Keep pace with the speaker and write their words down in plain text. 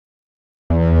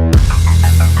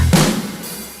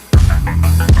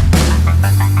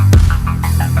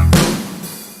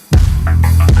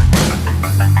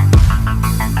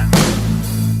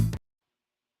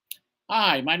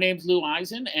Hi, my name's Lou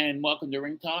Eisen, and welcome to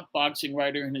Ring Talk, boxing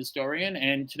writer and historian.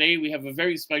 And today we have a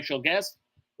very special guest.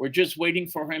 We're just waiting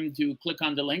for him to click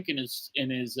on the link in his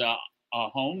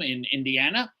home in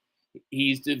Indiana.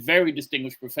 He's the very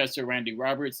distinguished Professor Randy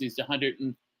Roberts. He's the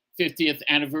 150th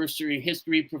anniversary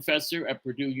history professor at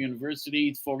Purdue University.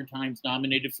 He's 4 times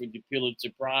nominated for the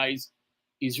Pulitzer Prize.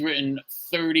 He's written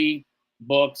 30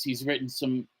 books. He's written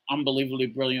some unbelievably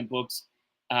brilliant books,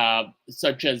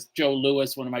 such as Joe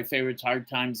Lewis, one of my favorites, Hard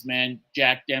Times Man,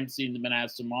 Jack Dempsey and the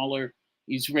Manasseh Mauler.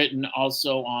 He's written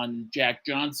also on Jack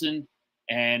Johnson,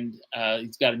 and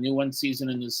he's got a new one, Season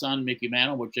in the Sun, Mickey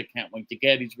Mantle, which I can't wait to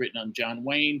get. He's written on John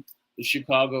Wayne, the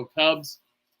Chicago Cubs,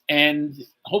 and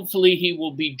hopefully he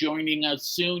will be joining us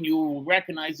soon. You will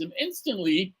recognize him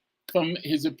instantly from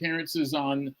his appearances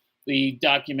on the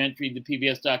documentary, the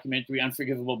PBS documentary,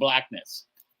 Unforgivable Blackness.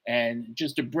 And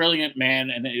just a brilliant man,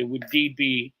 and it would indeed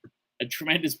be a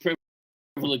tremendous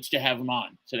privilege to have him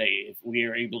on today if we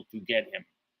are able to get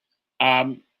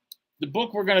him. The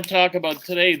book we're going to talk about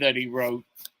today that he wrote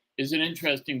is an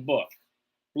interesting book,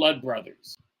 Blood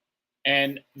Brothers.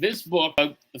 And this book,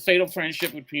 the fatal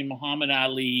friendship between Muhammad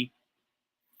Ali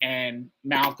and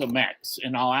Malcolm X.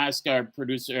 And I'll ask our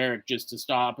producer, Eric, just to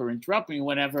stop or interrupt me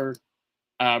whenever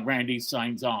Randy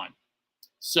signs on.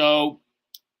 So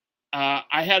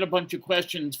I had a bunch of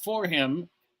questions for him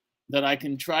that I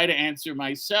can try to answer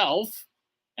myself.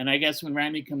 And I guess when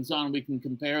Randy comes on, we can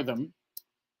compare them.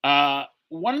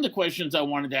 One of the questions I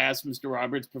wanted to ask Mr.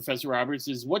 Roberts, Professor Roberts,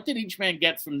 is what did each man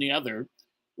get from the other?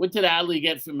 What did Ali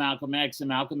get from Malcolm X and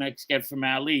Malcolm X get from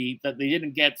Ali that they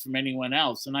didn't get from anyone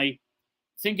else? And I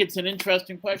think it's an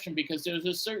interesting question because there's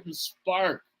a certain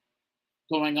spark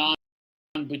going on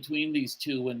between these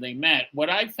two when they met. What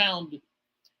I found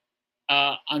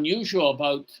unusual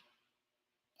about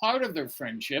part of their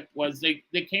friendship was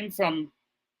they came from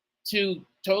two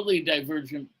totally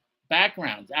divergent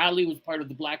backgrounds. Ali was part of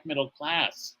the black middle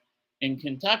class in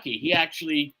Kentucky. He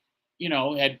actually,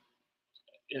 had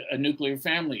a nuclear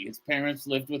family. His parents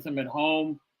lived with him at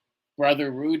home,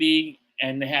 brother Rudy,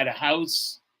 and they had a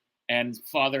house, and his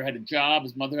father had a job,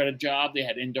 his mother had a job, they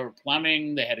had indoor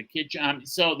plumbing, they had a kitchen,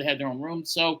 so they had their own room.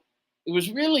 So it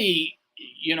was really,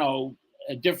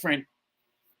 a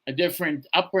different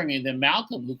upbringing than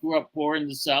Malcolm, who grew up poor in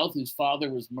the South, whose father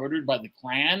was murdered by the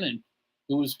Klan, and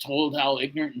who was told how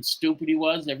ignorant and stupid he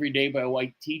was every day by a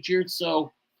white teacher.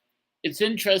 So it's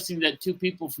interesting that two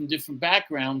people from different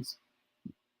backgrounds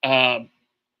found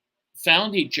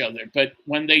each other. But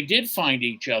when they did find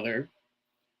each other,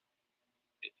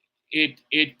 it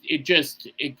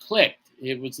clicked.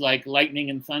 It was like lightning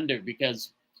and thunder,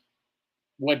 because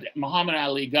what Muhammad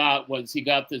Ali got was he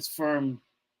got this firm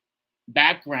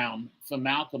background from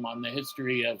Malcolm on the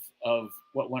history of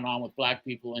what went on with black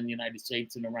people in the United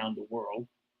States and around the world.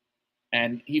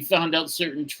 And he found out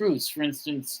certain truths. For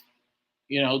instance,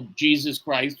 Jesus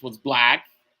Christ was black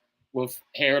with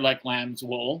hair like lamb's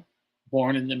wool,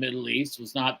 born in the Middle East,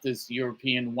 was not this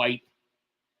European white,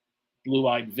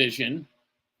 blue-eyed vision.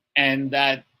 And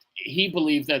that he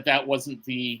believed that wasn't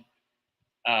the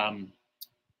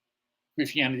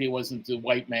Christianity wasn't the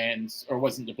white man's or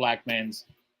wasn't the black man's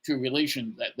true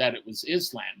religion, that it was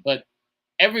Islam. But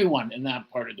everyone in that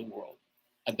part of the world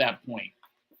at that point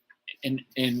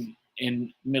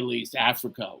in Middle East,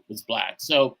 Africa, was black.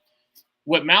 So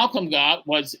what Malcolm got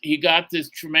was he got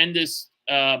this tremendous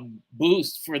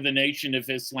boost for the Nation of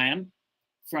Islam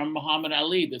from Muhammad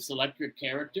Ali, this electric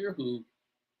character who,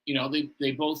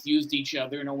 they both used each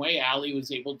other in a way. Ali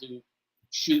was able to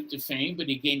shoot to fame, but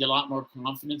he gained a lot more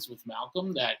confidence with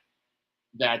Malcolm that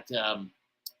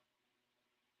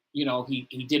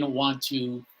he didn't want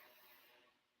to.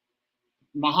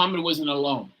 Muhammad wasn't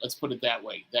alone, let's put it that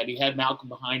way, that he had Malcolm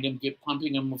behind him,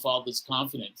 pumping him with all this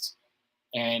confidence.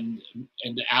 And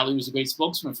Ali was a great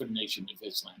spokesman for the Nation of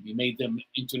Islam. He made them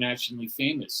internationally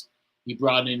famous. He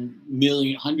brought in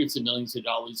hundreds of millions of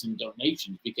dollars in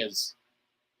donations because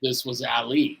this was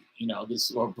Ali,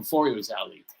 or before he was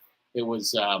Ali, it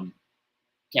was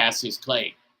Cassius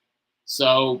Clay.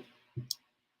 So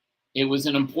it was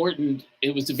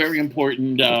a very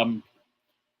important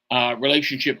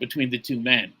relationship between the two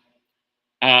men.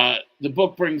 The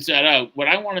book brings that out. What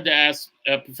I wanted to ask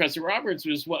Professor Roberts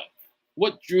was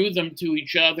what drew them to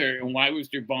each other and why was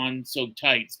their bond so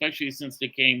tight, especially since they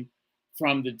came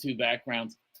from the two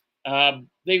backgrounds.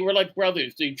 They were like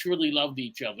brothers. They truly loved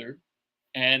each other,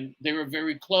 and they were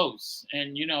very close.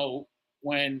 And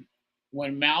when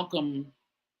Malcolm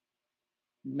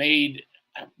made,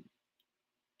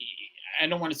 I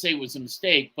don't want to say it was a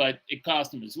mistake, but it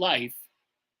cost him his life.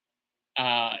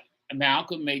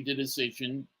 Malcolm made the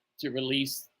decision to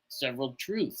release several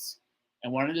truths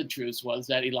And one of the truths was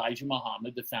that Elijah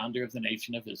Muhammad, the founder of the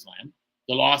Nation of Islam,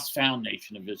 the lost found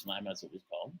Nation of Islam, as it was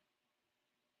called,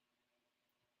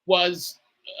 was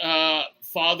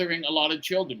fathering a lot of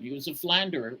children. He was a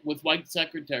philanderer with white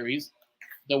secretaries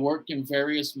that worked in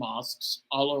various mosques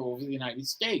all over the United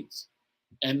States.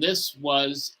 And this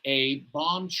was a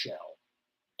bombshell.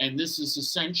 And this is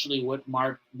essentially what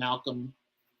marked Malcolm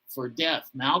for death.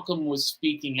 Malcolm was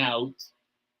speaking out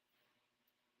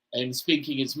and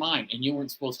speaking his mind, and you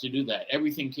weren't supposed to do that.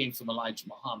 Everything came from Elijah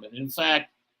Muhammad. In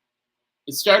fact,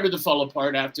 it started to fall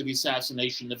apart after the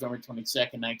assassination, November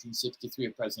 22nd, 1963,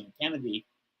 of President Kennedy,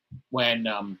 when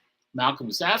Malcolm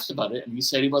was asked about it, and he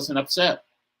said he wasn't upset.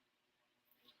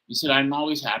 He said, "I'm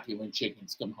always happy when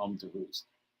chickens come home to roost."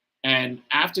 And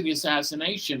after the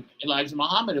assassination, Elijah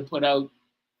Muhammad had put out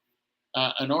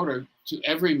an order to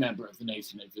every member of the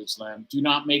Nation of Islam: do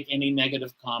not make any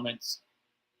negative comments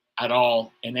at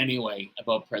all in any way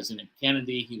about President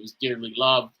Kennedy. He was dearly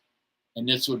loved, and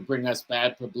this would bring us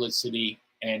bad publicity,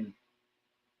 and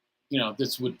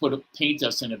this would paint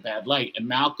us in a bad light. And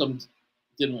Malcolm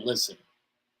didn't listen,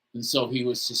 and so he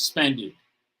was suspended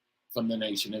from the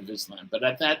Nation of Islam. But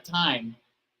at that time,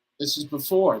 this is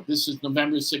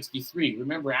November 63.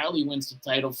 Remember, Ali wins the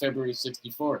title February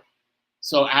 64.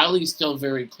 So Ali's still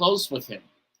very close with him.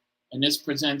 And this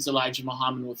presents Elijah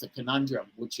Muhammad with a conundrum,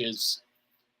 which is,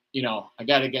 I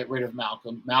got to get rid of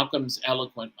Malcolm. Malcolm's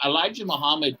eloquent. Elijah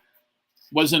Muhammad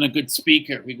wasn't a good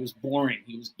speaker. He was boring.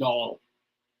 He was dull.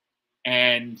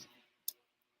 And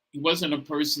he wasn't a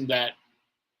person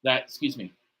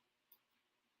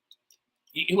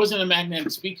he wasn't a magnetic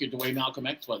speaker the way Malcolm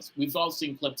X was. We've all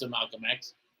seen clips of Malcolm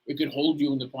X. It could hold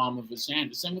you in the palm of his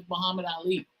hand. The same with Muhammad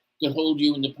Ali. Could hold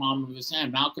you in the palm of his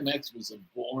hand. Malcolm X was a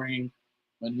boring,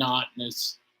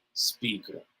 monotonous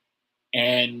speaker.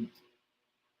 And,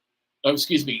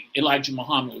 Elijah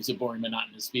Muhammad was a boring,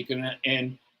 monotonous speaker.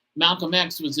 And Malcolm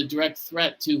X was a direct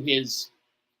threat to his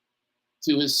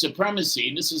supremacy.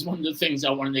 And this is one of the things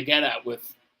I wanted to get at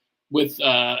with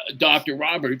Dr.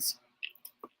 Roberts,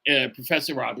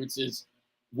 Professor Roberts,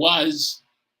 was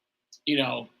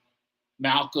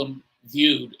Malcolm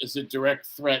viewed as a direct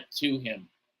threat to him?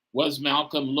 Was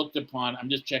Malcolm looked upon? I'm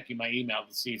just checking my email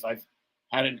to see if I've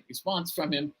had a response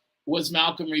from him. Was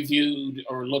Malcolm reviewed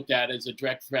or looked at as a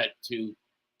direct threat to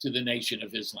the Nation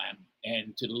of Islam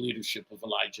and to the leadership of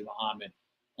Elijah Muhammad?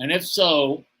 And if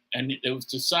so, and it was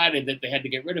decided that they had to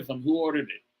get rid of him, who ordered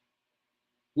it?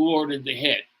 Who ordered the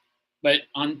hit? But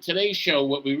on today's show,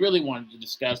 what we really wanted to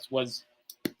discuss was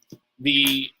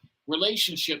the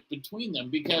relationship between them,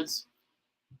 because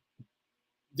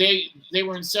they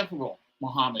were inseparable,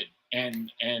 Muhammad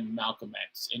and Malcolm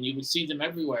X, and you would see them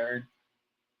everywhere.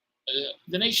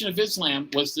 The Nation of Islam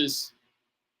was this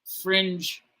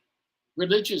fringe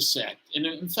religious sect. And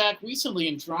in fact, recently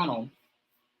in Toronto,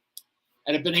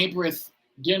 at a B'nai B'rith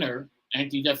dinner,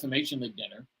 Anti-Defamation League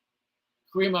dinner,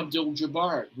 Kareem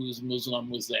Abdul-Jabbar, who's Muslim,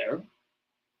 was there.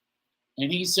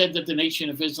 And he said that the Nation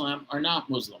of Islam are not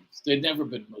Muslims. They've never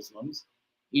been Muslims.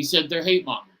 He said they're hate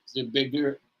mongers.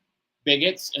 They're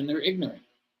bigots, and they're ignorant.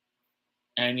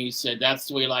 And he said that's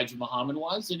the way Elijah Muhammad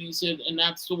was. And he said, and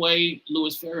that's the way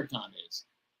Louis Farrakhan is.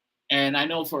 And I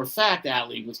know for a fact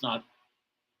Ali was not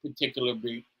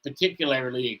particularly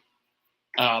didn't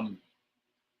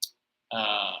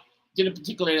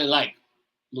particularly like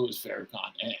Louis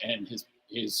Farrakhan and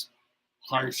his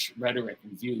harsh rhetoric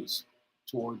and views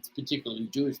towards particularly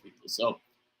Jewish people.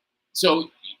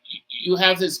 So you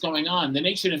have this going on. The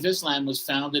Nation of Islam was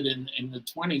founded in the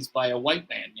 1920s by a white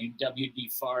man named W.D.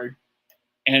 Fard,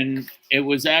 and it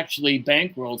was actually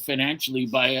bankrolled financially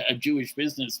by a Jewish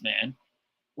businessman.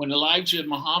 When Elijah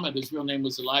Muhammad, his real name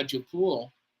was Elijah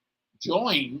Poole,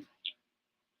 joined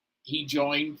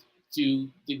to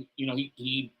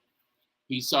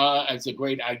he saw as a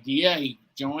great idea. He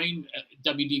joined.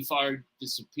 W.D. Fard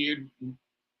disappeared.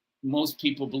 Most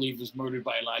people believe was murdered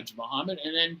by Elijah Muhammad,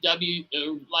 and then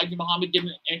Elijah Muhammad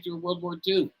didn't enter World War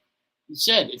II. He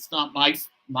said, "It's not my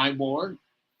war,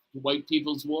 the white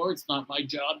people's war. It's not my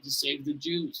job to save the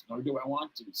Jews, nor do I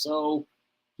want to." So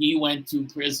he went to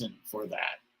prison for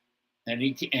that,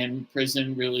 and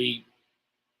prison really,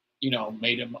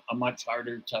 made him a much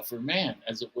harder, tougher man,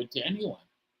 as it would to anyone.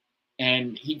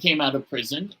 And he came out of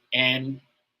prison, and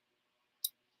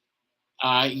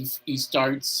he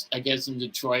starts, I guess, in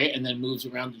Detroit, and then moves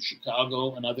around to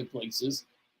Chicago and other places,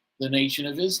 the Nation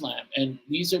of Islam. And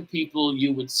these are people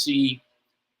you would see.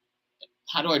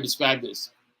 How do I describe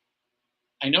this?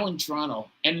 I know in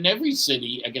Toronto, and in every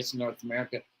city, I guess in North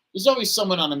America, there's always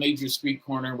someone on a major street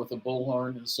corner with a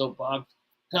bullhorn and a soapbox.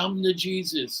 Come to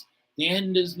Jesus. The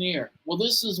end is near. Well,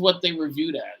 this is what they were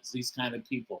viewed as, these kind of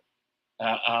people,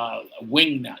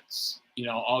 wing nuts,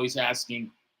 always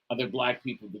asking other black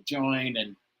people to join.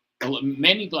 And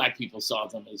many black people saw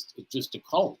them as just a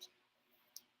cult.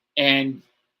 And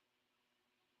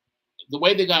the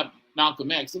way they got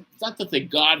Malcolm X, it's not that they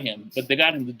got him, but they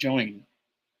got him to join.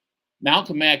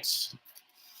 Malcolm X,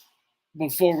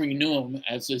 before we knew him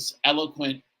as this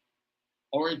eloquent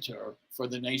orator for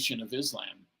the Nation of Islam,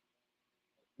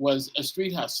 was a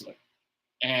street hustler,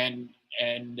 and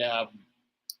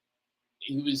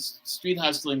he was street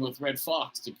hustling with Red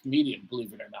Fox, the comedian,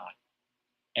 believe it or not,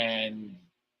 and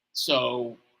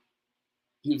so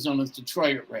he was known as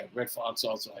Detroit Red. Red Fox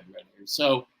also had red hair,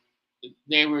 so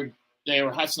they were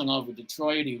hustling all over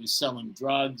Detroit. He was selling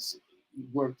drugs. He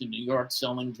worked in New York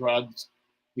selling drugs.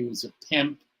 He was a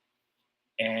pimp,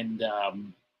 and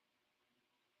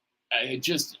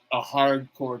just a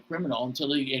hardcore criminal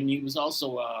until he was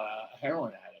also a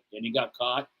heroin addict, and he got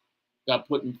caught, got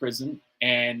put in prison,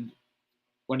 and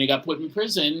when he got put in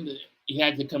prison, he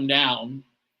had to come down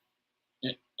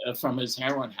from his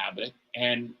heroin habit,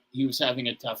 and he was having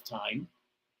a tough time,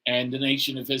 and the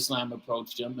Nation of Islam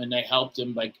approached him, and they helped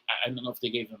him, like, I don't know if they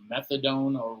gave him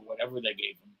methadone or whatever they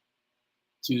gave him,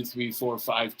 2, 3, 4,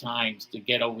 5 times to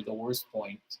get over the worst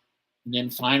point. And then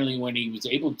finally, when he was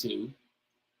able to,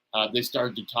 they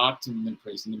started to talk to him in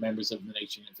prison, the members of the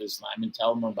Nation of Islam, and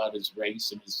tell him about his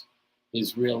race and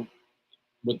his real,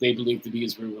 what they believed to be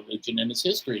his real religion and his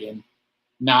history. And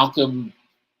Malcolm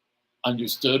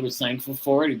understood, was thankful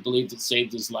for it. He believed it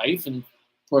saved his life. And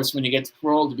of course, when he gets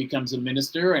paroled, he becomes a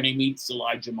minister, and he meets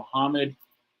Elijah Muhammad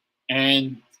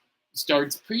and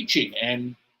starts preaching.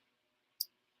 And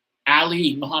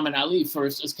Muhammad Ali,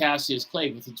 first as Cassius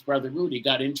Clay with his brother Rudy,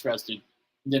 got interested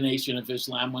in the Nation of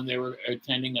Islam when they were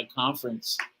attending a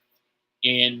conference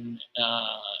in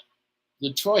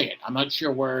Detroit. I'm not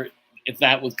sure if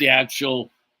that was the actual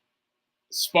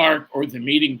spark or the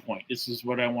meeting point. This is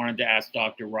what I wanted to ask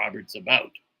Dr. Roberts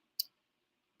about.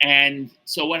 And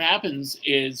so what happens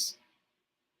is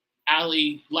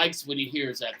Ali likes what he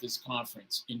hears at this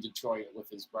conference in Detroit with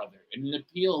his brother, and it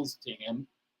appeals to him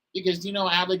because,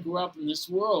 Ali grew up in this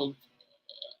world.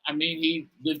 I mean, he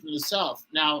lived in the South.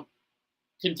 Now,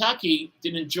 Kentucky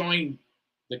didn't join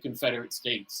the Confederate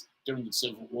States during the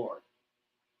Civil War.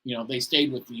 They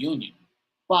stayed with the Union.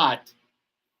 But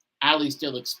Ali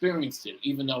still experienced it,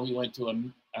 even though he went to a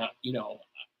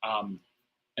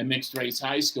mixed race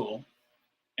high school.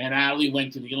 And Ali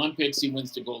went to the Olympics. He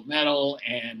wins the gold medal,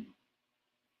 and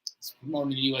he's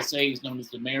promoted to the USA. He's known as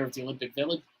the mayor of the Olympic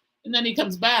Village. And then he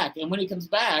comes back. And when he comes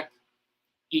back,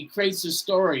 he creates a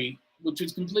story which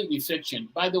was completely fiction.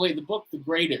 By the way, the book The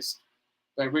Greatest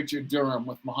by Richard Durham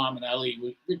with Muhammad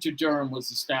Ali. Richard Durham was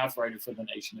the staff writer for the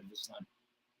Nation of Islam.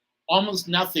 Almost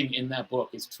nothing in that book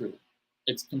is true.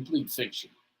 It's complete fiction.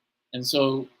 And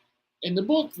so in the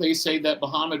book, they say that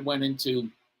Muhammad went into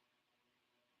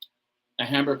a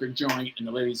hamburger joint, and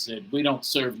the lady said, "We don't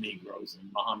serve Negroes."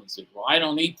 And Muhammad said, "Well, I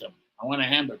don't eat them. I want a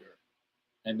hamburger."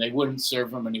 And they wouldn't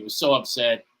serve him, and he was so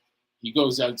upset. He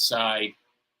goes outside,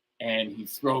 and he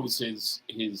throws his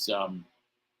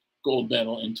gold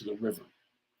medal into the river.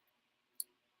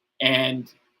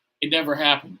 And it never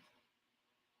happened.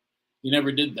 He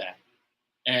never did that.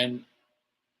 And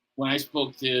when I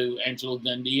spoke to Angelo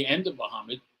Dundee and to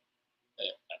Muhammad,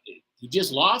 he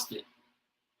just lost it,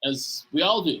 as we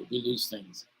all do. We lose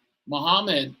things.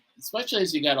 Muhammad, especially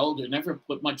as he got older, never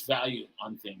put much value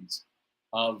on things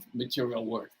of material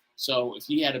worth. So if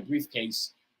he had a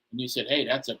briefcase and you said, "Hey,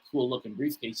 that's a cool looking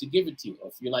briefcase," he'd give it to you. Or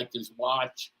if you liked his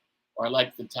watch, or I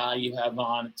like the tie you have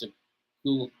on, it's a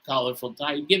cool, colorful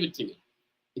tie, he'd give it to you.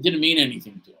 It didn't mean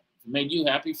anything to him. If it made you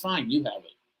happy, fine, you have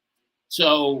it.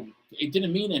 So it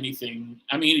didn't mean anything.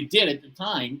 I mean, it did at the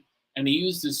time, and he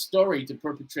used this story to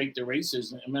perpetrate the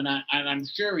racism. And I'm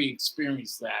sure he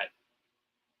experienced that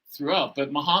throughout.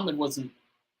 But Muhammad wasn't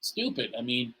stupid. I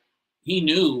mean, he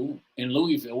knew in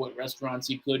Louisville what restaurants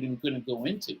he could and couldn't go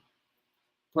into.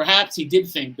 Perhaps he did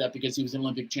think that because he was an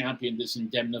Olympic champion, this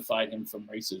indemnified him from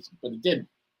racism, but it didn't.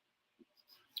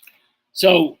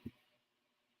 So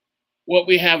what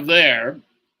we have there,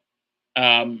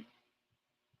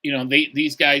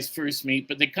 these guys first meet,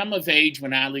 but they come of age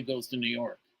when Ali goes to New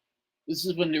York. This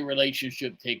is when their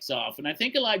relationship takes off. And I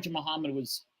think Elijah Muhammad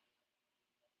was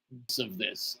of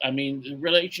this. I mean, the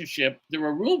relationship, there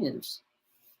were rumors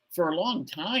for a long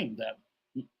time that,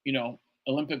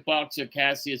 Olympic boxer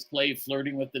Cassius Clay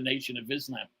flirting with the Nation of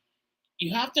Islam.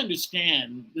 You have to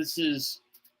understand, this is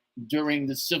during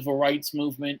the civil rights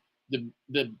movement,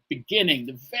 the beginning,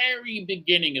 the very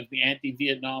beginning of the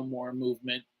anti-Vietnam War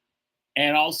movement,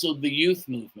 and also the youth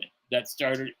movement. that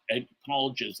started at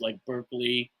colleges like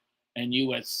Berkeley and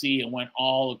USC and went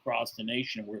all across the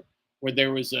nation, where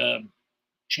there was a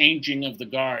changing of the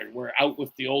guard. We're out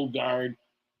with the old guard,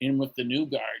 in with the new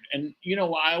guard. And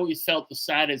I always felt the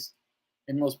saddest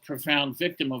and most profound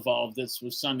victim of all of this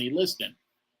was Sonny Liston.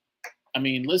 I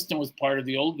mean, Liston was part of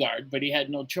the old guard, but he had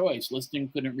no choice. Liston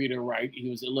couldn't read or write; he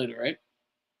was illiterate,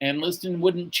 and Liston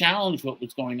wouldn't challenge what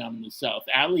was going on in the South.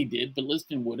 Allie did, but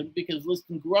Liston wouldn't, because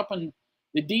Liston grew up in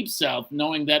the Deep South,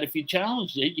 knowing that if you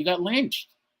challenged it, you got lynched.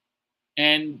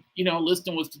 And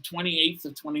Liston was the 28th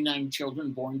of 29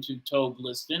 children born to Tobe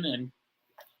Liston. And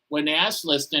when they asked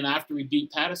Liston after he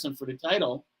beat Patterson for the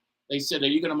title, they said, "Are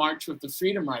you going to march with the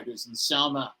Freedom Riders in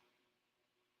Selma,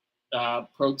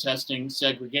 protesting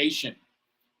segregation?"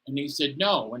 And he said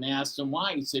no. When they asked him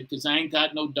why, he said, "Because I ain't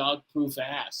got no dog-proof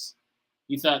ass."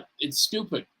 He thought it's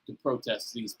stupid to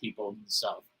protest these people in the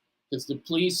South, because the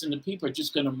police and the people are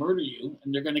just going to murder you,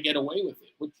 and they're going to get away with it,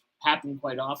 which happened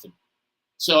quite often.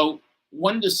 So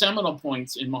one of the seminal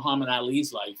points in Muhammad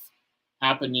Ali's life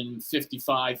happened in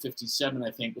 55, 57,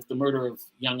 I think, with the murder of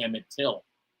young Emmett Till.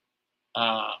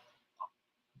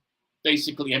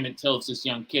 Basically, Emmett Till is this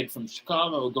young kid from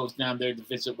Chicago who goes down there to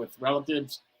visit with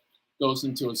relatives, goes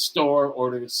into a store,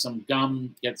 orders some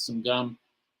gum, gets some gum.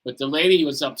 But the lady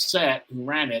was upset who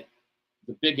ran it,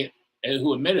 the bigot,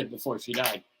 who admitted before she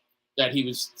died that he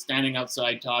was standing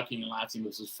outside talking and laughing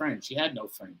with his friends. She had no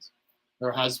friends.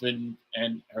 Her husband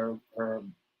and her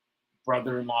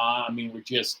brother-in-law, were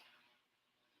just,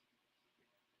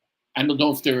 I don't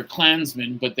know if they were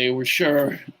Klansmen, but they were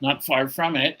sure not far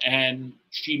from it. And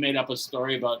she made up a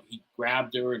story about he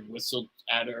grabbed her and whistled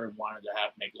at her and wanted to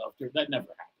make love to her. That never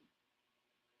happened.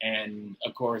 And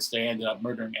of course, they ended up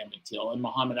murdering Emmett Till. And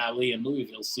Muhammad Ali in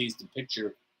Louisville seized a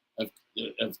picture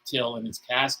of Till in his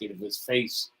casket, of his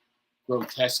face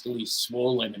grotesquely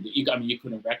swollen, and you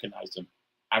couldn't recognize him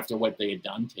after what they had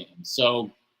done to him. So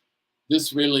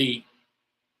this really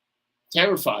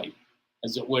terrified,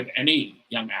 as it would any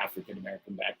young African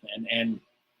American back then. And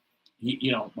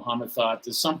Muhammad thought,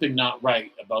 there's something not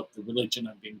right about the religion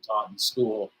I'm being taught in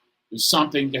school.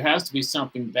 There has to be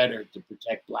something better to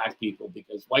protect Black people,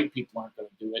 because white people aren't going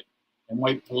to do it, and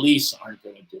white police aren't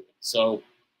going to do it. So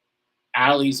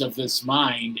Ali's of this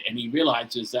mind, and he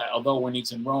realizes that although when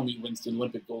he's in Rome, he wins the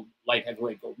Olympic light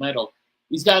heavyweight gold medal,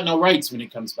 he's got no rights when he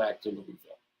comes back to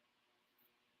Louisville.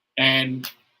 And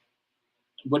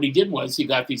what he did was he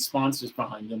got these sponsors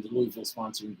behind him, the Louisville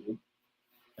sponsoring group.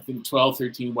 I think 12,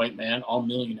 13 white men, all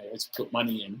millionaires, put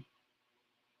money in.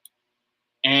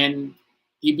 And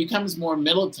he becomes more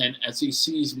militant as he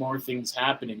sees more things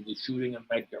happening. The shooting of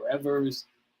Medgar Evers,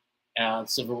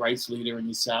 civil rights leader in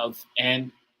the South.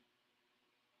 And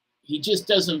he just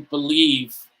doesn't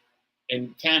believe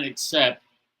and can't accept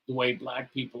the way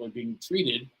Black people are being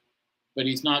treated, but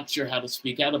he's not sure how to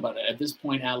speak out about it. At this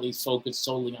point, Ali's focused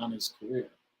solely on his career.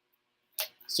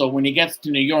 So when he gets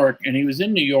to New York, and he was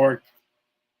in New York,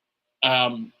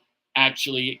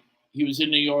 actually, he was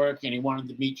in New York and he wanted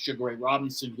to meet Sugar Ray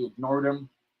Robinson, who ignored him,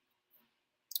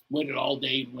 waited all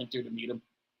day in winter to meet him.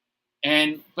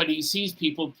 But he sees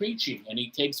people preaching, and he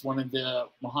takes one of the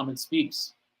Muhammad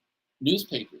Speaks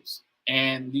newspapers.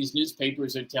 And these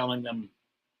newspapers are telling them,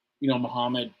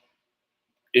 Muhammad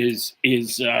is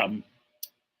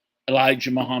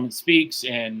Elijah Muhammad Speaks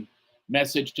and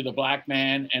Message to the Black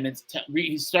Man. And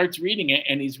he starts reading it,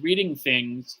 and he's reading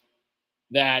things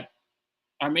that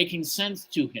are making sense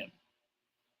to him.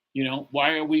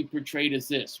 Why are we portrayed as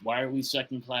this? Why are we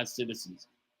second-class citizens?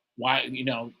 Why,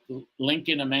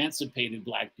 Lincoln emancipated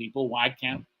Black people. Why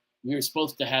can't we're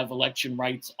supposed to have election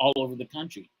rights all over the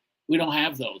country? We don't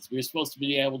have those. We're supposed to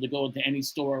be able to go into any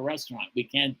store or restaurant. We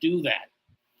can't do that.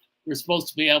 We're supposed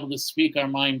to be able to speak our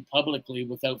mind publicly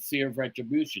without fear of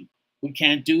retribution. We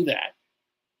can't do that.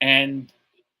 And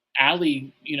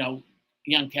Ali,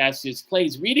 young Cassius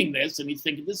Clay's reading this, and he's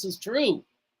thinking, this is true.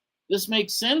 This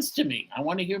makes sense to me. I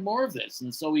want to hear more of this.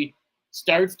 And so he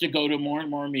starts to go to more and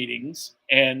more meetings,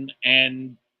 and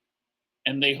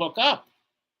they hook up,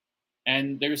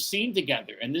 and they're seen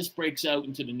together. And this breaks out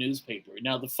into the newspaper.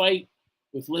 Now, the fight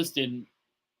with Liston,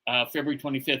 February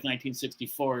 25th,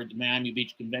 1964, at the Miami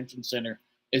Beach Convention Center,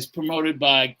 is promoted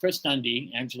by Chris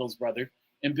Dundee, Angelo's brother,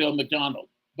 and Bill McDonald.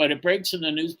 But it breaks in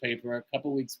the newspaper a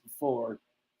couple weeks before,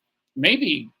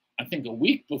 maybe I think a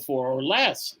week before or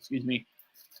less,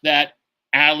 that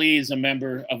Ali is a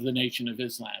member of the Nation of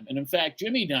Islam. And in fact,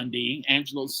 Jimmy Dundee,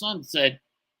 Angelo's son, said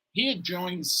he had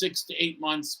joined 6 to 8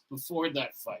 months before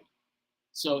that fight.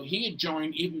 So he had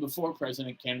joined even before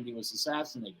President Kennedy was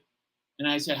assassinated. And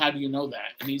I said, how do you know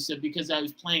that? And he said, because I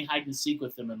was playing hide and seek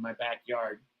with him in my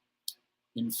backyard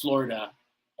in Florida.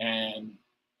 And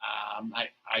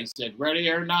I said, ready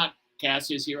or not,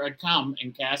 Cassius, here I come.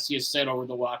 And Cassius said over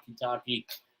the walkie-talkie,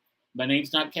 my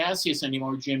name's not Cassius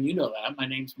anymore, Jim. You know that. My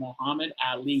name's Muhammad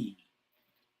Ali.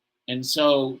 And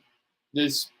so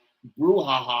this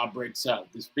brouhaha breaks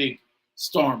out, this big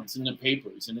storm. It's in the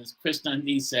papers. And as Chris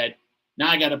Dundee said, now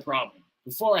I got a problem.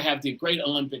 Before I have the great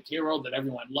Olympic hero that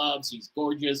everyone loves. He's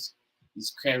gorgeous.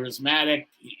 He's charismatic.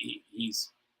 He's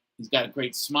got a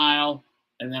great smile.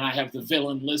 And then I have the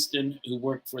villain Liston, who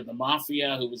worked for the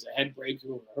mafia, who was a headbreaker,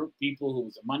 who hurt people, who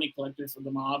was a money collector for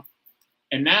the mob.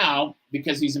 And now,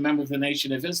 because he's a member of the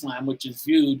Nation of Islam, which is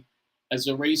viewed as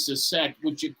a racist sect,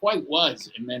 which it quite was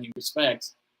in many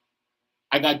respects,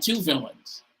 I got two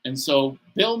villains. And so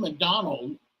Bill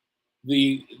McDonald,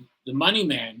 the money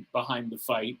man behind the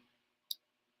fight,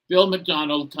 Bill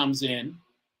McDonald comes in,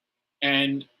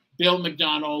 and Bill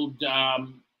McDonald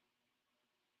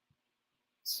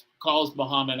calls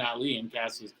Muhammad Ali and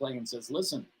Cassius Clay and says,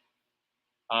 listen,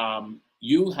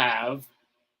 you've got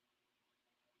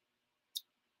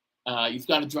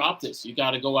to drop this. You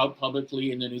got to go out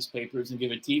publicly in the newspapers and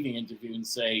give a TV interview and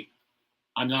say,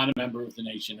 I'm not a member of the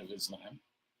Nation of Islam.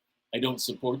 I don't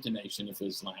support the Nation of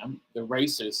Islam. They're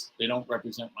racist. They don't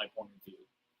represent my point of view.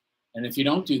 And if you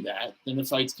don't do that, then the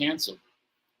fight's canceled.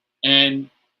 And,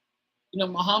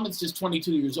 Muhammad's just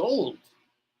 22 years old.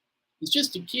 He's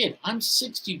just a kid. I'm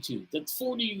 62. That's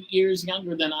 40 years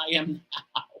younger than I am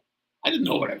now. I didn't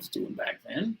know what I was doing back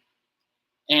then.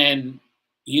 And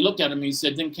he looked at him and he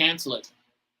said, then cancel it.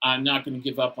 I'm not going to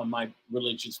give up on my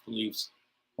religious beliefs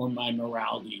or my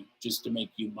morality just to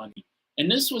make you money.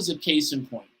 And this was a case in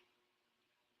point.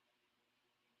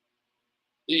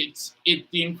 The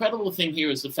incredible thing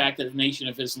here is the fact that the Nation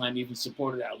of Islam even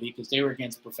supported Ali because they were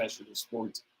against professional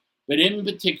sports. But in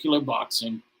particular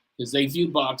boxing, because they view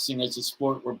boxing as a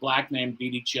sport where black men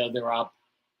beat each other up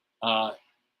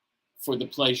for the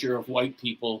pleasure of white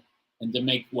people and to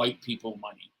make white people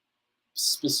money,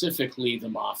 specifically the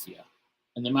mafia.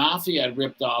 And the mafia had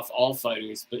ripped off all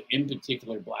fighters, but in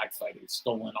particular black fighters,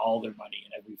 stolen all their money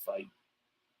in every fight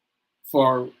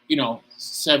for,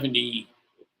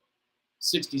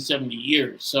 60, 70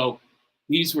 years. So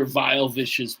these were vile,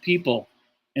 vicious people.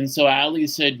 And so Ali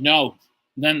said, no,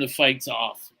 then the fight's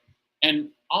off. And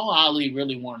all Ali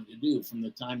really wanted to do from the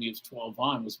time he was 12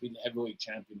 on was be the heavyweight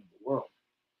champion of the world.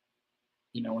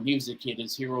 When he was a kid,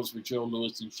 his heroes were Joe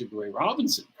Louis and Sugar Ray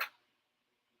Robinson.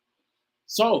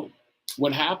 So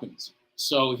what happens?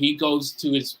 So he goes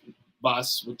to his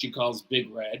bus, which he calls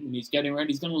Big Red, and he's getting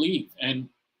ready. He's going to leave. And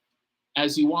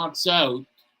as he walks out,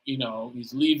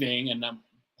 he's leaving, and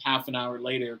half an hour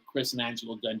later, Chris and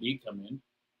Angelo Dundee come in,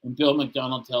 and Bill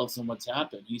McDonald tells him what's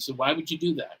happened. He said, why would you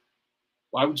do that?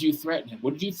 Why would you threaten him?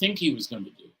 What did you think he was going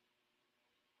to do?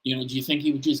 Do you think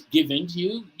he would just give in to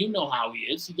you? You know how he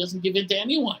is. He doesn't give in to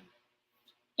anyone.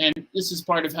 And this is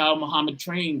part of how Muhammad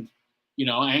trained.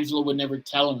 Angelo would never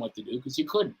tell him what to do because he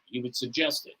couldn't. He would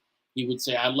suggest it. He would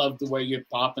say, I love the way you're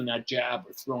popping that jab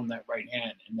or throwing that right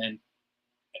hand. And then,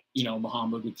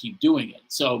 Muhammad would keep doing it.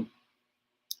 So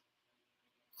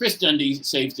Chris Dundee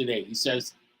saves the day. He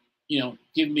says,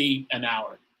 give me an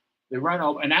hour. They run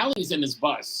over, and Ali's in his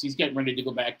bus. He's getting ready to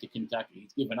go back to Kentucky.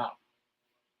 He's given up.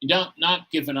 Not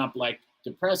giving up like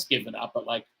depressed, giving up, but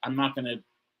like I'm not gonna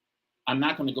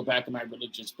go back to my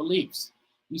religious beliefs.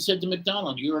 He said to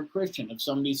McDonald, "You're a Christian. If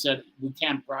somebody said we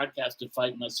can't broadcast a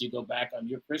fight unless you go back on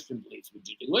your Christian beliefs, would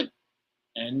you do it?"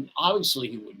 And obviously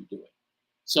he wouldn't do it.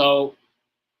 So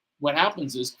what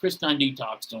happens is Chris Dundee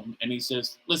talks to him, and he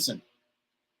says, "Listen,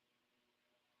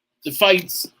 the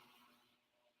fight's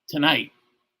tonight."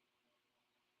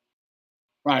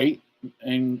 Right?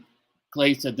 And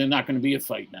Clay said, "There's not going to be a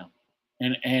fight now."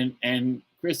 And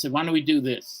Chris said, "Why don't we do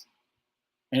this?"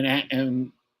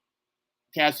 And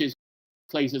Cassius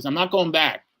Clay says, "I'm not going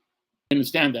back." I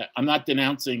understand that. I'm not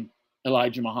denouncing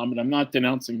Elijah Muhammad. I'm not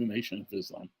denouncing the Nation of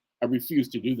Islam. I refuse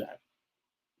to do that.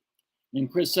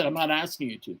 And Chris said, "I'm not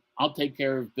asking you to. I'll take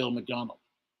care of Bill McDonald."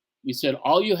 He said,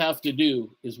 "All you have to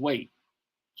do is wait."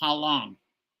 How long?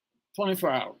 24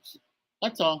 hours.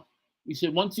 That's all. He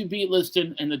said, once you beat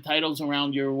Liston and the title's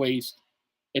around your waist,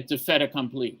 it's a fait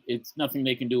accompli. It's nothing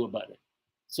they can do about it.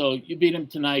 So you beat him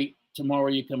tonight. Tomorrow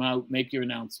you come out, make your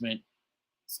announcement.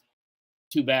 It's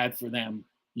too bad for them.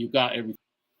 You got everything.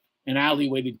 And Ali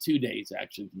waited 2 days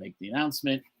actually to make the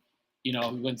announcement. He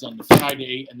wins on the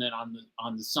Friday, and then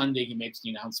on the Sunday he makes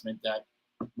the announcement that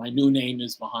my new name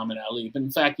is Muhammad Ali. But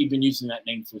in fact, he'd been using that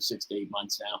name for 6 to 8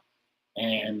 months now,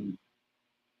 and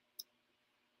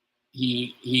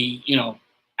he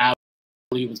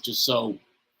Ali was just so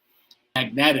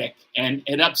magnetic, and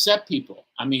it upset people.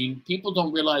 I mean, people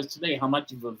don't realize today how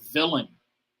much of a villain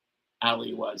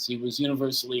Ali was. He was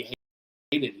universally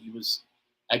hated. He was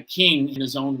a king in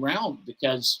his own realm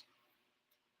because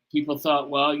people thought,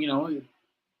 well,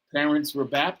 parents were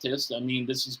Baptist. I mean,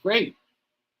 this is great.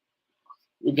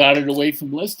 We got it away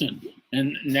from Liston.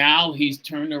 And now he's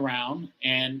turned around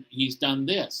and he's done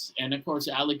this. And of course,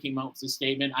 Ali came out with a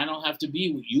statement: I don't have to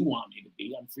be what you want me to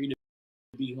be. I'm free to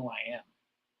be who I am.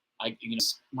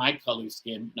 My color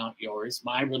skin, not yours.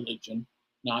 My religion,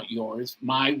 not yours.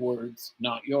 My words,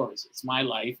 not yours. It's my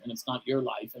life and it's not your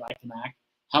life. And I can act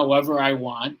however I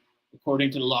want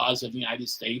according to the laws of the United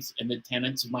States and the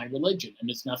tenets of my religion. And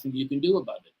there's nothing you can do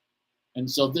about it. And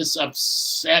so this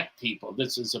upset people.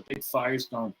 This is a big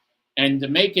firestorm. And to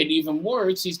make it even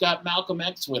worse, he's got Malcolm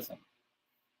X with him.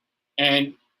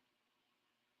 And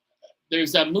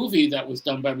there's that movie that was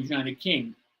done by Regina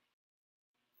King,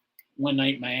 One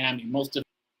Night in Miami. Most of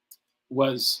it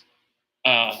was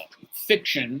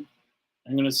fiction.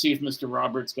 I'm going to see if Mr.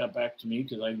 Roberts got back to me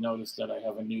because I noticed that I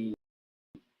have a new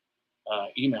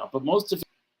email. But most of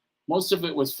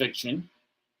it was fiction.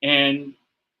 And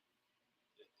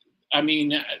I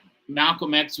mean,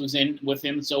 Malcolm X was in with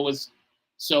him. So was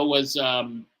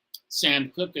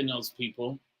Sam Cooke and those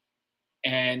people,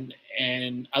 and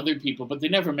other people. But they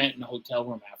never met in a hotel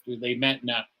room after. They met in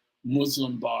a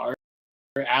Muslim bar.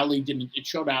 Ali didn't. It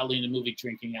showed Ali in the movie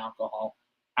drinking alcohol.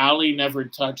 Ali never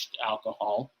touched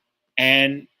alcohol,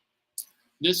 and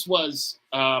this was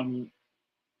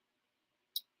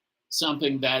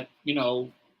something that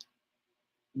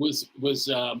was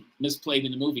misplayed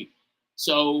in the movie.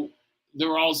 So they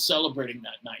were all celebrating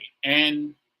that night.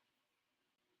 And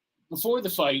before the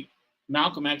fight,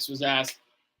 Malcolm X was asked,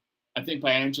 I think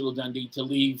by Angelo Dundee, to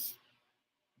leave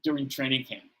during training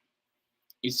camp.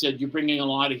 He said, "You're bringing a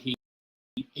lot of heat."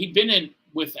 He'd been in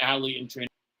with Ali in training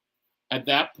at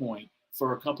that point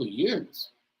for a couple of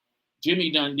years.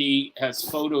 Jimmy Dundee has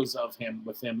photos of him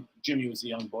with him. Jimmy was a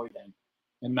young boy then.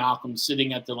 And Malcolm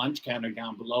sitting at the lunch counter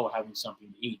down below having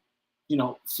something to eat.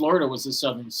 Florida was a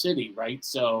southern city, right?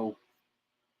 So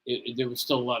there was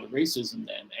still a lot of racism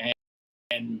then.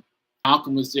 And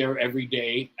Malcolm was there every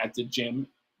day at the gym,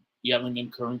 yelling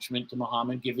encouragement to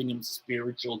Muhammad, giving him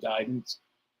spiritual guidance,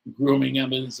 grooming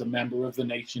him as a member of the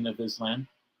Nation of Islam.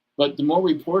 But the more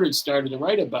reporters started to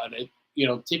write about it,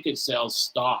 ticket sales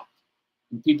stopped.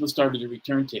 And people started to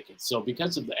return tickets. So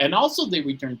because of that, and also they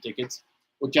returned tickets,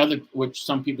 which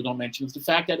some people don't mention, is the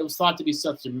fact that it was thought to be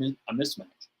such a mismatch.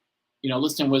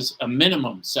 Liston was a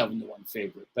minimum 7-1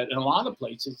 favorite, but in a lot of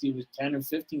places he was 10 or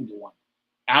 15-1.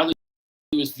 Ali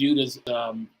was viewed as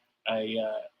an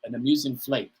amusing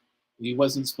flake. He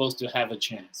wasn't supposed to have a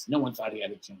chance. No one thought he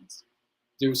had a chance.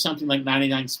 There was something like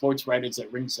 99 sports writers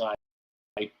at ringside.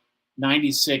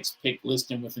 96 picked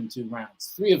Liston within 2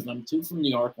 rounds. 3 of them, 2 from New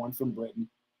York, 1 from Britain,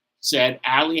 said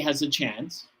Ali has a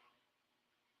chance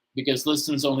because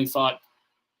Liston's only fought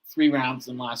 3 rounds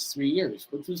in the last 3 years,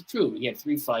 which was true. He had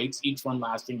 3 fights, each one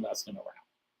lasting less than a round.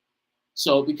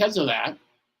 So because of that,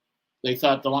 they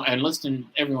thought and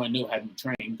Liston, everyone knew, hadn't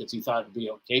trained because he thought it'd be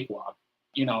a cakewalk.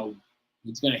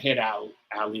 He's going to hit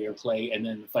Ali or Clay, and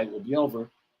then the fight will be over.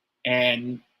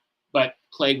 But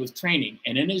Clay was training,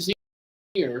 and in his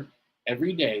ear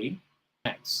every day,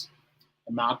 and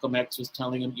Malcolm X was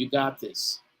telling him, "You got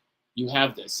this. You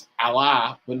have this.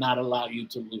 Allah would not allow you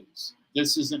to lose.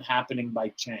 This isn't happening by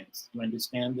chance. You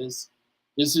understand this?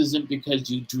 This isn't because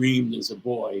you dreamed as a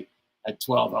boy at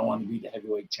 12, I want to be the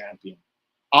heavyweight champion."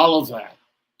 All of that,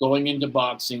 going into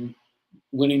boxing,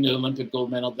 winning the Olympic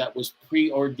gold medal, that was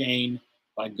preordained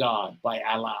by God, by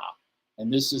Allah.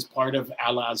 And this is part of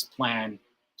Allah's plan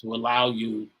to allow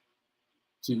you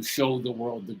to show the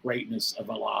world the greatness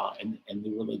of Allah and the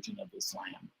religion of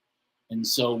Islam. And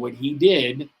so what he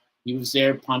did, he was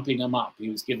there pumping him up. He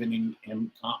was giving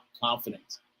him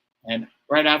confidence. And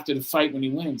right after the fight, when he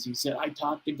wins, he said, "I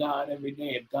talk to God every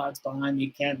day. If God's behind me,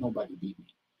 can't nobody beat me."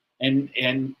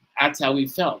 And that's how he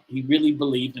felt. He really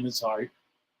believed in his heart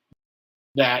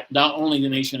that not only the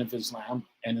Nation of Islam,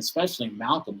 and especially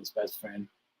Malcolm, his best friend,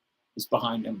 was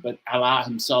behind him, but Allah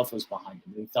himself was behind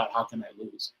him. And he thought, how can I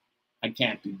lose? I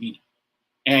can't be beat.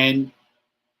 And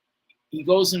he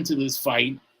goes into this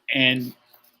fight, and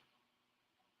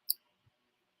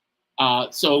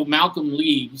so Malcolm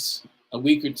leaves a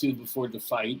week or 2 before the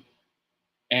fight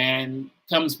and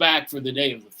comes back for the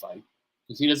day of the fight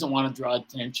because he doesn't want to draw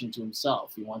attention to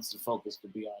himself. He wants the focus to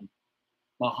be on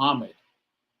Muhammad.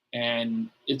 And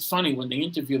it's funny, when they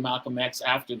interview Malcolm X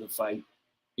after the fight,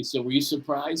 he said, "Were you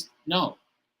surprised?" No.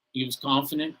 He was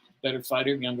confident, better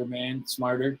fighter, younger man,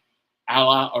 smarter.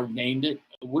 Allah ordained it.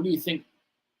 What do you think?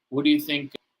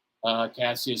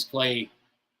 Cassius Clay,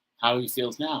 how he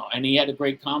feels now? And he had a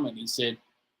great comment. He said,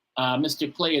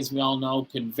 Mr. Clay, as we all know,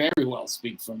 can very well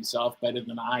speak for himself better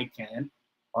than I can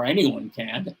or anyone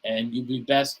can, and you'd be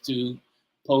best to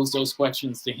pose those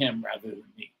questions to him rather than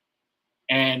me.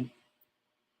 And,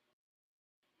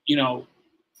 you know,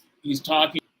 he's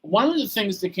talking. One of the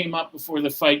things that came up before the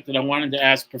fight that I wanted to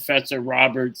ask Professor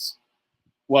Roberts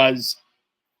was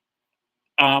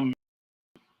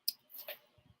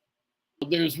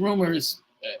there's rumors,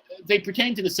 they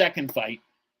pertain to the second fight,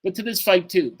 but to this fight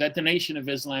too, that the Nation of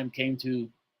Islam came to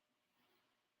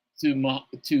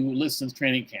Liston's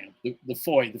training camp, the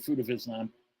FOI, the Fruit of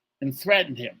Islam, and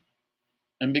threatened him.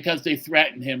 And because they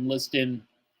threatened him, Liston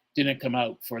didn't come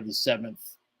out for the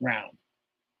 7th round.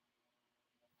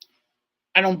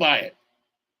 I don't buy it.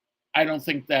 I don't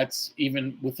think that's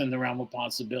even within the realm of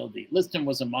possibility. Liston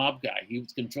was a mob guy. He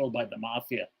was controlled by the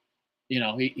mafia. You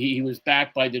know, he was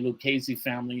backed by the Lucchese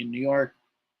family in New York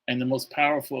and the most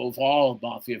powerful of all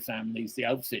mafia families, the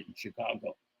Outfit in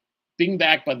Chicago. Being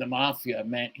backed by the mafia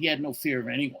meant he had no fear of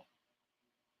anyone.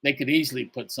 They could easily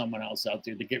put someone else out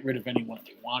there to get rid of anyone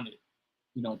they wanted,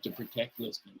 you know, to protect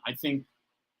Liston. I think,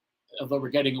 although we're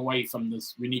getting away from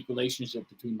this unique relationship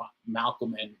between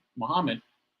Malcolm and Muhammad,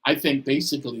 I think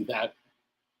basically that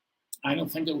I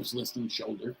don't think it was Liston's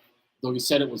shoulder, though he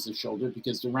said it was his shoulder,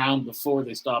 because the round before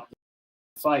they stopped the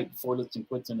fight, before Liston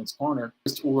quits in his corner,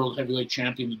 first world heavyweight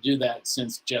champion to do that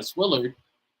since Jess Willard,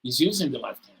 he's using the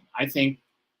left hand. I think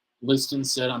Liston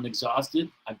said, I'm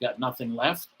exhausted. I've got nothing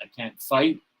left. I can't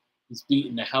fight. He's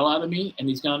beating the hell out of me, and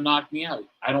he's going to knock me out.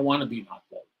 I don't want to be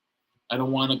knocked out. I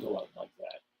don't want to go out like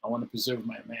that. I want to preserve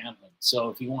my manhood. So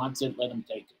if he wants it, let him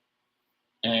take it.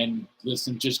 And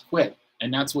Liston just quit.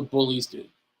 And that's what bullies do.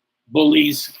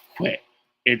 Bullies quit.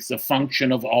 It's a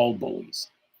function of all bullies.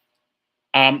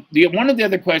 One of the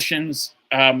other questions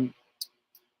that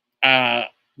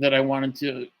I wanted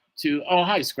to oh,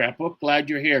 hi, Scrapbook. Glad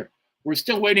you're here. We're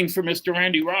still waiting for Mr.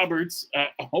 Randy Roberts.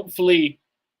 Hopefully,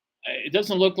 it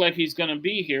doesn't look like he's going to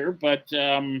be here, but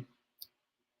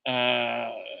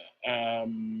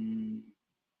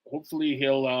hopefully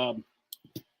he'll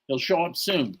show up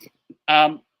soon.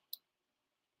 I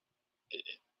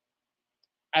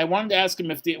wanted to ask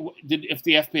him if the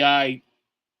FBI,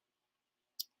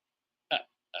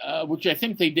 which I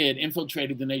think they did,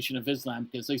 infiltrated the Nation of Islam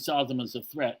because they saw them as a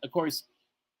threat. Of course,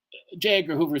 J.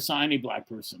 Edgar Hoover saw any black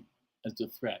person as a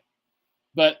threat.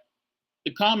 But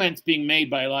the comments being made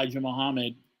by Elijah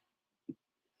Muhammad,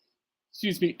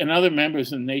 and other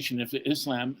members of the Nation of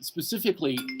Islam,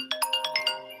 specifically,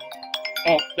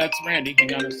 oh, that's Randy.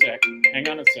 Hang on a sec.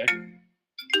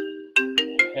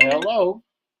 Hello.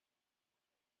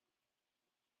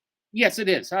 Yes, it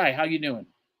is. Hi, how you doing?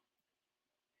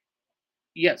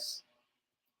 Yes.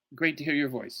 Great to hear your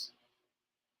voice.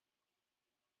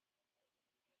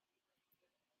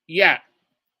 Yeah.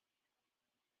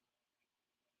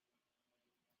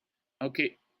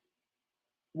 Okay.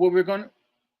 Well, we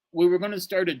were going to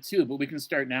start at 2, but we can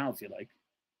start now if you like.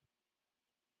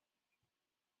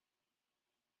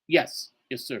 Yes.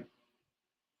 Yes, sir.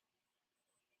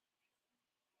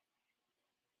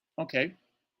 Okay.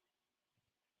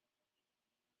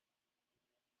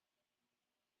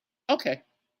 Okay.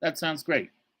 That sounds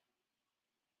great.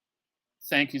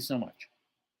 Thank you so much.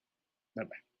 Bye-bye.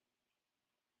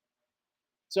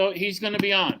 So he's going to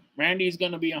be on. Randy's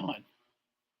going to be on.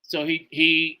 So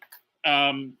he's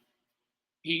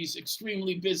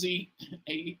extremely busy.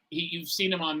 You've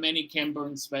seen him on many Ken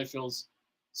Burns specials.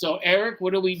 So Eric,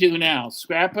 what do we do now?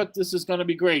 Scrapbook, this is going to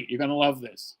be great. You're going to love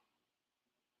this.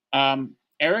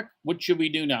 Eric, what should we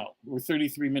do now? We're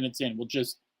 33 minutes in. We'll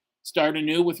just start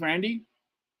anew with Randy.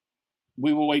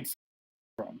 We will wait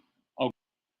for him.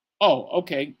 Oh,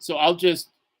 okay. So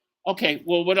okay.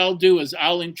 Well, what I'll do is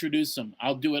I'll introduce him.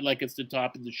 I'll do it like it's the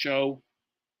top of the show.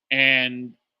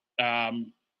 And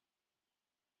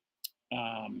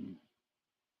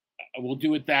we'll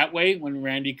do it that way when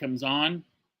Randy comes on.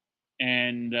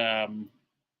 And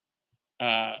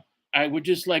I would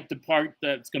just like the part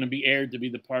that's going to be aired to be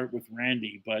the part with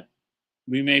Randy, but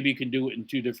we maybe can do it in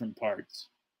 2 different parts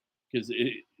because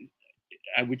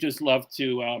I would just love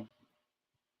to.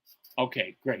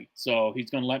 Okay, great. So he's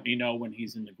going to let me know when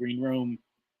he's in the green room.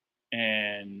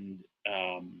 And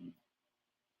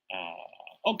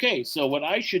okay, so what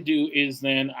I should do is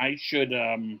then I should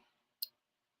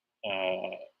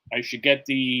get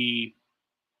the.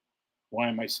 Why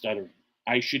am I stuttering?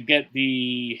 I should get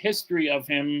the history of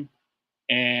him,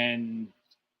 and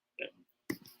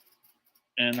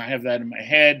I have that in my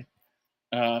head.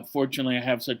 Fortunately, I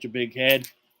have such a big head.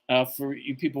 For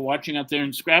you people watching out there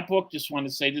in Scrapbook, just want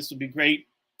to say this would be great.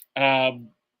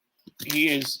 He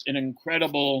is an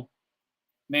incredible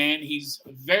man. He's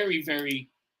very, very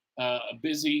a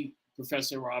busy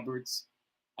Professor Roberts.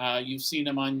 You've seen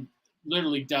him on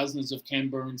literally dozens of Ken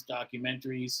Burns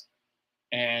documentaries,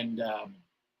 and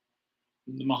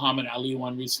the Muhammad Ali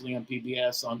one recently on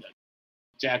PBS, on the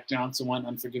Jack Johnson one,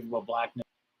 Unforgivable Blackness.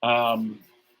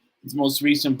 His most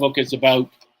recent book is about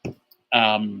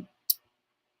A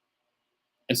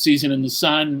Season in the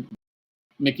Sun,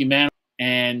 Mickey Mantle,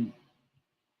 and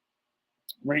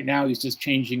right now he's just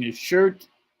changing his shirt.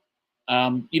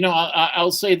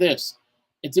 I'll say this.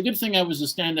 It's a good thing I was a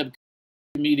stand-up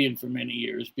comedian for many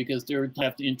years, because they would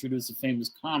have to introduce a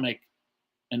famous comic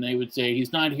and they would say,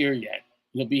 he's not here yet.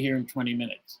 He'll be here in 20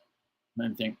 minutes.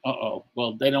 And I think,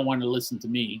 well, they don't want to listen to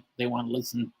me. They want to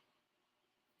listen,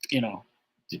 to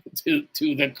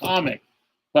the comic.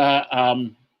 But,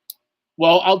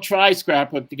 well, I'll try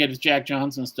Scrapbook to get his Jack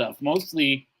Johnson stuff.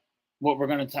 Mostly what we're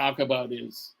going to talk about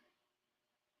is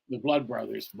the Blood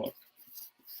Brothers book.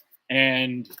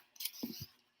 And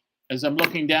as I'm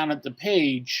looking down at the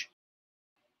page,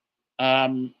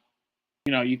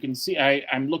 you can see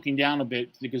I'm looking down a bit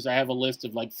because I have a list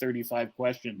of like 35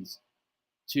 questions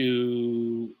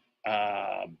to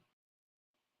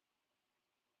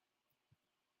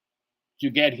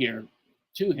get here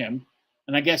to him.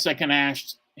 And I guess I can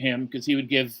ask him, because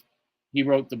he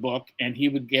wrote the book, and he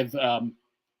would give,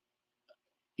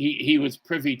 he was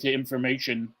privy to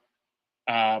information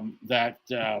that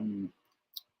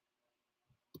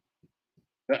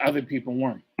other people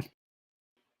weren't.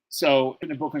 So in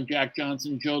the book on Jack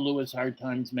Johnson, Joe Louis, Hard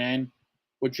Times Man,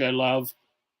 which I love.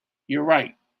 You're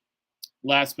right.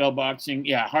 Last Bell Boxing.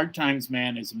 Yeah, Hard Times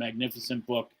Man is a magnificent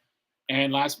book.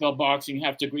 And Last Bell Boxing, you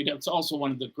have to agree, that's also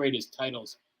one of the greatest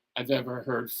titles I've ever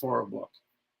heard for a book,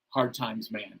 Hard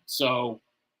Times Man. So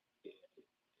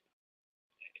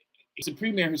he's a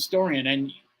premier historian,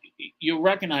 and you'll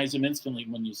recognize him instantly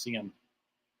when you see him.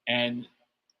 And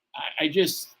I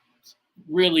just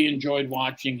really enjoyed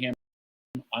watching him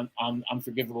on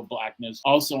Unforgivable Blackness,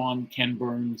 also on Ken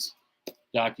Burns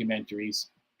documentaries.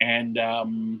 And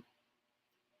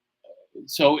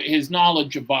so his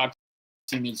knowledge of boxing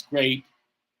is great,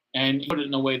 and he put it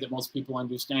in a way that most people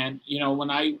understand. When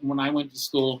I went to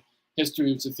school,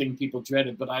 history was a thing people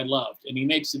dreaded, but I loved. And he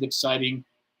makes it exciting,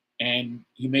 and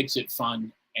he makes it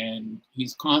fun, and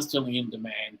he's constantly in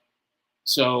demand.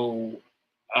 So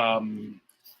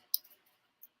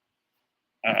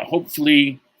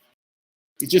hopefully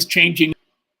he's just changing,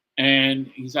 and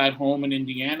he's at home in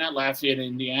Indiana, Lafayette,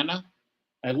 Indiana.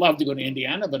 I'd love to go to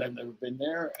Indiana, but I've never been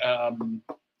there.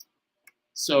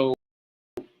 So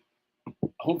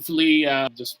hopefully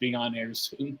just being on air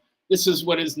soon. This is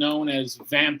what is known as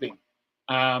vamping.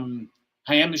 I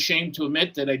am ashamed to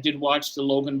admit that I did watch the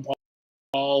Logan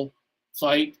Paul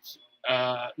fight,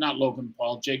 not Logan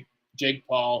Paul, Jake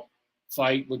Paul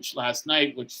fight, which last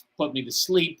night, which put me to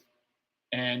sleep.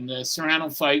 And the Serrano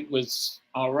fight was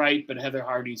all right, but Heather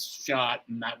Hardy's shot,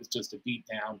 and that was just a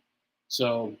beatdown.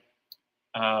 So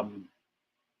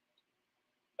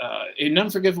in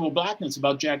Unforgivable Blackness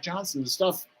about Jack Johnson, the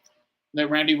stuff that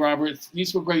Randy Roberts,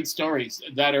 these were great stories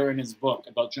that are in his book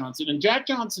about Johnson. And Jack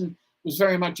Johnson was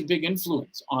very much a big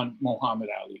influence on Muhammad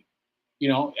Ali.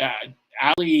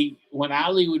 Ali, when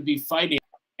Ali would be fighting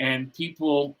and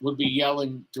people would be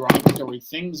yelling derogatory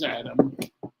things at him,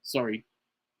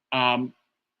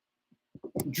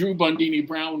 Drew Bundini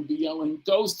Brown would be yelling,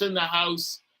 "Ghost in the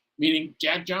house," meaning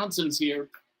Jack Johnson's here.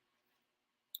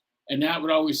 And that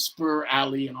would always spur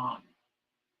Ali on,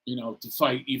 to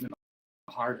fight even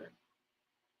harder.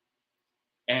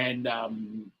 And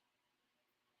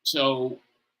so,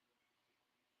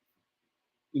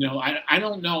 I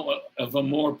don't know of a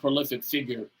more prolific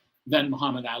figure than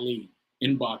Muhammad Ali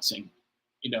in boxing,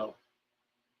 in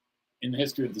the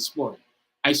history of the sport.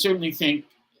 I certainly think,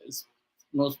 as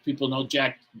most people know,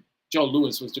 Joe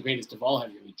Louis was the greatest of all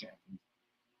heavyweight champions.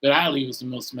 But Ali was the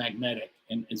most magnetic,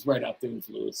 and is right up there with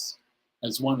Louis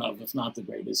as one of, if not the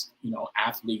greatest,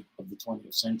 athlete of the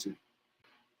 20th century.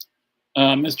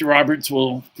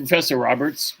 Professor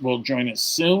Roberts will join us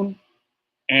soon.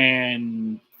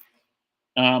 And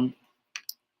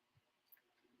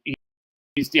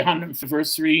he's the 100th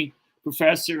anniversary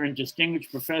professor and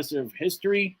distinguished professor of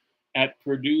history at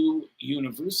Purdue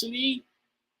University.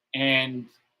 And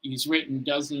he's written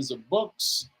dozens of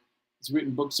books. He's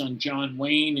written books on John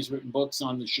Wayne. He's written books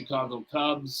on the Chicago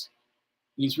Cubs.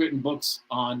 He's written books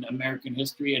on American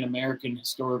history and American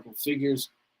historical figures,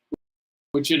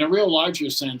 which in a real larger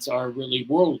sense are really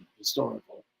world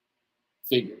historical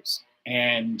figures.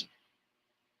 And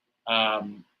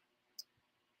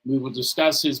we will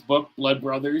discuss his book, Blood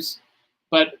Brothers.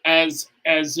 But as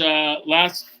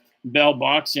Last Bell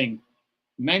Boxing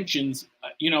mentions,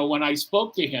 when I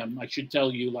spoke to him, I should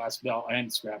tell you, Last Bell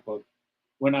and Scrapbook,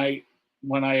 when I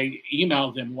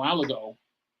emailed him a while ago,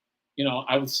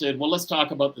 I said, well, let's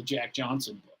talk about the Jack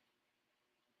Johnson book,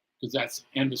 because that's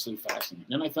endlessly fascinating.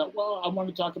 Then I thought, well, I want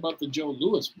to talk about the Joe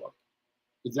Louis book,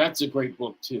 because that's a great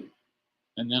book too.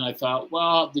 And then I thought,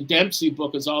 well, the Dempsey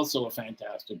book is also a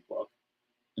fantastic book.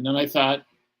 And then I thought,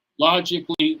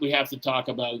 logically, we have to talk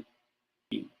about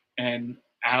and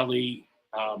Ali,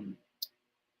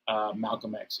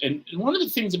 Malcolm X. And one of the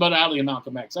things about Ali and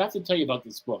Malcolm X, I have to tell you about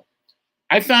this book.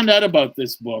 I found out about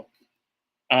this book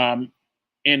in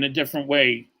a different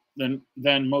way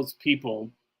than most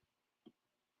people.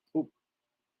 Oop.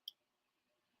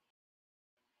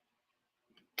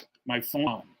 My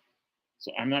phone.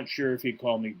 So I'm not sure if he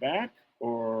called me back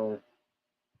or.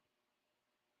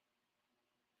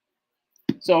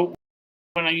 So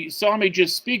when I saw me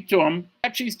just speak to him,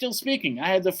 actually still speaking. I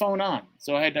had the phone on,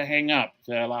 so I had to hang up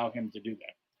to allow him to do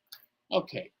that.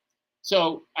 Okay.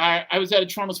 So I was at a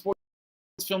Toronto Sports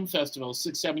Film Festival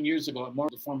 6-7 years ago, and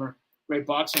the former great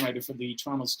boxing writer for the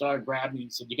Toronto Star, grabbed me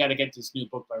and said, you got to get this new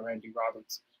book by Randy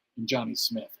Roberts and Johnny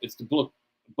Smith. It's the book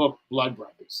Blood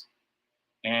Brothers.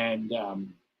 And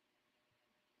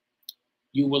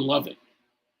you will love it.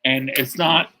 And it's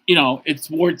not, it's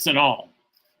warts and all.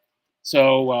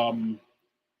 So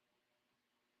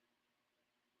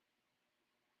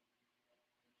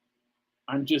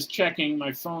I'm just checking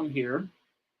my phone here.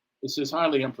 This is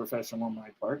highly unprofessional on my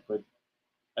part, but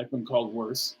I've been called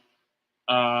worse.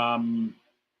 Okay,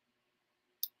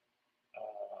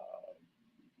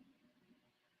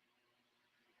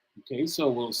 so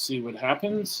we'll see what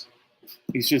happens.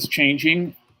 He's just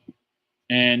changing.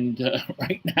 And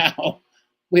right now,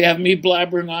 we have me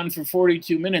blabbering on for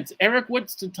 42 minutes. Eric,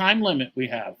 what's the time limit we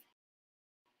have?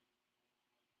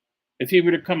 If he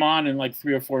were to come on in like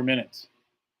 3 or 4 minutes.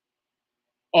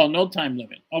 Oh, no time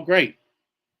limit. Oh, great.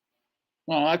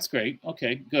 Well, that's great.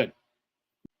 Okay, good.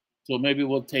 So maybe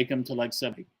we'll take him to like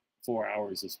 74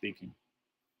 hours of speaking.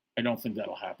 I don't think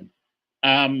that'll happen.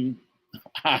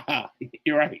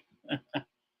 You're right.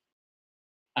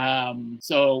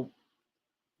 So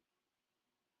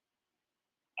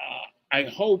I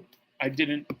hope I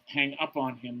didn't hang up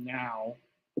on him now,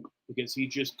 because he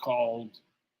just called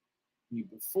me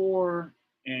before,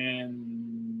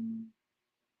 and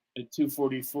at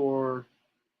 2:44,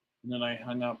 and then I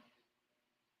hung up.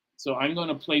 So I'm going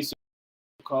to place a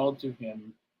call to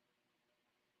him.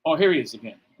 Oh, here he is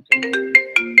again. Okay.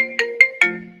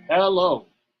 Hello.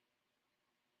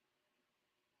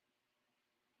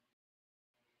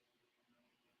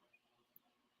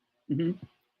 Mm-hmm.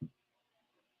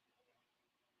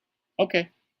 Okay.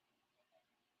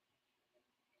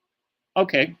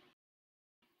 Okay.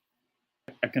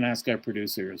 I can ask our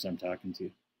producer as I'm talking to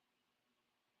you.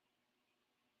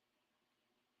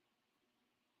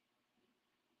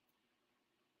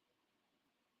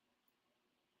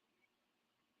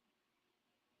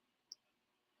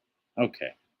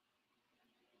 Okay.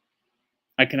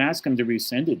 I can ask him to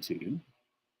resend it to you.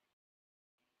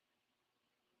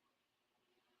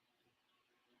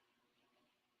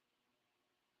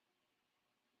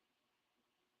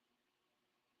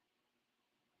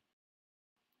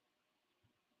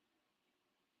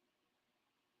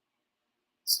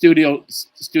 Studio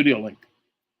link.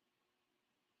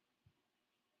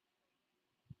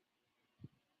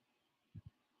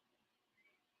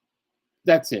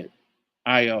 That's it.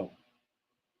 IO.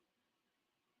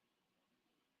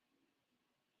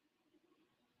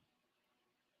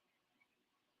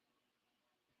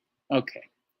 Okay.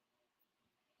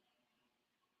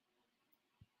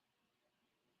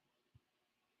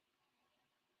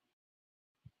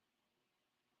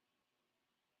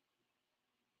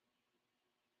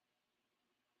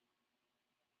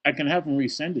 I can have him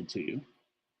resend it to you.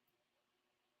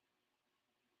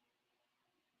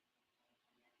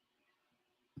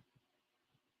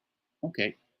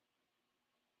 Okay.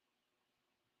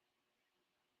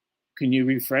 Can you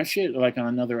refresh it like on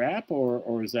another app,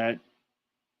 or is that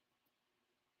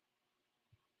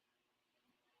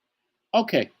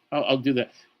okay? I'll do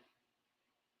that.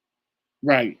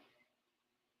 Right.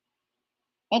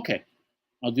 Okay.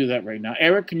 I'll do that right now.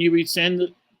 Eric, can you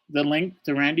resend the link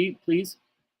to Randy, please?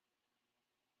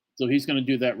 So he's going to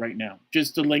do that right now.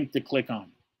 Just the link to click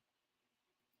on.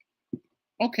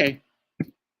 Okay.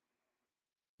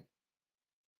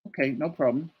 Okay, no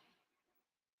problem.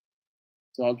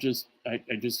 So I just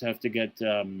have to get.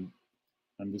 I'm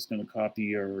just going to copy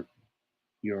your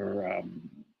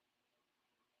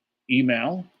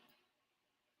email,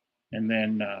 and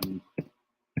then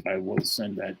I will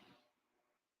send that.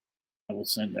 I will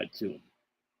send that to him.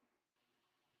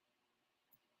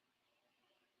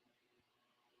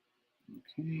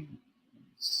 Okay.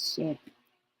 So,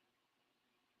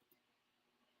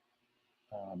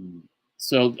 um,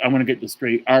 so I want to get this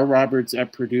straight. rroberts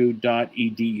at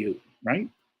purdue.edu, right?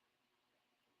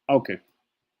 Okay.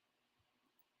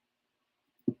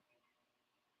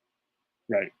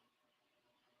 Right.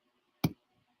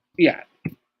 Yeah.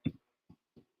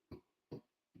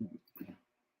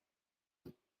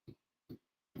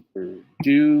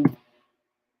 Purdue.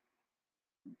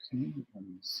 Okay.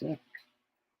 One sec.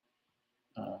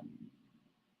 Um,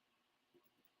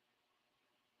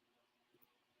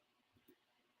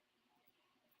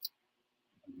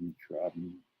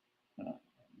 Drum, uh,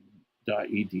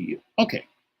 .edu. Okay.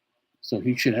 So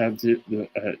he should have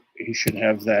he should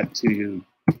have that to you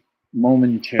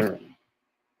momentarily.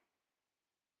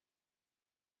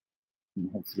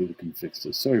 And hopefully we can fix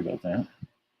this. Sorry about that.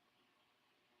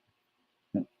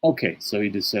 Okay, so he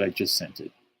just said I just sent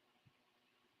it.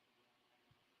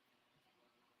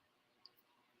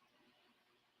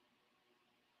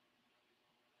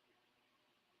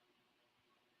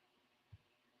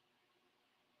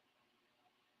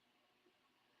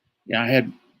 Yeah, I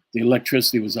had the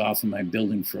electricity was off in my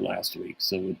building for last week,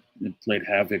 so it played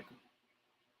havoc.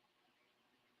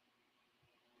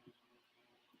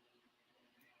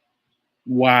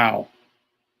 Wow,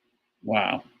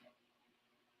 wow.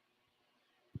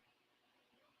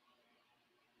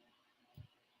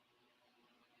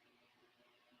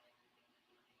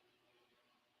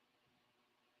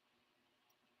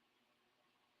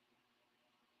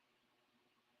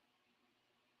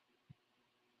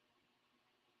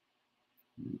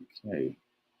 Okay.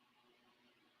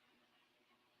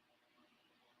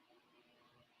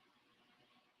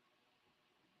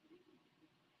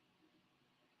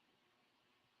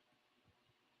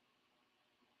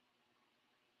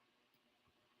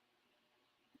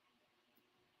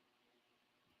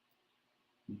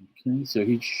 Okay, so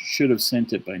he should have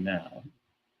sent it by now.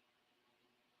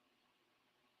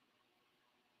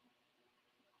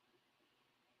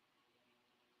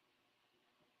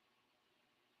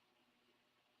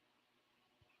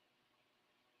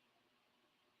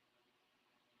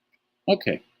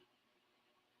 Okay.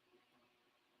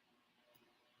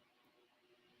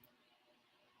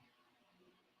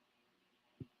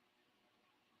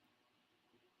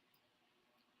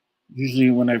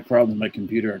 Usually when I have a problem with my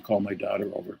computer, I call my daughter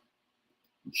over.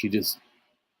 She just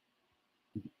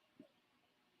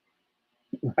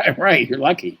right. You're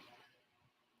lucky.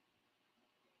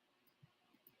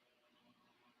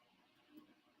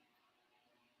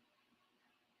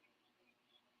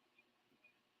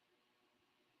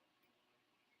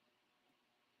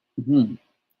 Hmm.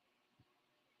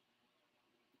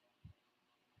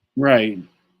 Right.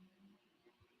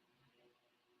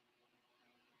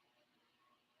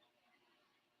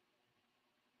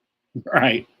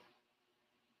 Right.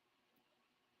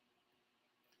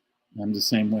 I'm the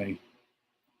same way.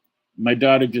 My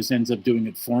daughter just ends up doing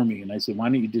it for me, and I said, "Why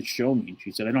don't you just show me?" And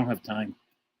she said, "I don't have time.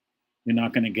 You're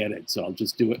not going to get it, so I'll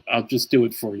just do it. I'll just do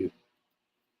it for you."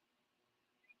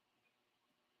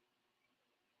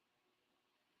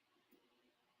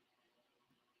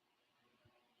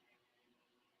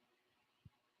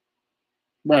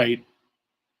 Right.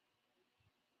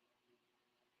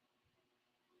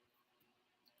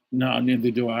 No,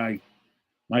 neither do I.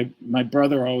 My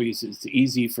brother always it's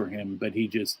easy for him, but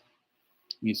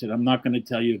he said, "I'm not going to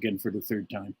tell you again for the third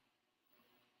time."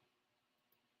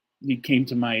 He came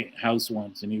to my house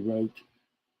once and he wrote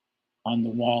on the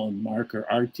wall in marker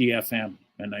RTFM,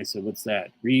 and I said, "What's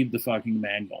that?" Read the fucking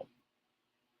manual.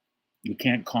 You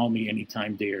can't call me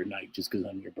anytime, day or night, just because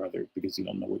I'm your brother, because you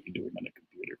don't know what you're doing on a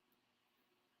computer.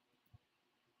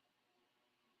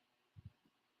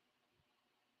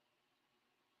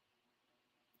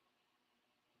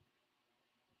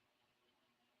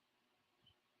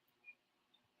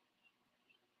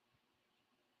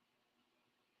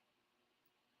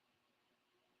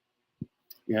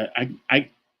 Yeah,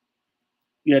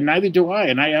 yeah, neither do I,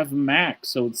 and I have a Mac,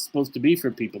 so it's supposed to be for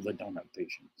people that don't have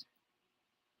patience.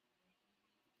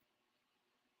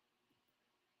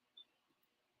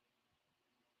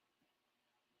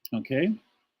 Okay,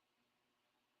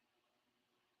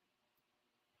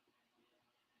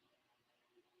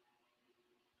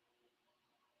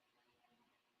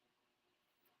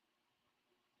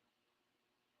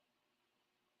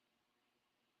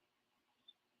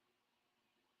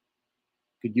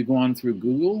 could you go on through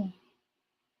Google?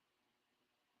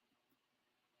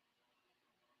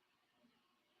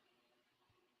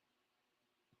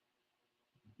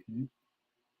 Okay.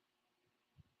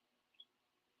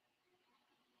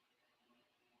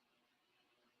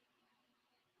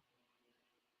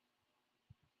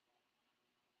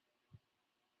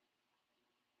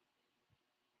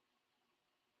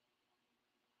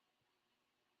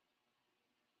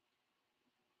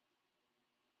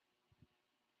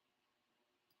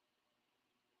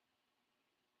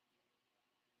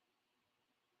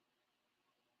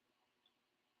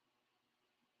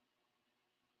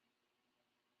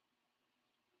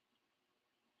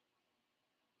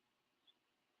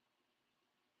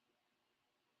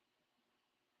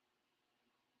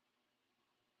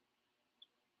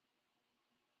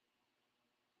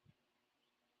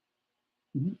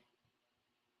 Mhm.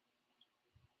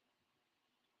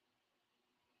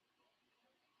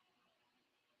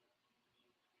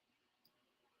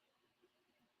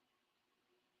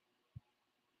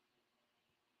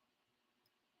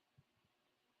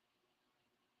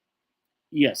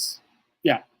 Yes.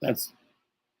 Yeah,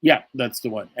 that's the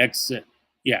one. Exit.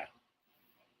 Yeah.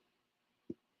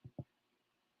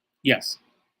 Yes.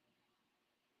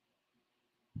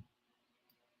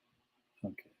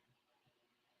 Okay.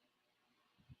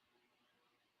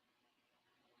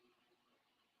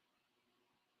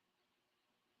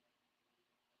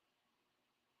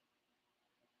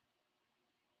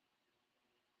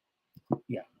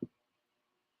 Yeah.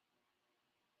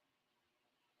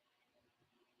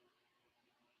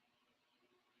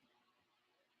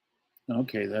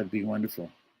 Okay, that'd be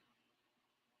wonderful.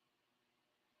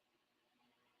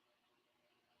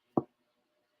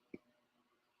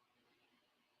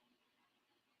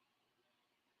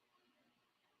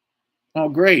 Oh,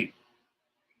 great.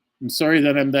 I'm sorry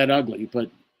that I'm that ugly,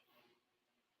 but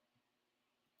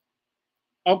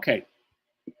okay.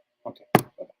 Okay.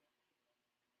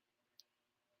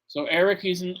 So Eric,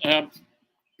 he's in.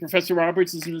 Professor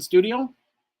Roberts is in the studio.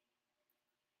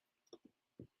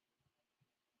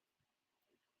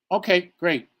 Okay,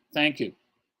 great. Thank you.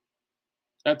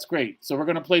 That's great. So we're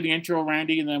going to play the intro,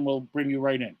 Randy, and then we'll bring you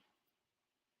right in.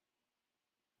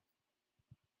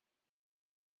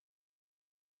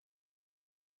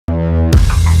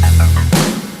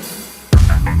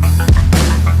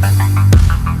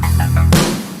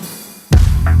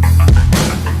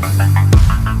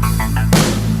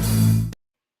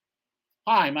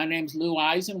 Hi, my name's Lou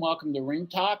Eisen. Welcome to Ring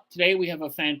Talk. Today we have a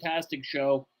fantastic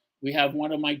show. We have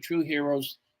one of my true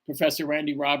heroes, Professor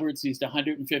Randy Roberts. He's the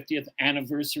 150th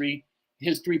anniversary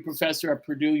history professor at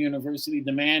Purdue University.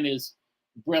 The man is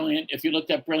brilliant. If you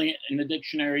looked up brilliant in the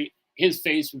dictionary, his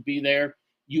face would be there.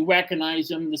 You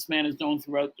recognize him. This man is known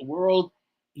throughout the world.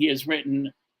 He has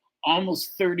written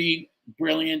almost 30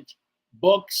 brilliant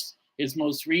books. His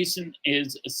most recent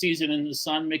is A Season in the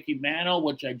Sun, Mickey Mantle,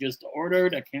 which I just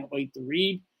ordered. I can't wait to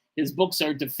read. His books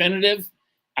are definitive.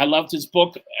 I loved his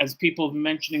book, as people have been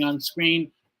mentioning on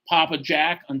screen, Papa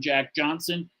Jack on Jack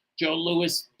Johnson. Joe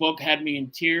Lewis' book had me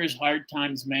in tears, Hard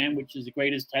Times Man, which is the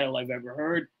greatest title I've ever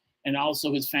heard, and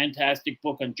also his fantastic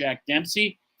book on Jack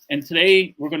Dempsey. And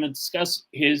today we're going to discuss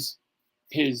his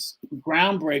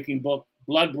groundbreaking book,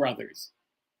 Blood Brothers,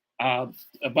 uh,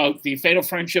 about the fatal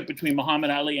friendship between Muhammad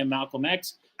Ali and Malcolm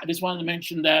X. I just wanted to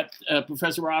mention that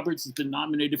Professor Roberts has been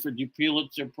nominated for the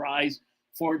Pulitzer Prize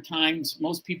 4 times.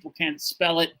 Most people can't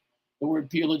spell it, the word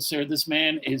Pulitzer. This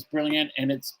man is brilliant,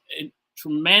 and it's a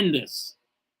tremendous,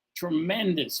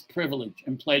 tremendous privilege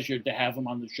and pleasure to have him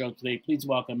on the show today. Please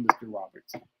welcome Mr.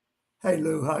 Roberts. Hey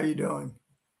Lou, how you doing?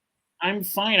 I'm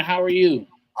fine. How are you?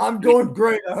 I'm doing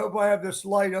great. I hope I have this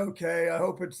light okay. I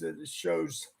hope it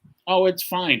shows. Oh, it's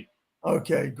fine.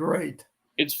 Okay, great.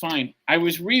 It's fine. I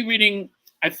was rereading.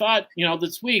 I thought,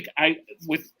 this week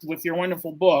with your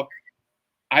wonderful book,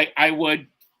 I would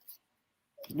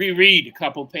reread a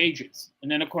couple pages,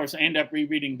 and then of course I end up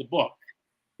rereading the book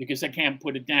because I can't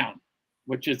put it down,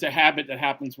 which is a habit that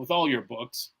happens with all your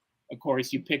books. Of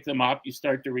course, you pick them up, you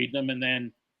start to read them, and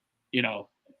then you know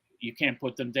you can't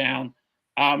put them down.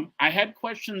 I had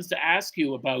questions to ask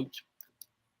you about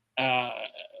uh,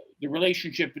 the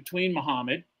relationship between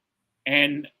Muhammad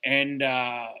and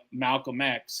Malcolm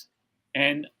X.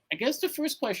 And I guess the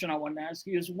first question I want to ask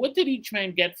you is, what did each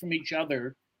man get from each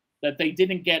other that they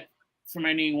didn't get from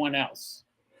anyone else?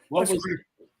 What That's was great.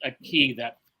 a key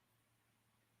that?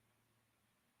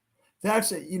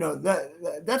 That's it.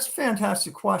 That's a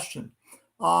fantastic question.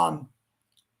 Um,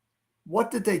 what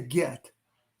did they get?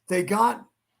 They got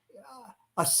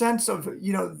a sense of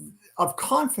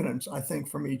confidence, I think,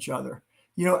 from each other.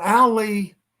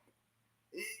 Ali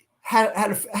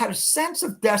had a sense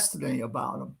of destiny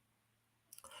about him,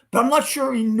 but I'm not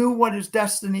sure he knew what his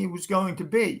destiny was going to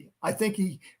be. I think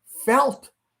he felt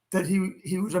that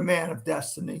he was a man of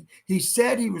destiny. He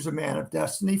said he was a man of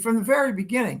destiny from the very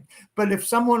beginning. But if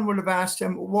someone would have asked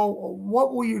him, well,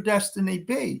 what will your destiny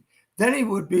be? Then he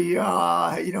would be,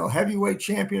 heavyweight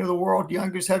champion of the world,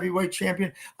 youngest heavyweight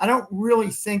champion. I don't really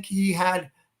think he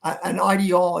had an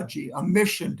ideology, a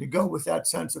mission to go with that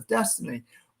sense of destiny.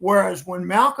 Whereas when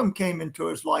Malcolm came into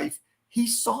his life, he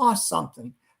saw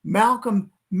something. Malcolm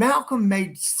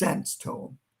made sense to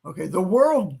him. Okay, the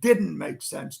world didn't make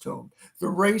sense to him. The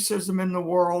racism in the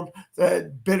world,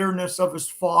 the bitterness of his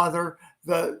father,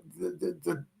 the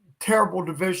terrible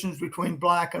divisions between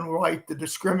black and white, the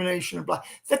discrimination of black,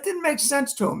 that didn't make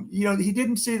sense to him. He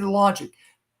didn't see the logic.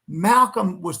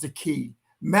 Malcolm was the key.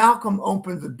 Malcolm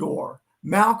opened the door.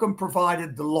 Malcolm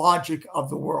provided the logic of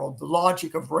the world, the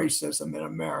logic of racism in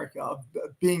America, of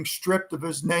being stripped of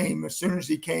his name as soon as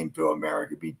he came to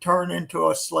America, be turned into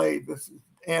a slave with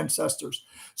ancestors.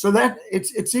 So that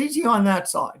it's easy on that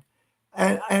side.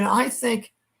 And I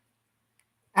think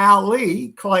Ali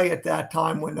Clay at that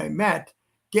time when they met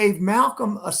gave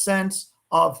Malcolm a sense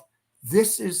of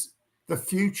this is the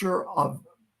future of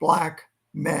Black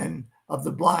men, of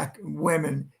the Black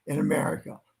women in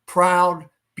America. Proud,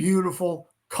 beautiful,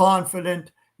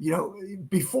 confident. You know,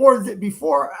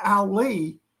 before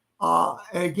Ali,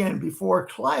 again before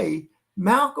Clay,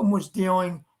 Malcolm was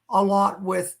dealing a lot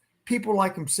with people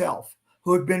like himself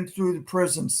who had been through the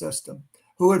prison system,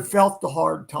 who had felt the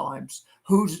hard times,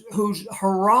 whose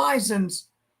horizons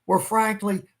were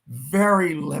frankly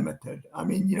very limited. I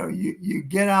mean, you know, you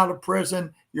get out of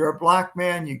prison, you're a Black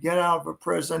man, you get out of a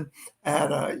prison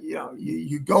at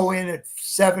you go in at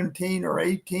 17 or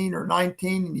 18 or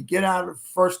 19 and you get out of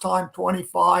first time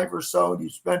 25 or so, and you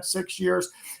spent 6 years,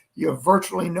 you have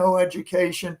virtually no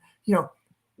education. You know,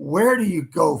 where do you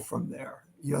go from there?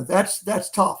 You know, that's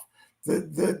tough.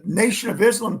 The Nation of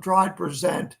Islam tried to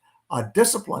present a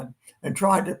discipline and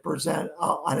tried to present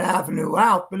an avenue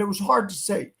out, but it was hard to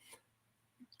see.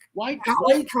 Why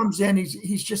comes in,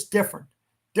 he's just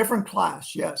different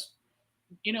class. Yes.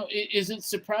 You know, is it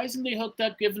surprising they hooked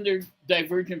up given their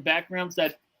divergent backgrounds,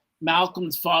 that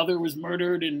Malcolm's father was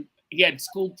murdered and he had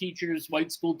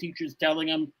white school teachers telling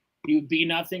him he would be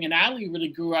nothing, and Ali really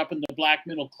grew up in the Black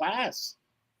middle class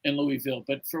in Louisville,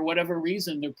 but for whatever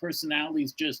reason their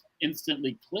personalities just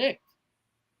instantly clicked.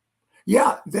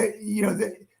 Yeah,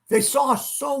 they saw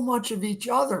so much of each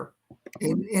other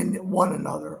in one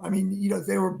another. I mean, you know,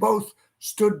 they were both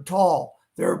stood tall.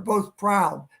 They were both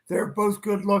proud. They were both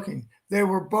good looking. They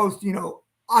were both, you know,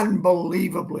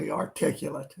 unbelievably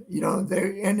articulate. You know,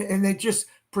 they just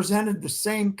presented the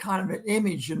same kind of an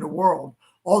image in the world.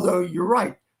 Although you're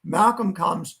right, Malcolm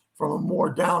comes from a more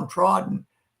downtrodden.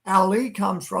 Ali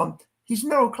comes from, he's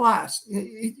middle class.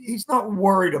 He's not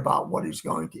worried about what he's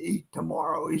going to eat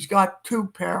tomorrow. He's got 2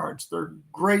 parents. They're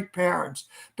great parents,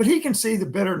 but he can see the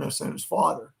bitterness in his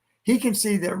father. He can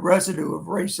see the residue of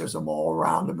racism all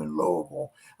around him in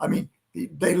Louisville. I mean,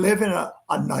 they live in a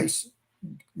nice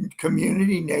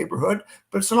community neighborhood,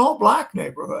 but it's an all Black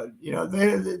neighborhood. You know,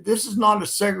 this is not a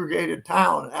segregated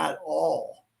town at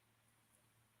all.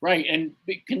 Right, and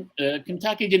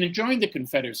Kentucky didn't join the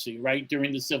Confederacy, right,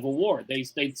 during the Civil War. They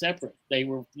stayed separate. They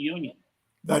were Union.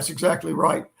 That's exactly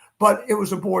right. But it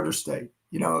was a border state.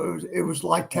 You know, it was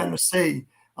like Tennessee.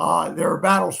 There were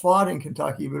battles fought in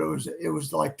Kentucky, but it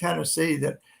was like Tennessee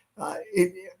that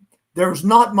there was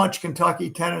not much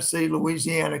Kentucky, Tennessee,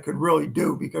 Louisiana could really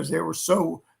do because they were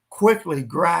so quickly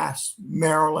grasped,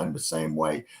 Maryland the same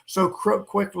way, so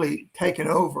quickly taken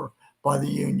over by the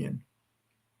Union.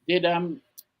 Did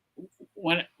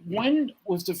when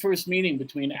was the first meeting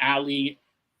between Ali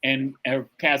and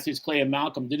Cassius Clay and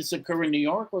Malcolm? Did this occur in New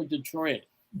York or Detroit?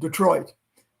 Detroit.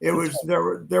 It was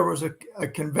there was a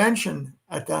convention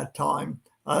at that time.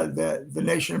 The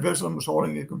Nation of Islam was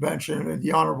holding a convention, and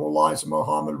the Honorable Elijah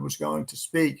Muhammad was going to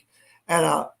speak. And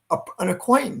an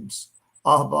acquaintance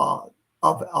of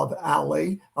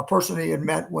Ali, a person he had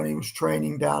met when he was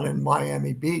training down in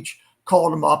Miami Beach,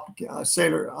 called him up.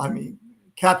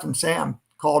 Captain Sam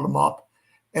called him up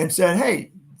and said,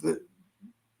 "Hey,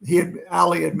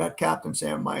 Ali had met Captain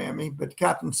Sam in Miami, but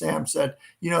Captain Sam said,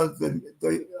 you know,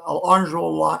 the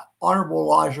Honorable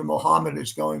Elijah Muhammad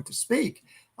is going to speak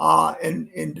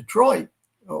in Detroit.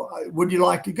 Would you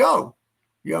like to go?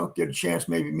 You know, get a chance,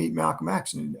 maybe meet Malcolm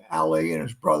X." And Ali and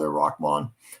his brother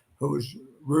Rahman, who was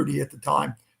Rudy at the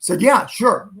time, said, "Yeah,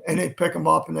 sure." And they pick him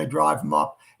up and they drive him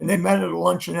up, and they met at a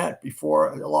luncheonette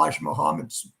before Elijah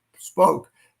Muhammad spoke.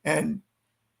 And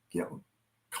you know,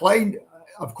 Clay,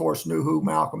 of course, knew who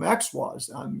Malcolm X was.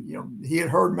 You know, he had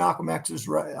heard Malcolm X's,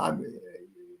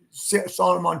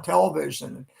 saw him on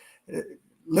television, and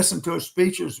listened to his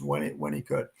speeches when he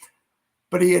could,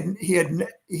 but he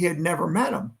had never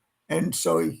met him. And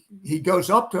so he goes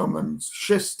up to him and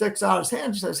sticks out his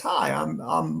hand and says, "Hi,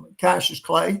 I'm Cassius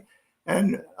Clay."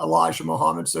 And Elijah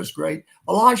Muhammad says, "Great."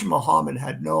 Elijah Muhammad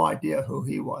had no idea who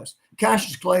he was.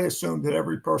 Cassius Clay assumed that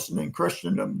every person in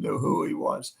Christendom knew who he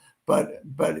was. But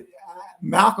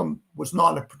Malcolm was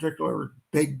not a particular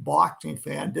big boxing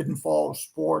fan, didn't follow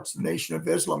sports. The Nation of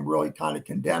Islam really kind of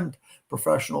condemned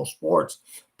professional sports.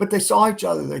 But they saw each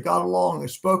other, they got along, they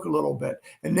spoke a little bit.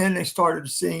 And then they started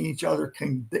seeing each other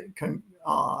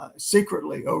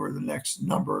secretly over the next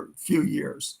few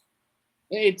years.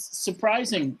 It's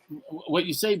surprising what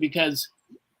you say because,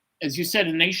 as you said,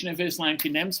 the Nation of Islam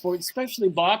condemned sports, especially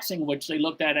boxing, which they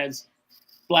looked at as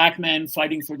black men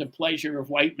fighting for the pleasure of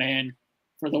white men,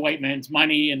 for the white man's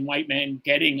money, and white men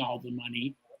getting all the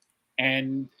money.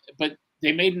 But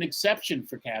they made an exception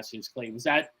for Cassius Clay. Was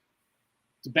that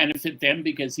to benefit them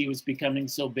because he was becoming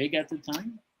so big at the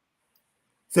time?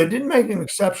 They didn't make an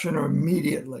exception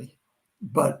immediately,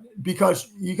 but because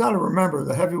you got to remember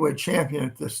the heavyweight champion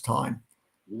at this time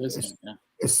Liston, yeah.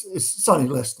 is Sonny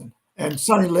Liston. And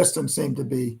Sonny Liston seemed to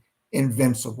be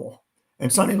invincible.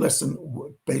 And Sonny Liston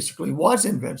basically was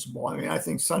invincible. I mean, I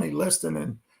think Sonny Liston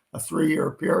in a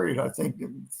 3-year period, I think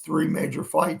 3 major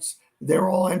fights, they were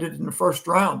all ended in the first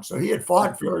round. So he had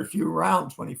fought very few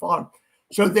rounds when he fought him.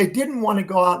 So they didn't want to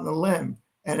go out on a limb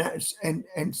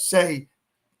and say,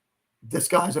 this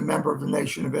guy's a member of the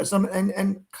Nation of Islam.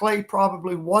 And Clay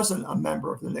probably wasn't a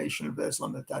member of the Nation of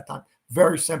Islam at that time.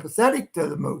 Very sympathetic to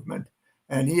the movement.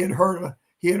 And he had heard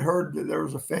that there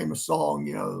was a famous song,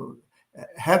 you know,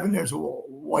 heaven is a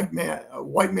white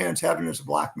man's heaven is a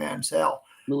black man's hell.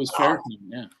 Louis Farrakhan,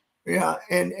 yeah. Yeah,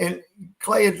 and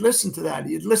Clay had listened to that.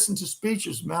 He had listened to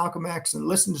speeches of Malcolm X and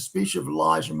listened to speeches of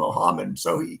Elijah Muhammad. And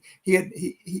so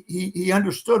he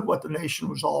understood what the nation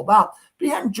was all about, but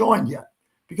he hadn't joined yet.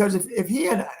 Because if he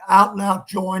had out and out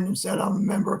joined and said, I'm a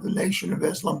member of the Nation of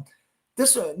Islam,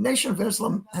 this Nation of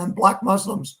Islam and black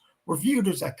Muslims were viewed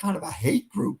as a kind of a hate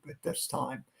group at this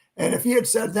time. And if he had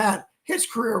said that, his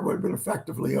career would have been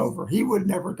effectively over. He would have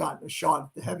never gotten a shot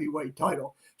at the heavyweight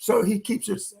title. So he keeps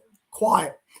it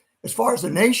quiet. As far as the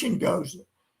nation goes,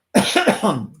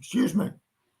 excuse me,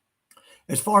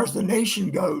 as far as the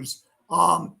nation goes,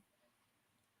 Ali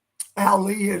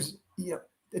is, you know,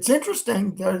 it's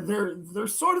interesting. They're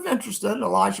sort of interested.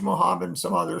 Elijah Muhammad and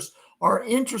some others are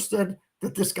interested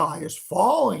that this guy is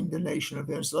following the Nation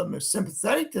of Islam, is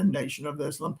sympathetic to the Nation of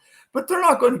Islam, but they're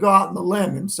not going to go out on the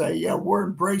limb and say, yeah, we're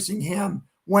embracing him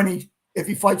if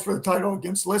he fights for the title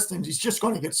against Liston, he's just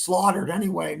going to get slaughtered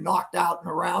anyway, knocked out in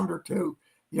a round or two.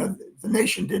 You know, the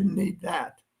nation didn't need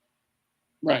that.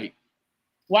 Right.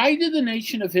 Why did the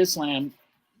Nation of Islam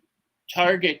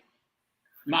target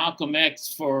Malcolm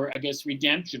X for, I guess,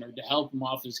 redemption or to help him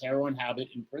off his heroin habit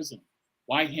in prison?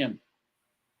 Why him?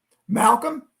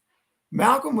 Malcolm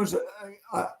was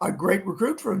a great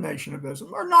recruit for the Nation of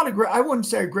Islam, or not I wouldn't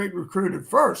say a great recruit at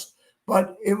first,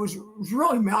 but it was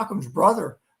really Malcolm's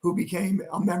brother who became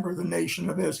a member of the Nation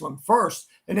of Islam first.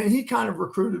 And then he kind of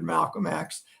recruited Malcolm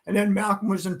X. And then Malcolm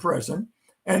was in prison,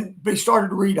 but he started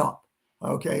to read up.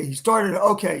 Okay. He started,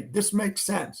 okay, this makes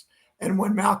sense. And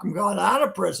when Malcolm got out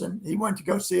of prison, he went to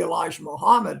go see Elijah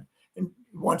Muhammad and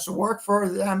wants to work for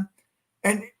them.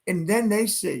 And then they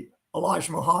see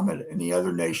Elijah Muhammad and the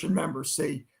other nation members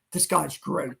see, this guy's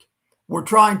great. We're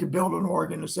trying to build an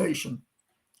organization.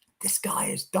 This guy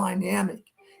is dynamic.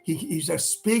 He's a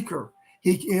speaker.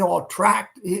 He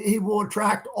will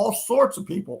attract all sorts of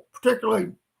people,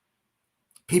 particularly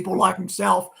people like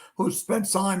himself who spent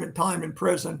time in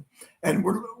prison. And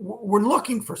we're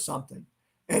looking for something.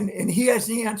 And he has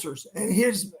the answers. And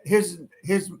his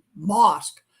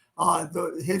mosque,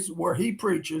 where he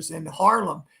preaches in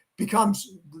Harlem,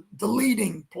 becomes the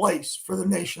leading place for the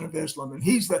Nation of Islam. And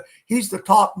he's the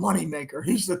top money maker.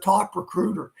 He's the top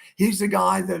recruiter. He's the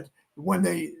guy that when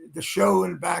the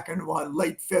show back in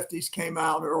late 50s came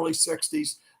out, early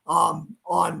 60s,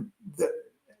 on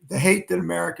the hate that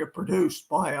America produced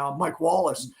by Mike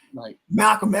Wallace. Right.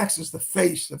 Malcolm X is the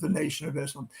face of the Nation of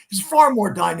Islam. He's a far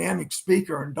more dynamic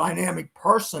speaker and dynamic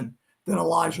person than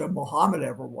Elijah Muhammad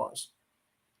ever was.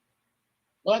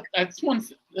 Well,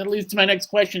 that leads to my next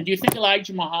question. Do you think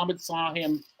Elijah Muhammad saw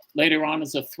him later on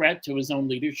as a threat to his own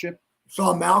leadership?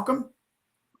 Saw Malcolm?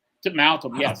 To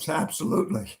Malcolm, yes.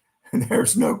 Absolutely. And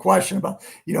there's no question about,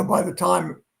 by the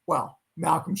time,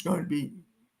 Malcolm's going to be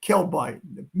killed by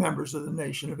members of the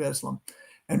Nation of Islam.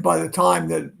 And by the time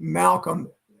that Malcolm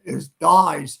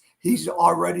dies, he's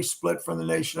already split from the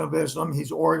Nation of Islam.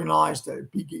 He's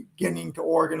beginning to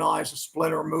organize a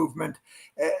splinter movement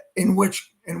in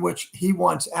which he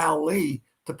wants Ali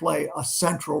to play a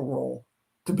central role,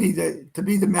 to be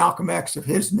the Malcolm X of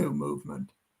his new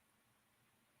movement.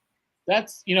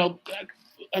 That's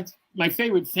my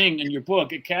favorite thing in your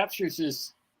book. It captures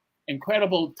this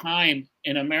incredible time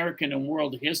in American and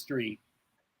world history,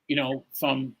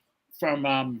 from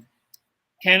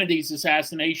Kennedy's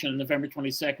assassination on November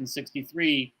 22nd,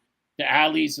 63, to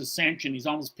Ali's ascension. He's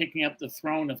almost picking up the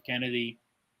throne of Kennedy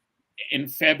in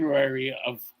February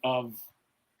of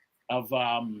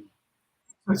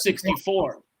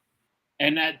 64.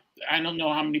 And that, I don't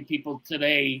know how many people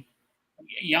today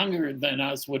younger than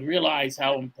us would realize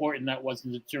how important that was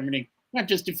in determining not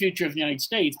just the future of the United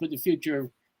States, but the future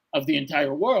of the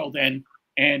entire world. And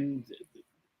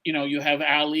you have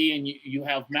Ali and you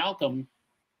have Malcolm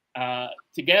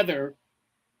together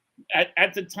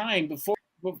at the time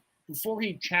before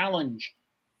he challenged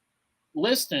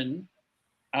Liston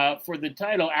for the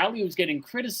title. Ali was getting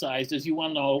criticized, as you well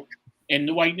know, in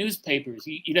the white newspapers.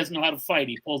 He doesn't know how to fight.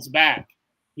 He pulls back.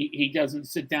 He doesn't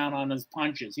sit down on his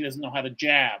punches. He doesn't know how to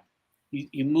jab.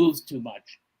 He moves too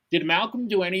much. Did Malcolm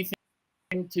do anything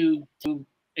to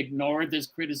ignore this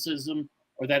criticism,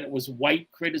 or that it was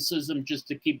white criticism, just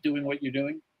to keep doing what you're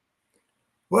doing?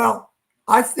 Well,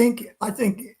 I think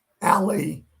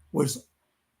Ali was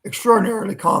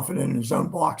extraordinarily confident in his own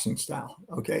boxing style.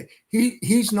 Okay,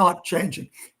 he's not changing.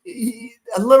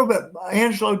 A little bit.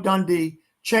 Angelo Dundee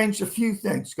changed a few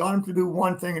things, got him to do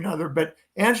one thing or another. But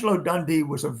Angelo Dundee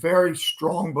was a very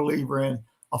strong believer in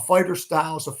a fighter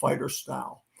style is a fighter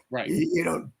style. Right.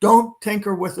 Don't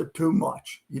tinker with it too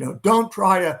much. Don't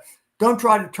try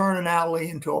to turn an Ali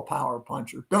into a power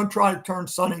puncher. Don't try to turn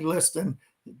Sonny Liston,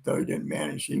 though he didn't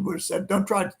manage. He would have said, don't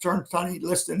try to turn Sonny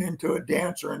Liston into a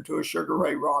dancer, into a Sugar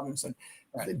Ray Robinson.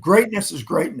 Right. Greatness is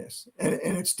greatness, and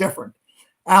it's different.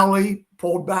 Ali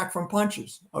pulled back from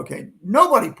punches. Okay,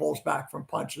 nobody pulls back from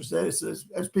punches.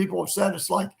 As people have said,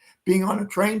 it's like being on a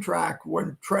train track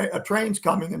when a train's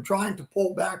coming and trying to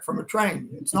pull back from a train.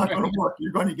 It's not going to work.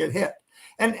 You're going to get hit.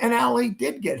 And Ali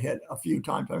did get hit a few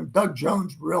times. I mean, Doug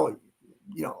Jones really,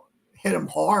 hit him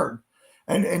hard,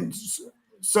 and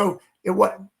so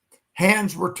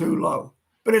hands were too low,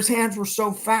 but his hands were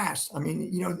so fast. I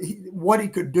mean, what he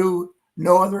could do,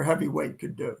 no other heavyweight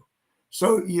could do.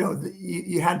 So,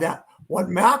 you had that. What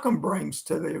Malcolm brings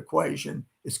to the equation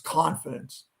is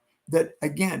confidence that,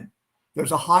 again,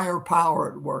 there's a higher power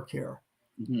at work here.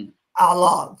 Mm-hmm.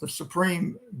 Allah, the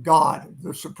supreme God,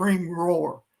 the supreme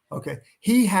ruler. Okay.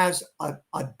 He has a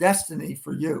destiny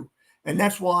for you. And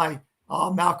that's why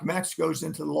Malcolm X goes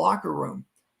into the locker room,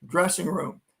 dressing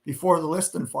room, before the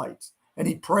Liston fights. And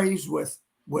he prays with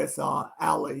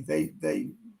Ali. They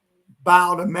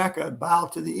bow to Mecca, bow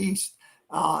to the East.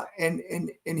 And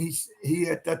he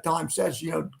at that time says,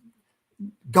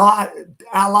 God,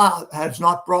 Allah has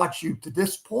not brought you to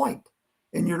this point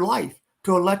in your life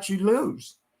to let you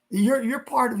lose. You're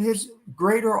part of his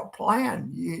greater plan.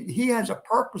 He has a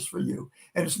purpose for you,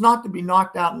 and it's not to be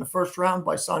knocked out in the first round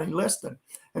by Sonny Liston.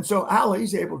 And so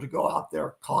Ali's able to go out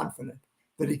there confident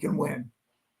that he can win.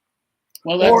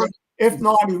 Well, or if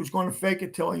not, he was going to fake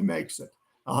it till he makes it,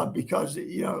 because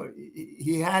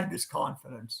he had this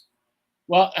confidence.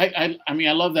 Well, I mean,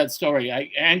 I love that story.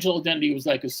 Angelo Dundee was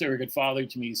like a surrogate father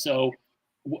to me. So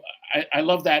I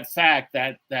love that fact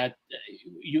that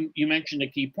you mentioned a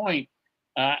key point.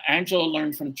 Angelo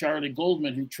learned from Charlie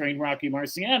Goldman, who trained Rocky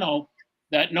Marciano,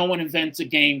 that no one invents a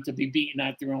game to be beaten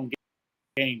at their own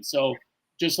game. So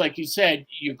just like you said,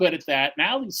 you're good at that. And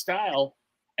Ali's style,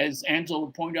 as Angelo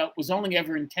would point out, was only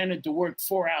ever intended to work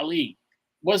for Ali.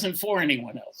 It wasn't for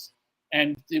anyone else.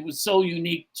 And it was so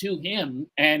unique to him.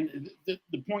 And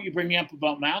the point you bring up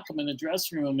about Malcolm in the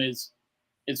dressing room is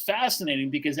fascinating,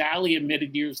 because Ali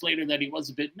admitted years later that he was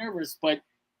a bit nervous. But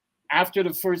after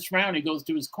the first round, he goes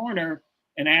to his corner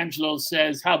and Angelo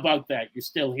says, "How about that? You're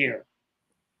still here."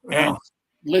 Yeah. And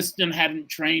Liston hadn't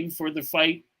trained for the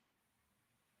fight.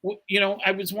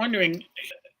 I was wondering,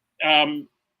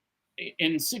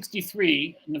 in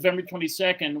 '63, November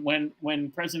 22nd,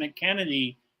 when President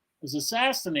Kennedy was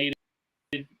assassinated,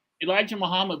 Elijah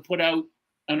Muhammad put out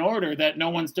an order that no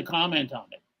one's to comment on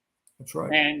it. That's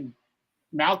right. And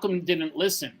Malcolm didn't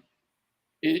listen.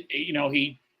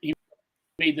 He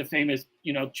made the famous,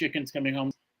 chickens coming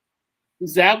home.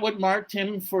 Is that what marked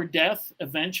him for death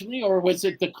eventually, or was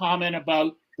it the comment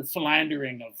about the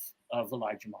philandering of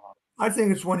Elijah Muhammad? I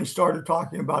think it's when he started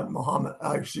talking about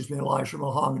Elijah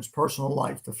Muhammad's personal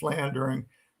life, the philandering,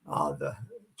 the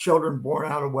children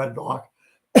born out of wedlock.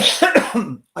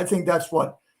 I think that's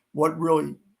what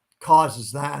really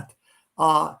causes that.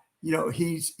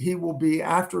 He will be,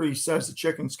 after he says the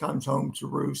chickens comes home to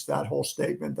roost, that whole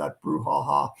statement, that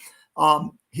brouhaha,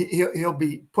 he'll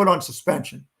be put on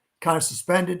suspension, kind of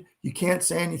suspended. You can't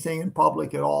say anything in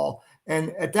public at all.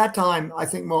 And at that time, I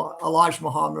think Elijah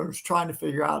Muhammad was trying to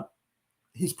figure out,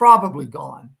 he's probably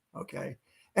gone. Okay.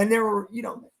 And there were,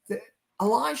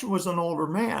 Elijah was an older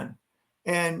man.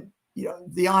 And,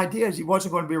 the idea is he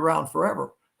wasn't going to be around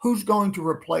forever. Who's going to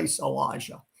replace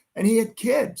Elijah? And he had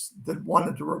kids that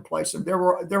wanted to replace him. There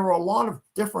were a lot of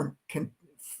different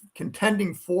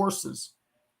contending forces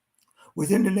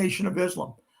within the Nation of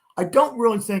Islam. I don't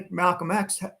really think Malcolm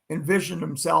X envisioned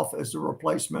himself as the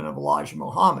replacement of Elijah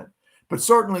Muhammad, but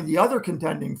certainly the other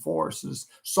contending forces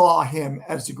saw him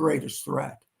as the greatest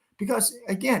threat, because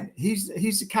again, he's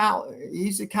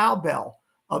a cowbell.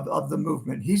 of the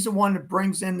movement. He's the one that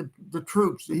brings in the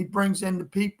troops. He brings in the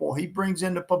people. He brings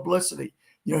in the publicity.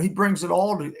 He brings it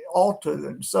all to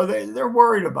them. So they're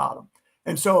worried about him.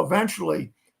 And so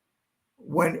eventually,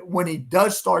 when he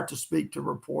does start to speak to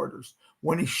reporters,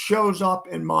 when he shows up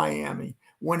in Miami,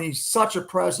 when he's such a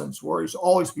presence where he's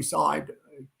always beside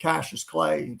Cassius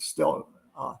Clay, still,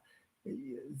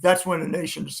 that's when the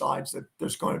nation decides that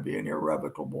there's going to be an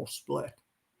irrevocable split.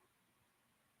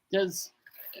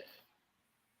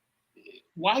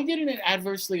 Why didn't it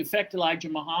adversely affect Elijah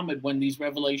Muhammad when these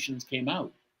revelations came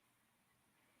out?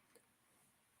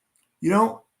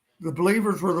 The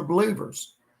believers were the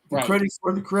believers. The right. critics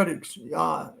were the critics.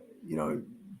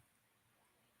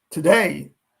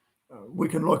 Today we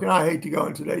can look, and I hate to go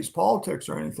into today's politics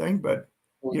or anything, but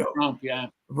Trump, yeah.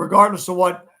 Regardless of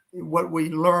what we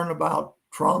learn about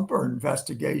Trump or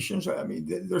investigations, I mean,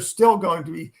 he's still going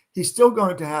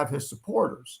to have his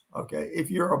supporters. Okay, if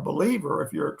you're a believer,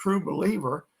 if you're a true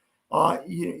believer,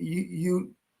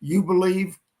 you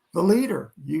believe the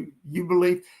leader. You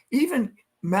believe. Even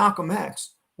Malcolm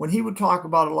X, when he would talk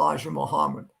about Elijah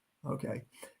Muhammad, okay,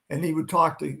 and he would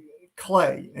talk to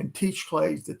Clay and teach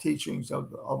Clay the teachings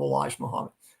of Elijah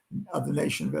Muhammad, of the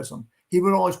Nation of Islam, he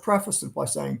would always preface it by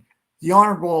saying, the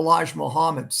Honorable Elijah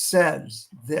Muhammad says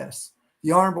this.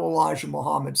 The Honorable Elijah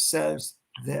Muhammad says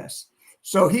this.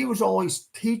 So he was always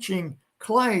teaching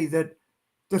Clay that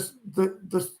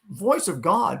the voice of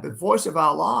God, the voice of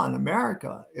Allah in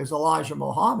America is Elijah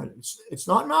Muhammad. It's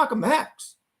not Malcolm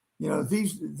X.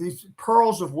 These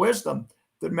pearls of wisdom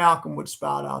that Malcolm would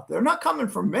spout out, they're not coming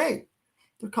from me.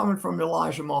 They're coming from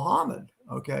Elijah Muhammad,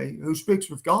 okay, who speaks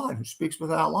with God, who speaks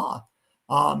with Allah.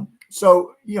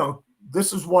 So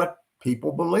this is what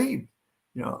people believe.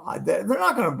 They're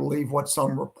not going to believe what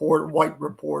some white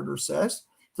reporter says.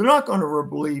 They're not going to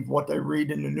believe what they read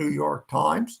in the New York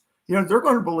Times. They're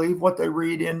going to believe what they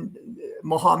read in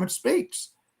Muhammad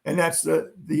Speaks, and that's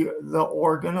the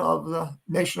organ of the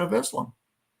Nation of Islam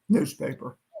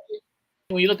newspaper.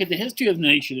 When you look at the history of the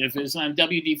Nation of Islam,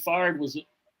 W.D. Fard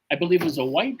I believe, was a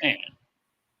white man,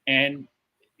 and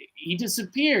he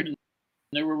disappeared. And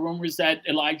there were rumors that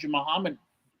Elijah Muhammad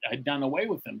had done away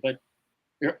with him, but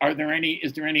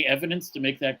is there any evidence to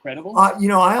make that credible? I'm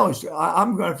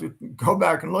going to go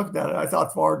back and look at that. I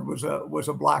thought Fard was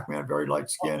a black man, very light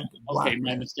skinned. Okay,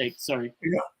 my mistake. Sorry.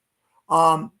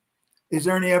 Yeah. Is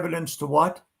there any evidence to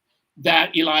what?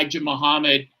 That Elijah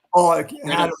Muhammad.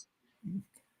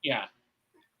 Yeah.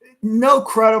 No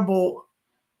credible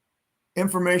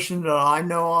information that I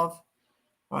know of.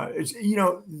 It's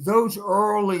those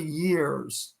early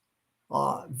years,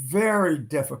 very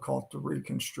difficult to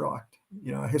reconstruct.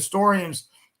 Historians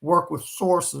work with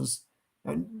sources,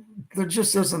 and there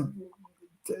just isn't,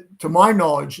 to my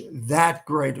knowledge, that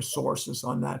great of sources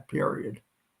on that period.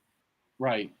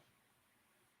 Right.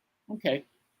 Okay.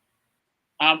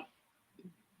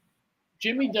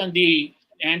 Jimmy Dundee,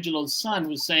 Angelo's son,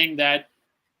 was saying that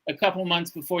a couple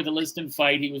months before the Liston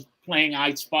fight, he was playing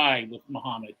I Spy with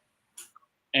Muhammad.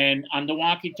 And on the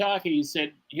walkie-talkie, he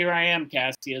said, "Here I am,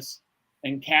 Cassius."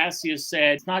 And Cassius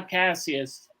said, "It's not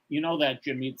Cassius. You know that,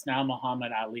 Jimmy. It's now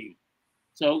Muhammad Ali."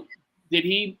 So did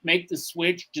he make the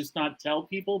switch, just not tell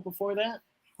people before that?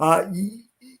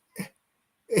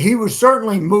 He was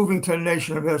certainly moving to the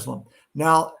Nation of Islam.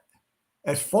 Now,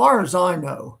 as far as I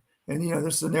know, and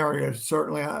this is an area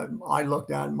certainly I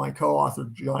looked at, and my co-author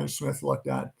Johnny Smith looked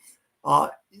at.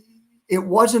 It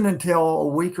wasn't until a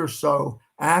week or so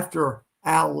after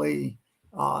Ali,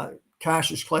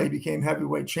 Cassius Clay became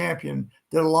heavyweight champion,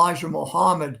 that Elijah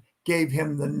Muhammad gave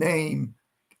him the name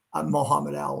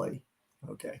Muhammad Ali.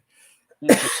 Okay,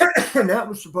 and that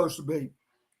was supposed to be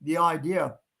the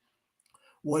idea.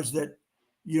 Was that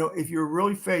if you're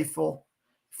really faithful,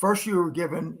 first you were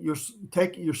given your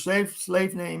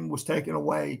slave name was taken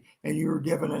away, and you were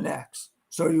given an X,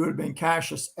 so you would have been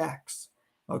Cassius X.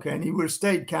 Okay, and he would have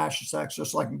stayed Cassius X,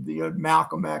 just like you had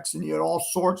Malcolm X, and you had all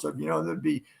sorts of there'd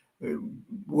be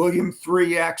William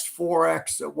 3X,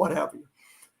 4X, what have you,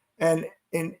 and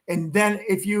then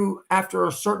if you, after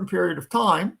a certain period of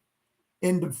time,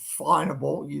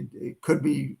 indefinable, it could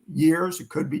be years, it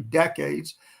could be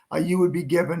decades, you would be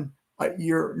given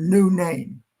your new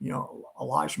name.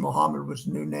 Elijah Muhammad was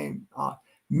the new name.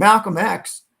 Malcolm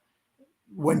X,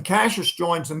 when Cassius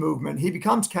joins the movement, he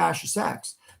becomes Cassius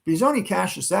X. But he's only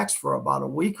Cassius X for about a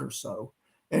week or so.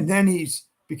 And then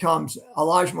becomes,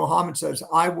 Elijah Muhammad says,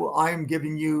 I am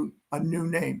giving you a new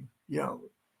name,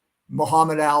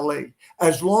 Muhammad Ali.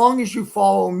 As long as you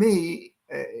follow me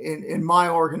in my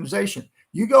organization.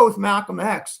 You go with Malcolm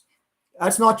X,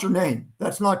 That's not your name.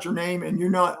 That's not your name, and you're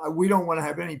not. We don't want to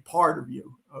have any part of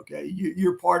you. Okay,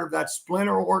 you're part of that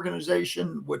splinter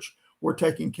organization, which we're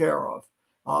taking care of.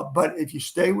 But if you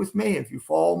stay with me, if you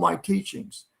follow my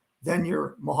teachings, then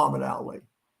you're Muhammad Ali.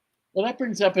 Well, that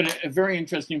brings up a very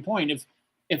interesting point.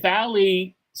 If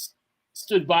Ali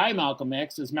stood by Malcolm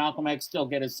X, does Malcolm X still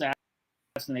get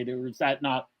assassinated, or is that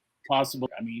not possible?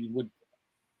 I mean, would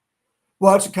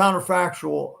Well, it's a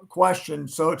counterfactual question,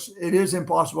 so it is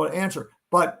impossible to answer.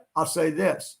 But I'll say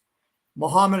this: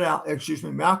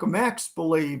 Malcolm X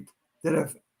believed that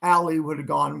if Ali would have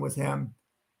gone with him,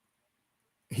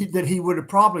 that he would have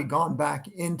probably gone back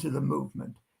into the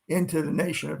movement, into the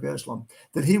Nation of Islam,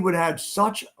 that he would have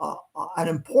such an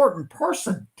important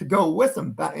person to go with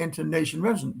him back into Nation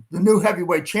of Islam, the new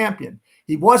heavyweight champion.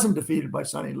 He wasn't defeated by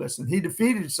Sonny Liston. He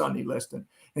defeated Sonny Liston.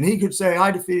 And he could say,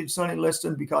 I defeated Sonny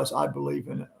Liston because I believe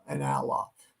in Allah,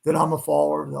 that I'm a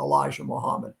follower of Elijah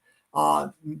Muhammad.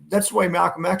 That's the way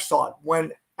Malcolm X thought.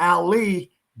 When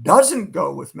Ali doesn't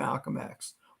go with Malcolm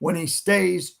X, when he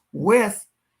stays with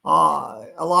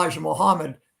Elijah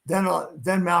Muhammad,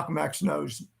 then Malcolm X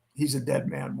knows he's a dead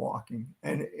man walking,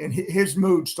 and his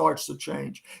mood starts to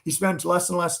change. He spends less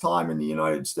and less time in the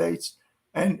United States,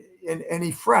 and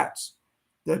he frets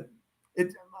that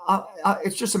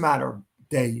it's just a matter of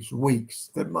days, weeks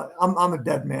that I'm a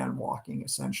dead man walking,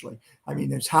 essentially. I mean,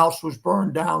 his house was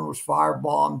burned down, was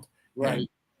firebombed, right?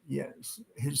 Yes,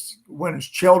 when his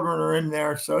children are in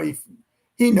there, so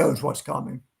he knows what's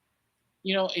coming.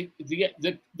 You know,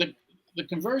 the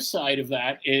converse side of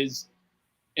that is,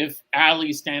 if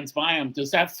Ali stands by him,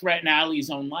 does that threaten Ali's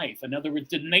own life? In other words,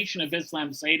 did the Nation of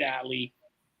Islam say to Ali,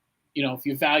 you know, if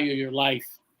you value your life,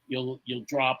 you'll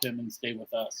drop him and stay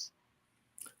with us?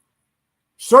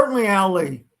 Certainly,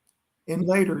 Ali, in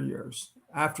later years,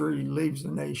 after he leaves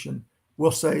the nation,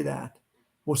 will say that.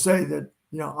 Will say that,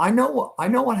 you know, I know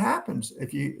what happens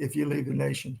if you leave the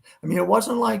nation. I mean, it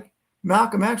wasn't like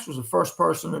Malcolm X was the first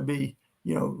person to be,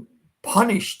 you know,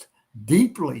 punished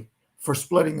deeply for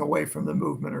splitting away from the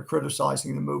movement or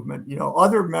criticizing the movement. You know,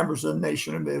 other members of the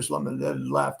Nation of Islam that had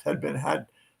left had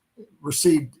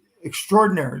received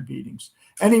extraordinary beatings.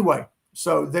 Anyway,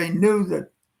 so they knew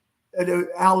that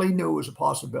Ali knew it was a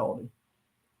possibility.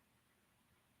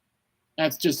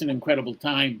 That's just an incredible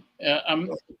time.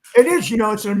 It is, you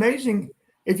know, it's an amazing,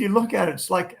 if you look at it, it's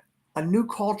like a new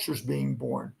culture's being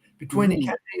born between the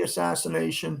Kennedy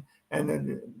assassination and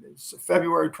then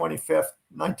February 25th,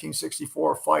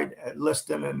 1964 fight at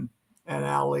Liston and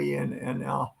Ali and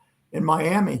in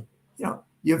Miami. You know,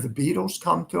 you have the Beatles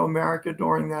come to America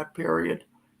during that period.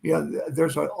 You know,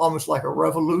 there's almost like a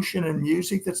revolution in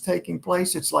music that's taking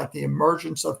place. It's like the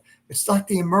emergence of the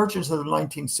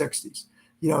 1960s.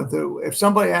 You know, if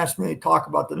somebody asked me to talk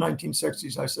about the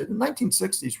 1960s, I say the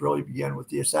 1960s really began with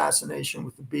the assassination,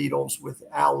 with the Beatles, with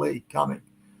Ali coming.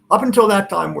 Up until that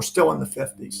time, we're still in the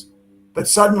 50s. But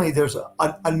suddenly there's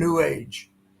a new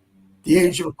age, the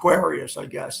age of Aquarius, I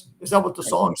guess. Is that what the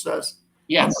song says?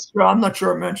 Yes. I'm not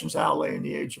sure it mentions Ali in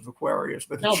the age of Aquarius,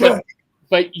 but no, it should.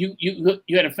 But you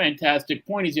had a fantastic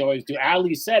point, as you always do.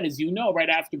 Ali said, as you know, right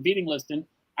after beating Liston,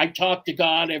 I talk to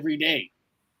God every day.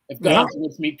 If God's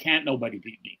with me, can't nobody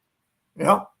beat me.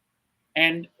 Yeah.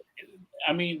 And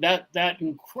I mean, that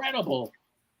incredible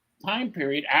time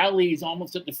period, Ali's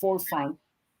almost at the forefront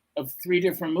of three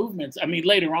different movements. I mean,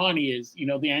 later on he is, you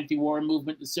know, the anti-war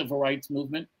movement, the civil rights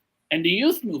movement, and the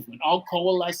youth movement, all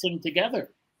coalescing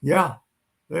together. Yeah.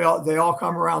 They all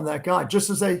come around that guy, just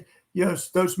as they, you know,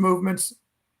 those movements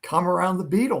come around the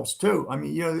Beatles too. I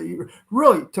mean, you know,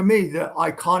 really, to me, the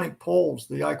iconic poles,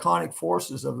 the iconic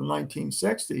forces of the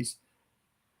 1960s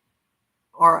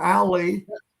are Ali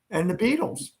and the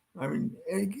Beatles. I mean,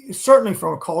 certainly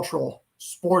from a cultural,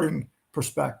 sporting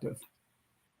perspective.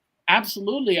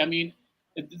 Absolutely. I mean,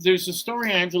 there's a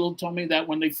story Angelo told me that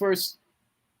when they first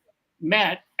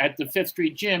met at the Fifth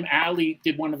Street Gym, Ali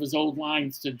did one of his old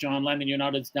lines to John Lennon, "You're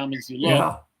not as dumb as you look."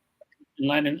 Yeah. And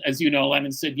Lennon, as you know,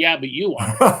 Lennon said, "Yeah, but you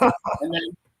are." And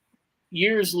then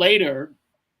years later,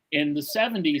 in the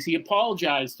 70s, he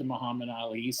apologized to Muhammad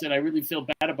Ali. He said, "I really feel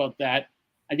bad about that.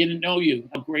 I didn't know you,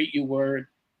 how great you were,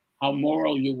 how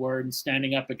moral you were in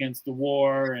standing up against the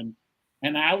war."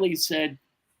 And Ali said,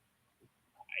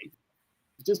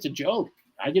 "It's just a joke.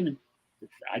 I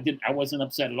wasn't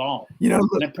upset at all." You know,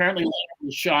 and apparently Lennon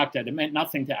was shocked that it meant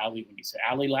nothing to Ali when he said.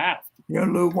 Ali laughed. You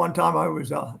know, Lou, one time I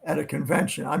was at a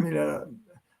convention, at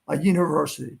a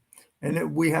university, and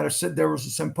there was a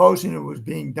symposium that was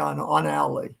being done on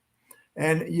Ali.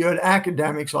 And you had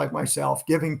academics like myself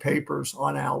giving papers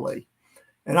on Ali.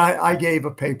 And I gave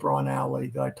a paper on Ali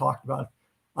that I talked about.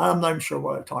 I'm not even sure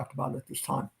what I talked about at this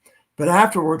time. But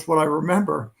afterwards, what I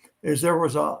remember is there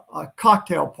was a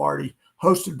cocktail party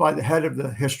hosted by the head of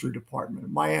the history department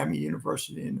at Miami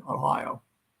University in Ohio.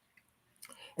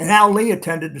 And Al Lee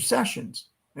attended the sessions,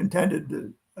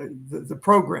 attended the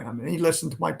program, and he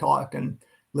listened to my talk and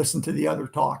listened to the other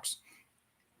talks.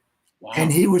 Wow.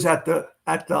 And he was at the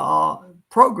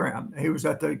program. He was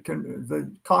at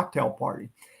the cocktail party.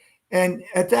 And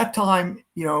at that time,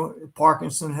 you know,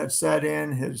 Parkinson had set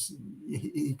in.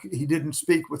 He didn't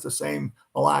speak with the same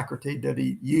alacrity that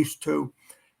he used to.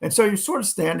 And so he was sort of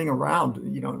standing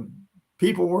around, you know,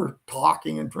 people were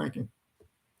talking and drinking.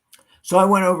 So I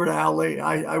went over to Al Lee.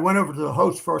 I went over to the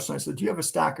host first and I said, do you have a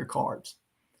stack of cards?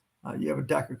 You have a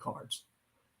deck of cards?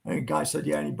 And the guy said,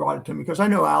 yeah, and he brought it to me because I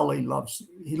know Al Lee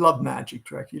loved magic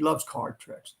tricks. He loves card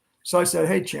tricks. So I said,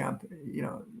 hey, champ, you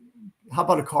know, how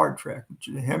about a card trick?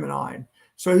 Him and I.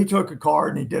 So he took a card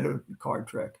and he did a card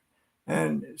trick.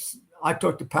 And I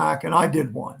took the pack and I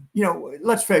did one. You know,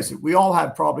 let's face it, we all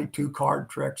have probably 2 card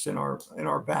tricks in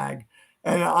our bag.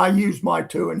 And I used my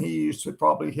 2 and he used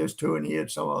probably his 2 and he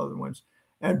had some other ones.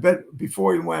 But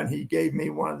before he went, he gave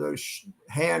me one of those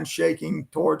hands shaking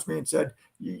towards me and said,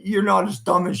 you're not as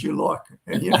dumb as you look.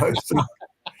 And, you know,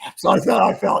 so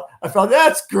I felt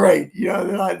that's great. You know,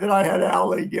 that I had Al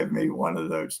Lee give me one of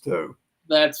those too.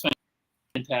 That's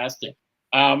fantastic.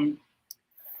 I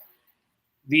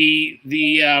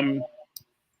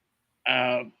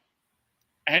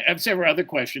have several other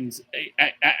questions.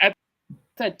 At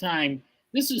that time,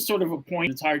 this is sort of a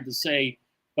point. It's hard to say,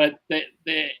 but the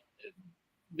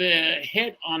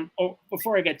hit on. Oh,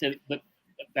 before I get to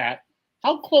that,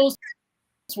 how close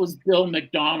was Bill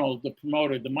McDonald, the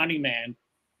promoter, the money man,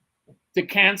 to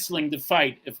canceling the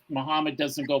fight if Muhammad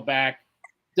doesn't go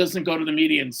to the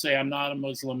media and say, I'm not a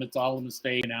Muslim, it's all a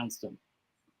mistake, announced him?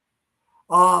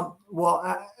 Well,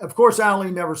 of course,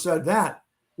 Ali never said that.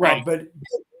 Right. But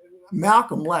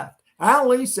Malcolm left.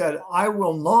 Ali said, I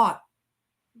will not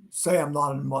say I'm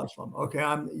not a Muslim. Okay.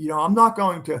 I'm not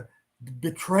going to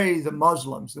betray the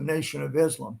Muslims, the Nation of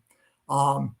Islam.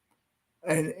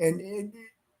 And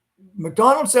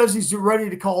McDonald says he's ready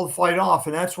to call the fight off.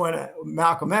 And that's when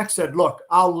Malcolm X said, look,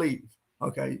 I'll leave.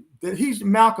 Okay.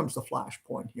 Malcolm's the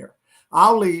flashpoint here.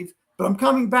 I'll leave, but I'm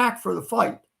coming back for the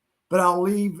fight. But I'll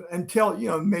leave until,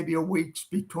 maybe a week's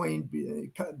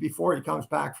before he comes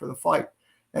back for the fight.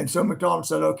 And so McDonald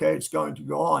said, okay, it's going to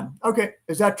go on. Okay.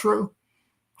 Is that true?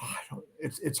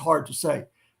 It's hard to say.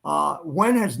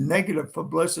 When has negative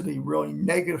publicity really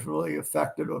negatively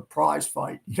affected a prize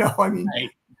fight? Right.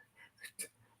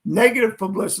 Negative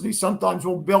publicity sometimes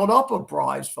will build up a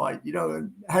prize fight.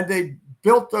 Had they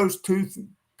built those two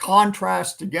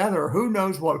contrasts together, who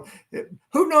knows what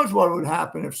would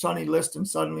happen if Sonny Liston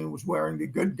suddenly was wearing the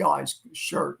good guy's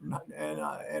shirt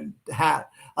and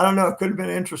hat. I don't know. It could have been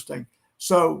interesting.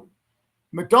 So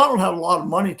McDonald had a lot of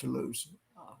money to lose,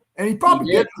 and he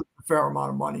probably did lose a fair amount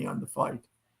of money on the fight.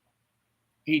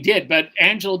 He did, but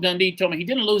Angelo Dundee told me he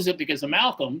didn't lose it because of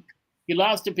Malcolm. He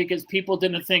lost it because people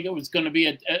didn't think it was going to be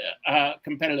a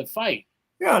competitive fight.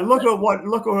 Yeah, look at what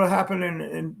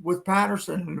happened with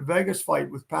Patterson in the Vegas fight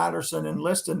with Patterson and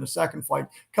Liston, the second fight.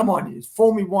 Come on, you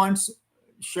fool me once,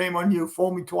 shame on you.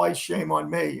 Fool me twice, shame on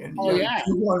me. And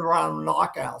 2-1-round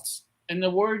knockouts. And the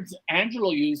words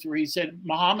Angelo used where he said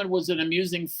Muhammad was an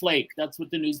amusing flake. That's what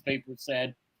the newspaper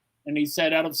said. And he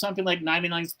said out of something like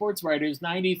 99 sports writers,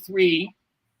 93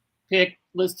 picked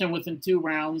Liston within 2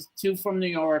 rounds, 2 from New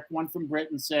York, 1 from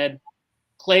Britain, said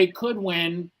Clay could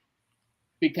win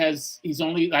because he's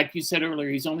only, like you said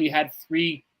earlier, he's only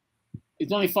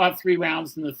fought 3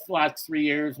 rounds in the last 3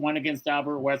 years, 1 against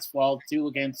Albert Westphal, 2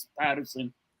 against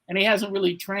Patterson, and he hasn't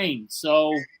really trained.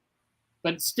 So,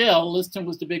 but still, Liston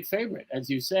was the big favorite,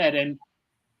 as you said. And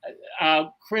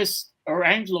Angelo,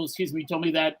 told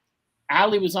me that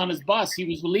Ali was on his bus. He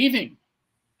was leaving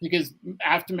because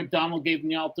after McDonald gave him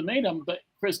the ultimatum, but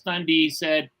Chris Dundee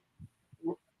said,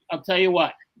 I'll tell you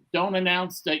what, don't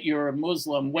announce that you're a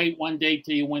Muslim. Wait 1 day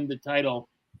till you win the title.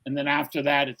 And then after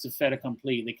that, it's a fait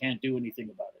accompli. They can't do anything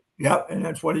about it. Yep. And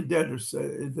that's what he did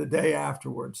the day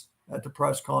afterwards at the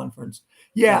press conference.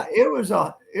 Yeah, it was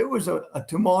a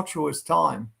tumultuous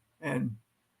time. And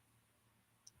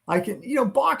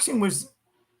boxing was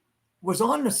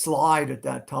on the slide at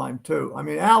that time too. I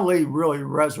mean, Ali really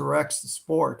resurrects the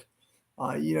sport.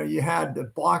 You had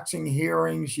the boxing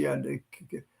hearings, you had the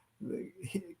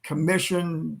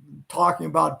commission talking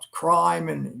about crime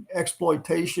and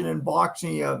exploitation in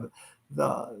boxing. You have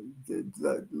the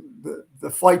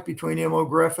fight between Imo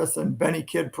Griffith and Benny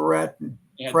Kid Paret, and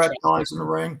Paret dies in the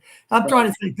ring. I'm trying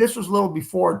to think. This was a little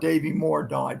before Davey Moore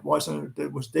died, wasn't it?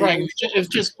 It was Davey. Right. It was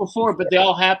just before, but they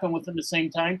all happened within the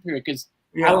same time period because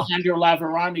Yeah. Alejandro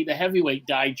Lavarani, the heavyweight,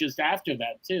 died just after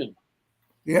that too.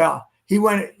 Yeah. He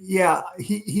went. Yeah.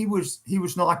 He was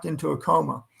knocked into a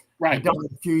coma. He Right. died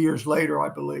a few years later, I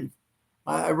believe.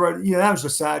 I wrote. Yeah, that was a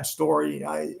sad story.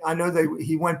 I know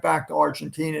he went back to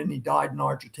Argentina and he died in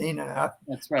Argentina.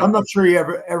 That's right. I'm not sure he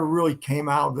ever really came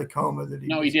out of the coma that he.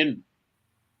 No, was. he didn't.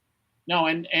 No,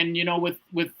 and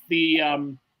with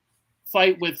the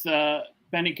fight with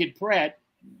Benny Kid Pret,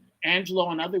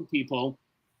 Angelo and other people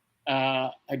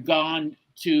had gone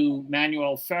to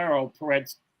Manuel Ferro,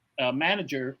 Peret's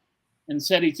manager, and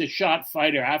said he's a shot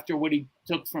fighter after what he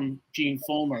took from Gene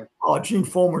Fulmer. Oh, Gene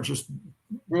Fulmer just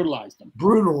brutalized him.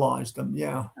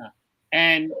 Yeah.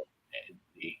 And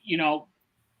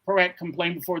Peret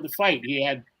complained before the fight. He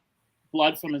had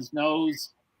blood from his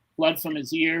nose, blood from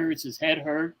his ears, his head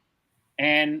hurt.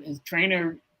 And his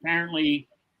trainer apparently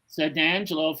said to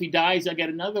Angelo, if he dies, I get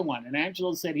another one. And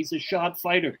Angelo said he's a shot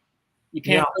fighter. You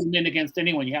can't put him in against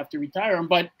anyone. You have to retire him.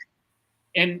 But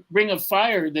in Ring of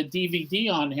Fire, the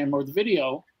DVD on him or the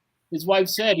video, his wife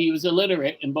said he was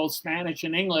illiterate in both Spanish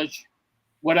and English.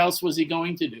 What else was he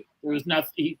going to do? There was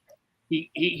nothing.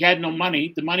 He had no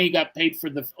money. The money he got paid for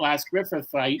the last Griffith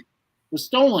fight was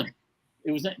stolen.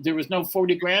 There was no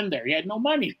 40 grand there. He had no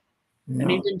money. Yeah.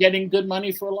 And he'd been getting good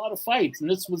money for a lot of fights. And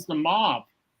this was the mob.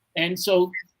 And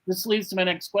so this leads to my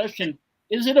next question.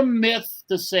 Is it a myth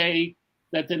to say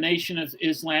that the Nation of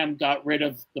Islam got rid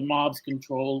of the mob's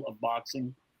control of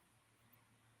boxing?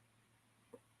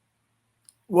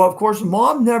 Well, of course, the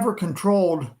mob never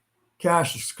controlled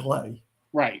Cassius Clay.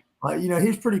 Right.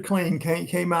 He's pretty clean.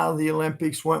 Came out of the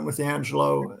Olympics, went with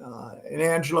Angelo. And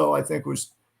Angelo, I think,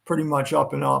 was pretty much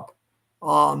up and up.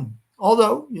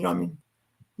 Although,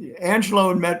 Angelo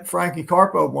had met Frankie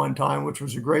Carpo one time, which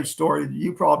was a great story.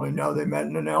 You probably know they met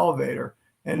in an elevator.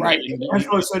 And right.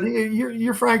 Angelo said,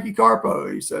 you're Frankie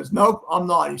Carpo. He says, nope, I'm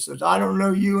not. He says, I don't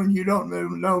know you and you don't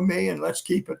know me, and let's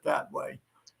keep it that way.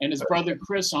 And his brother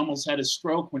Chris almost had a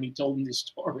stroke when he told him the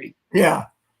story. Yeah.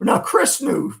 Now, Chris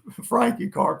knew Frankie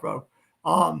Carpo.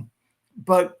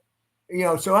 But,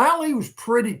 so Ali was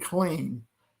pretty clean,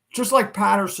 just like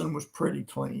Patterson was pretty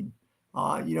clean,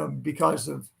 because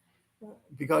of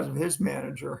his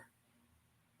manager.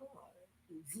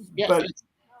 Yeah.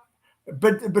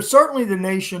 But certainly the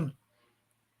Nation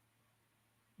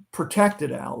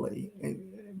protected Ali.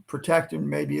 Protected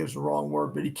maybe is the wrong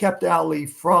word, but he kept Ali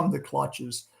from the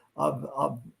clutches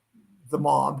of the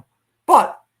mob,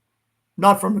 but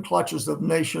not from the clutches of the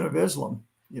Nation of Islam.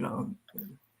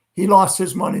 He lost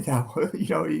his money that way. He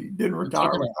didn't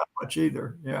retire with that much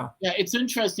either. Yeah. Yeah, it's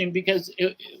interesting because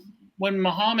when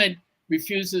Muhammad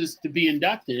refuses to be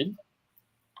inducted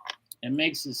and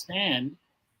makes a stand,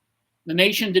 the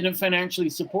Nation didn't financially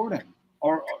support him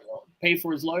or pay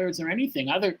for his lawyers or anything.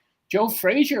 Joe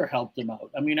Frazier helped him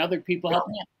out. Other people helped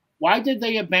him out. Why did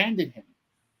they abandon him?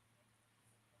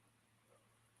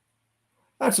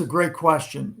 That's a great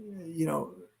question.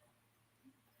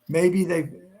 Maybe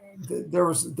there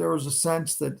was a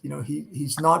sense that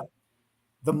he's not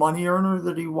the money earner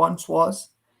that he once was.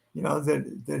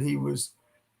 That he was,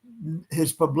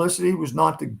 his publicity was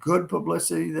not the good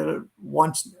publicity that it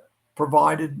once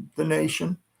provided the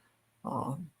Nation.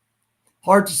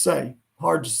 Hard to say.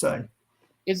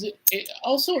 Is it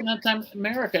also in that time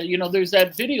America? There's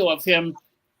that video of him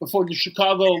before the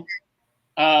Chicago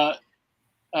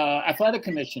Athletic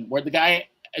Commission where the guy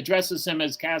addresses him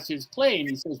as Cassius Clay and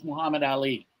he says Muhammad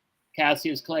Ali,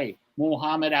 Cassius Clay,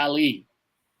 Muhammad Ali.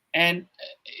 And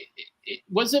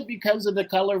was it because of the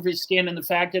color of his skin and the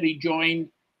fact that he joined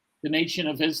the Nation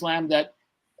of Islam that,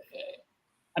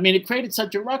 it created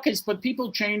such a ruckus, but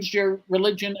people changed their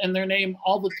religion and their name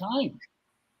all the time.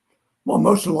 Well,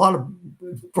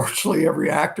 virtually every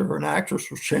actor and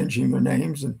actress was changing their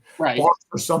names, and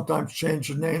boxers sometimes change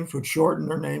their names, would shorten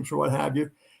their names or what have you.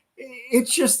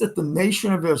 It's just that the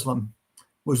Nation of Islam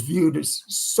was viewed as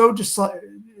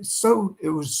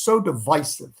it was so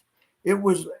divisive.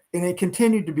 And it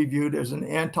continued to be viewed as an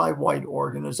anti-white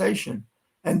organization.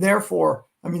 And therefore,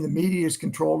 the media is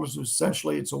controlled as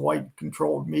essentially it's a white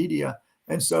controlled media.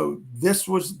 And so this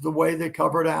was the way they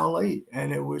covered Ali.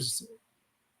 And it was,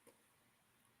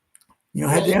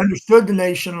 had they understood the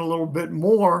Nation a little bit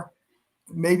more,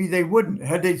 maybe they wouldn't.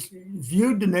 Had they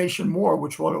viewed the Nation more,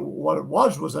 which what it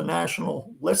was a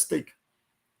nationalistic,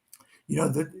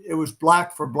 that it was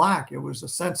black for black. It was a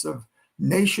sense of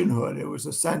nationhood. It was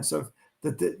a sense of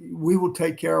that we will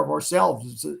take care of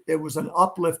ourselves. It was an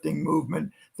uplifting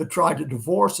movement that tried to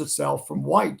divorce itself from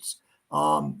whites.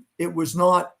 It was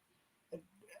not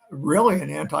really an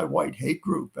anti-white hate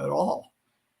group at all.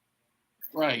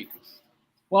 Right.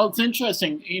 Well, it's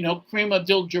interesting. Kareem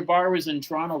Abdul-Jabbar was in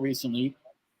Toronto recently,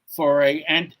 for a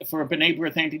B'nai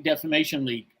B'rith Anti-Defamation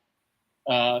League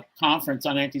conference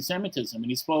on anti-Semitism,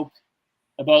 and he spoke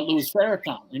about Louis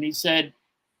Farrakhan, and he said,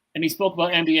 and he spoke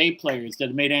about NBA players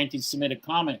that made anti-Semitic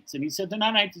comments, and he said they're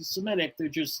not anti-Semitic, they're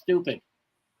just stupid.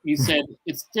 He said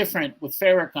it's different with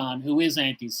Farrakhan, who is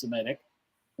anti-Semitic,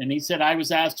 and he said I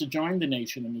was asked to join the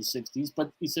nation in the '60s,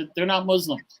 but he said they're not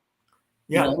Muslims.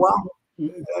 Yeah, you know? Well,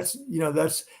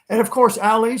 that's, and of course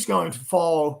Ali's going to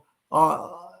follow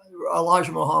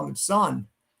Elijah Muhammad's son,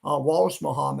 Wallace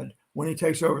Muhammad, when he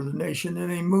takes over the nation,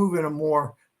 and they move in a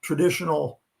more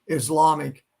traditional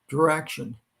Islamic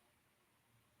direction.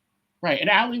 Right, and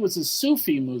Ali was a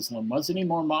Sufi Muslim, wasn't he?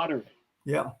 More moderate.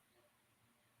 Yeah.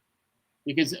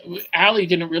 Because Ali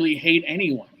didn't really hate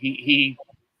anyone. He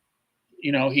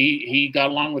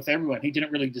got along with everyone. He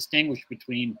didn't really distinguish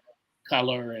between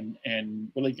color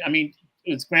and religion. I mean,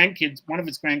 his grandkids, one of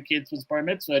his grandkids was bar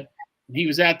mitzvah, and he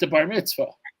was at the bar mitzvah.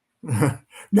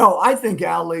 No, I think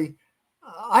Ali,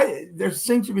 there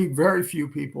seems to be very few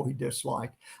people he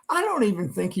disliked. I don't even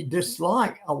think he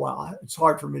disliked, oh, well, it's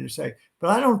hard for me to say, but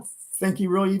I don't think he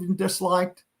really even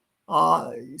disliked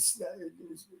Joe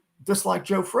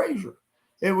Frazier.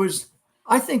 It was,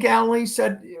 I think Ali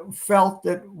felt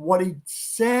that what he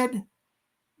said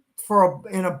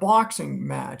in a boxing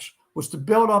match was to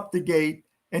build up the gate,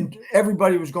 and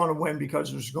everybody was going to win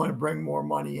because it was going to bring more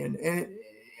money in. And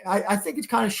I think it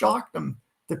kind of shocked them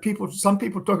that some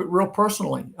people took it real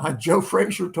personally. Joe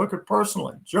Frazier took it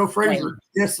personally. Joe Frazier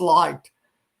disliked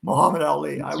Muhammad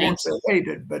Ali. I won't say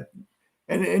hated, but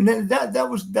and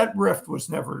that rift was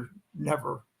never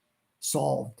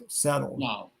settled.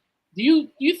 No. Do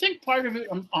you think part of it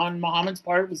on Muhammad's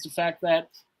part was the fact that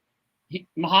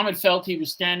Muhammad felt he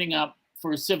was standing up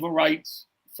for civil rights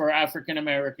for African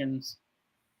Americans,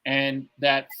 and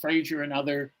that Frazier and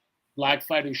other black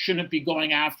fighters shouldn't be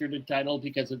going after the title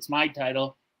because it's my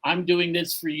title. I'm doing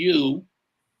this for you,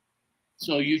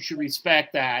 so you should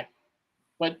respect that.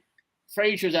 But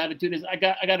Frazier's attitude is, I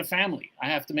got a family. I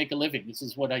have to make a living. This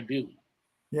is what I do.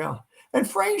 Yeah, and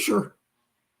Frazier,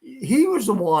 he was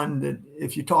the one that,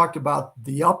 if you talked about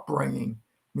the upbringing,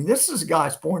 I mean, this is a guy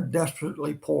that's born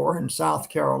desperately poor in South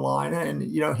Carolina, and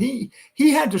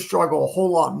he had to struggle a whole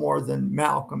lot more than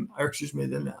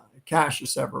than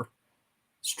Cassius ever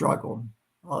struggled.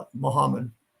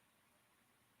 Muhammad.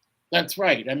 That's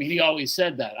right. I mean, he always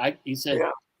said that. He said,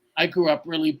 yeah. I grew up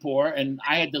really poor, and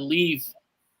I had to leave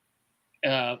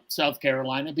South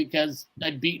Carolina because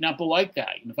I'd beaten up a white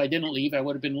guy, and if I didn't leave, I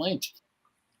would have been lynched.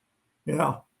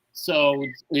 Yeah. So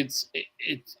it's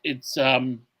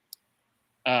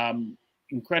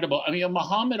incredible. I mean, did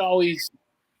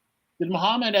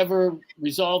Muhammad ever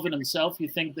resolve in himself, you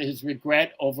think, that his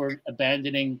regret over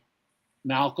abandoning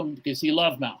Malcolm, because he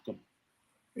loved Malcolm?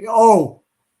 Oh,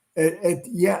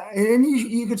 yeah, and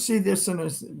you could see this in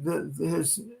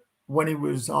his when he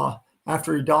was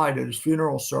after he died at his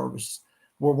funeral service,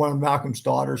 where one of Malcolm's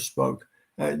daughters spoke,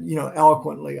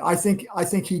 eloquently. I think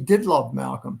he did love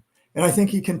Malcolm, and I think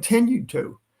he continued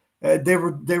to. They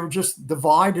were just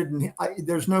divided, and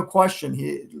there's no question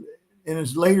he, in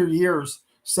his later years,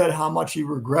 said how much he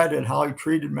regretted how he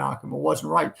treated Malcolm. It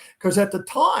wasn't right, because at the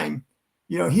time,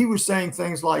 he was saying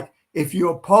things like, if you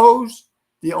oppose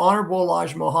the Honorable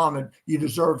Elijah Muhammad, you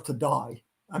deserve to die.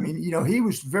 I mean, he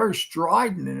was very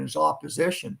strident in his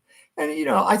opposition. And,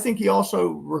 I think he also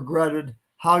regretted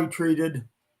how he treated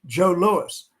Joe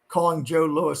Louis, calling Joe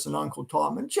Louis an Uncle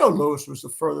Tom. And Joe Louis was the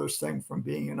furthest thing from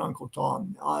being an Uncle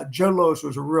Tom. Joe Louis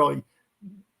was a really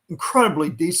incredibly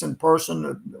decent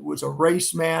person, was a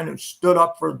race man who stood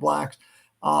up for the blacks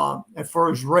and for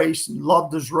his race, and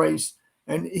loved his race.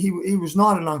 And he was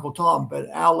not an Uncle Tom, but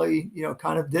Ali,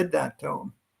 kind of did that to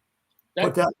him,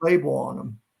 put that label on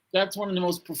him. That's one of the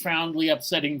most profoundly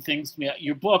upsetting things to me.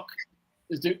 Your book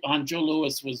on Joe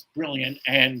Louis was brilliant,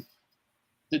 and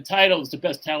the title is the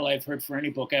best title I've heard for any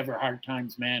book ever, Hard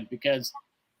Times Man, because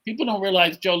people don't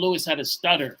realize Joe Louis had a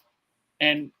stutter,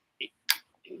 and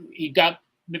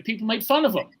people made fun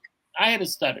of him. I had a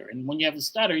stutter, and when you have a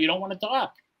stutter, you don't want to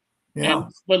talk. Yeah.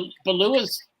 But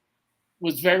Louis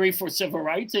was very for civil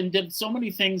rights and did so many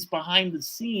things behind the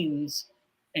scenes,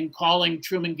 and calling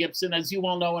Truman Gibson, as you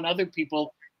all know, and other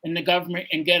people in the government,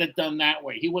 and get it done that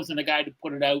way. He wasn't a guy to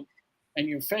put it out in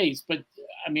your face. But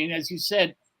I mean, as you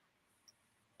said,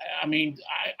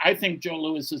 I think Joe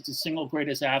Louis is the single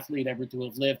greatest athlete ever to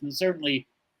have lived, and certainly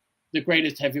the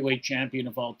greatest heavyweight champion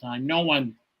of all time. No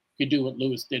one could do what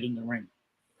Louis did in the ring.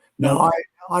 No,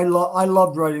 I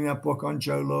loved writing that book on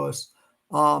Joe Louis.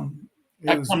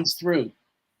 That comes through.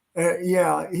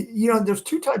 Yeah, there's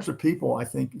two types of people I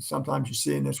think sometimes you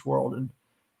see in this world, and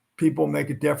people make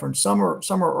a difference. Some are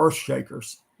earth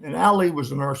shakers, and Ali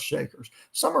was an earth shakers.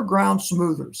 Some are ground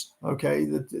smoothers, okay,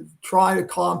 that try to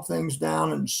calm things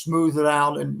down and smooth it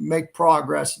out and make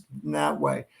progress in that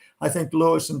way. I think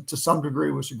Lewis, and to some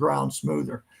degree, was a ground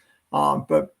smoother.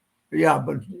 But yeah,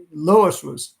 but Lewis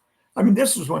was, I mean,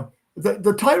 this is when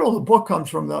the title of the book comes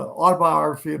from the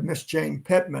autobiography of Miss Jane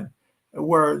Pittman,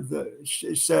 where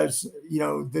it says, you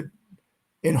know, that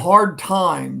in hard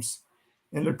times,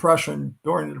 in depression,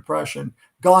 during the depression,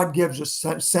 God gives us,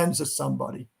 sends us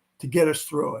somebody to get us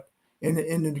through it. In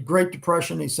the Great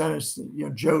Depression, he sent us, you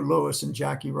know, Joe Louis and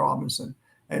Jackie Robinson.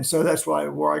 And so that's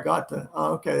where I got the,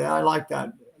 okay, I like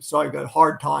that. So I got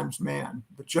hard times man,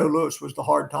 but Joe Louis was the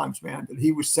hard times man, that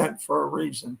he was sent for a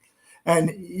reason. And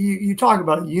you talk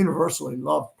about a universally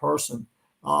loved person,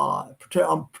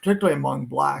 particularly among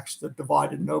blacks, that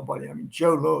divided nobody. I mean,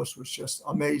 Joe Louis was just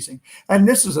amazing. And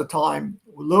this is a time,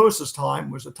 Lewis's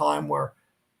time was a time where,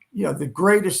 you know, the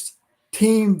greatest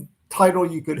team title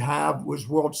you could have was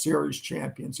World Series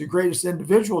champions. The greatest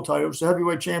individual title was the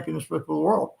heavyweight championship of the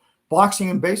world. Boxing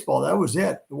and baseball, that was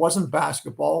it. It wasn't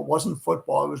basketball, it wasn't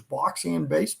football, it was boxing and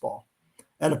baseball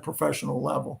at a professional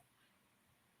level.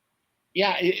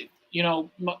 Yeah, you know,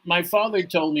 my father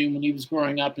told me when he was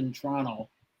growing up in Toronto.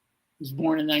 He was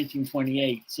born in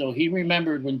 1928, so he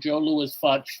remembered when Joe Louis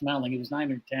fought Schmeling. He was 9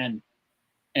 or 10,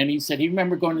 and he said he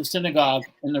remembered going to synagogue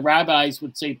and the rabbis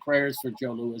would say prayers for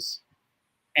Joe Louis.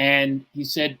 And he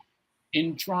said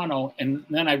in Toronto, and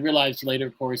then I realized later,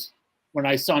 of course, when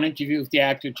I saw an interview with the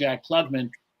actor Jack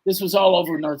Klugman, this was all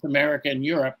over North America and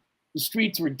Europe. The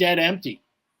streets were dead empty.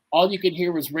 All you could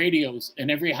hear was radios in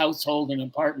every household and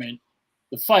apartment.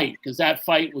 The fight, because that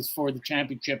fight was for the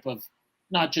championship of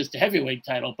not just the heavyweight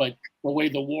title, but the way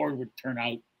the war would turn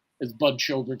out, as Bud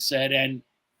Schobert said. And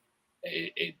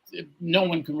no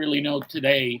one can really know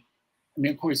today. I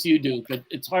mean, of course you do, but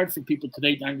it's hard for people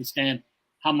today to understand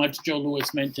how much Joe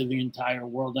Louis meant to the entire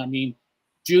world. I mean,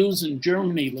 Jews in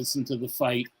Germany listened to the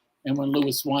fight, and when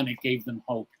Louis won, it gave them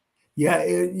hope. Yeah,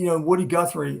 you know, Woody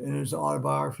Guthrie in his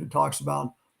autobiography talks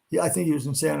about, I think he was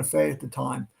in Santa Fe at the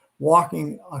time,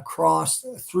 walking across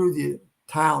through the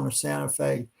town of Santa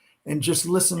Fe and just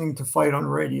listening to fight on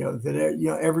radio. That, you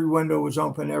know, every window was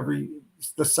open,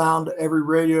 the sound, every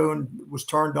radio was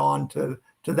turned on to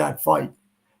that fight.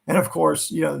 And of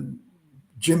course, you know,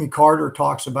 Jimmy Carter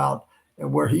talks about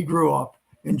where he grew up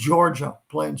in Georgia,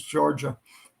 Plains, Georgia,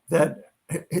 that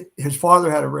his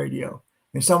father had a radio,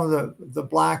 and some of the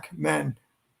black men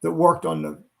that worked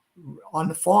on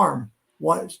the farm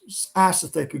was asked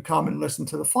if they could come and listen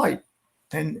to the fight,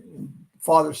 and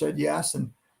father said yes, and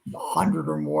 100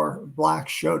 or more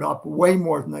blacks showed up, way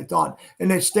more than they thought, and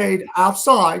they stayed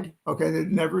outside. Okay, they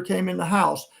never came in the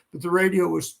house, but the radio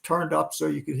was turned up so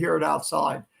you could hear it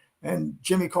outside. And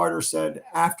Jimmy Carter said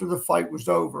after the fight was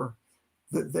over,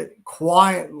 that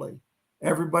quietly,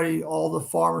 everybody, all the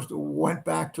farmers went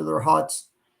back to their huts,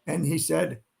 and he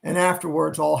said, and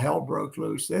afterwards, all hell broke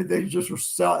loose. They just were,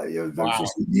 you know, there was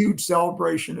just a huge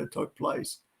celebration that took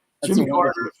place. That's Jimmy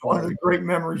Carter is one of the great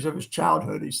memories of his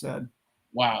childhood, he said.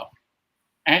 Wow.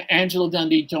 Angelo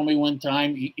Dundee told me one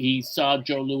time he saw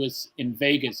Joe Louis in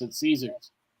Vegas at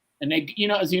Caesars. And they, you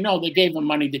know, as you know, they gave him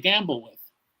money to gamble with.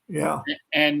 Yeah.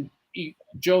 And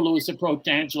Joe Louis approached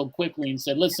Angelo quickly and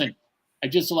said, listen, I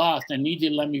just lost. I need you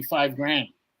to lend me $5,000.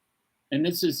 And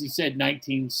this is, he said,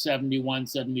 1971,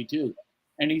 72.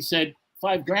 And he said,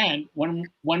 $5,000, when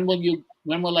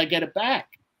will I get it back?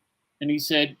 And he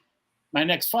said, my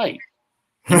next fight.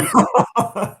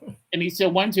 And he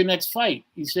said, when's your next fight?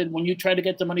 He said, when you try to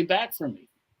get the money back from me.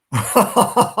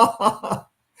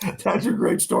 That's a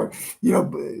great story. You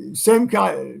know, same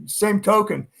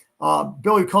token,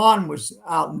 Billy Conn was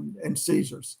out in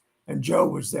Caesars, and Joe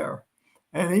was there.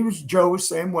 And Joe was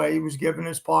the same way. He was giving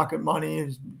his pocket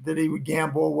money that he would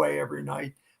gamble away every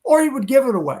night, or he would give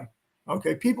it away.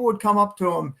 Okay, people would come up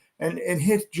to him and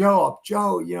hit Joe up.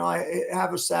 Joe, you know, I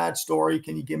have a sad story.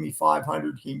 Can you give me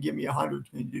 500? Can you give me 100?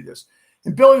 Can you do this?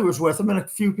 And Billy was with him, and a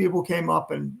few people came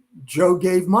up, and Joe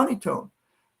gave money to him.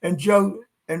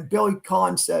 And Billy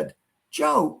Conn said,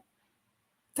 Joe,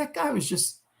 that guy was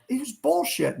he was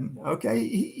bullshitting.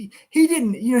 Okay, he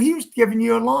didn't, you know, he was giving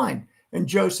you a line. And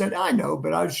Joe said, I know,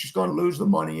 but I was just going to lose the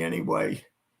money anyway.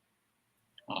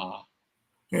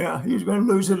 Yeah, he was going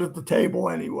to lose it at the table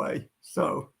anyway.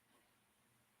 So,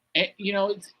 you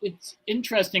know, it's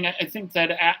interesting. I think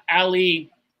that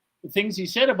Ali, the things he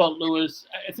said about Louis,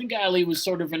 I think Ali was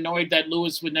sort of annoyed that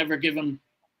Louis would never give him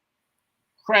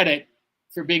credit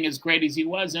for being as great as he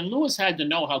was. And Louis had to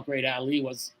know how great Ali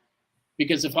was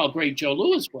because of how great Joe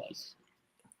Louis was.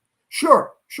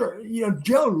 Sure. You know,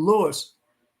 Joe Louis,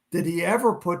 did he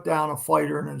ever put down a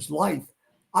fighter in his life?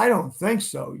 I don't think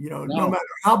so. You know, no No. matter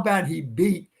how bad he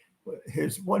beat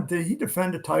what did he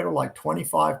defend a title like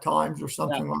 25 times or Yeah.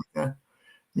 something like that?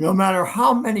 No matter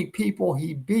how many people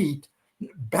he beat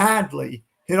badly,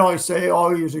 he'd always say,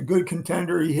 "Oh, he was a good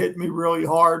contender. He hit me really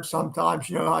hard sometimes."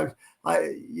 You know,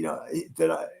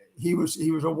 he was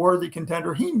a worthy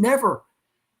contender. He never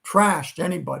trashed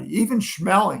anybody, even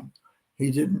Schmeling.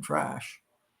 He didn't trash.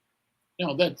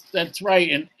 No, that's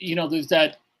right. And there's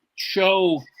that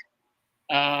show.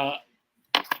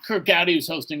 Kirk Gowdy was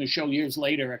hosting a show years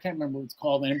later. I can't remember what it's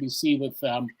called on NBC with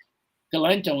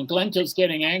Galento, and Galento's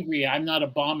getting angry. I'm not a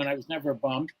bum, and I was never a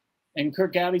bum. And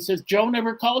Kirk Gowdy says, "Joe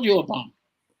never called you a bum."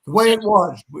 The way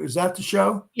So, it was that the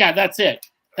show? yeah, that's it.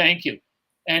 Thank you.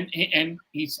 And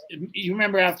you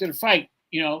remember after the fight,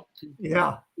 Yeah.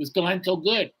 was Galento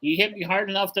good? He hit me hard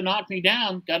enough to knock me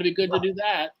down. Got to be good to do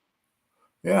that.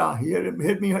 Yeah, he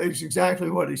hit me. It's exactly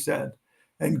what he said.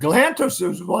 And Galantos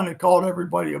was the one that called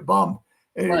everybody a bum.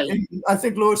 Right. And I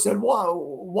think Lewis said,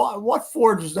 what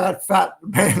for does that fat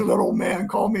man, little man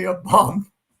call me a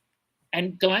bum?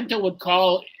 And Galento would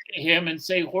call him and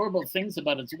say horrible things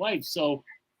about his wife. So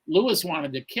Lewis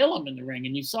wanted to kill him in the ring.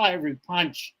 And you saw every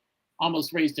punch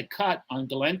almost raised a cut on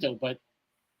Galento, but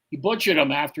he butchered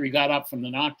him after he got up from the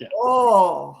knockdown.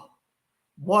 Oh,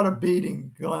 what a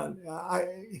beating, Glenn.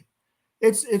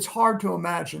 It's hard to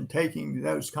imagine taking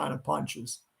those kind of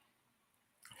punches.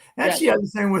 That's the other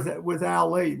thing with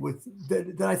Ali,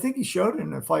 that I think he showed in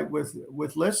the fight with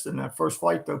Liston, that first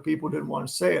fight, though people didn't want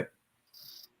to say it.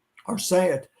 But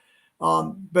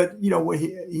when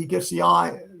he gets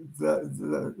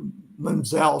the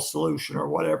Menzel solution or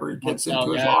whatever, he gets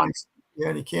into his eyes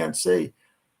and he can't see.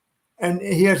 And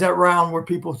he has that round where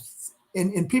people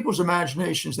in people's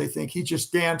imaginations, they think he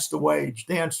just danced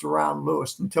around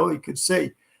Lewis until he could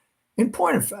see. In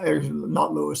point of fact,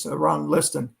 not Lewis, around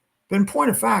Liston. But in point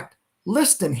of fact,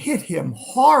 Liston hit him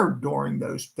hard during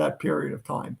that period of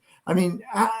time. I mean,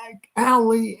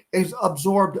 Ali has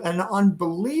absorbed an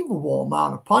unbelievable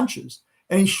amount of punches.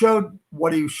 And he showed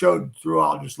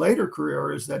throughout his later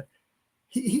career is that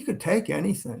he could take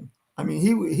anything. I mean,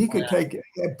 he could take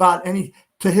about any,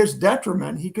 to his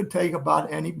detriment, he could take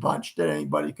about any punch that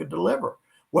anybody could deliver,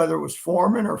 whether it was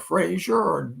Foreman or Frazier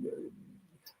or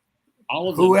all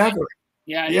of whoever. Them.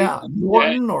 Yeah,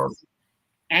 Morton or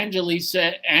Angela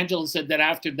said that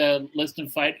after the Liston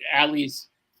fight, Ali's,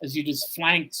 as you just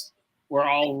flanks, were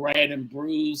all red and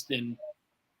bruised, and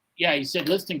he said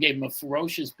Liston gave him a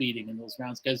ferocious beating in those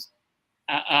rounds because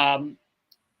I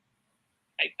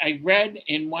read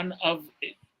in one of,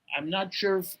 I'm not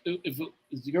sure if it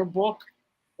was your book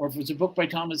or if it was a book by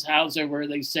Thomas Hauser where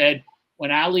they said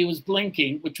when Ali was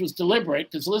blinking, which was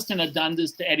deliberate because Liston had done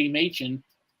this to Eddie Machen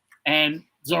and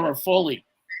Zora Foley.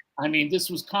 I mean, this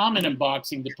was common in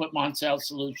boxing to put Monsell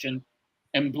solution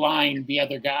and blind the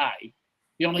other guy.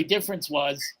 The only difference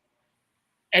was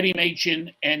Eddie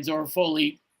Machen and Zora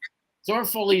Foley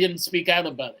didn't speak out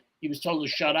about it. He was told to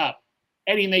shut up.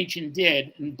 Eddie Machen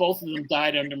did, and both of them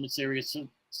died under mysterious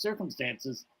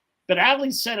circumstances. But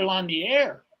Ali said it on the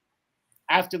air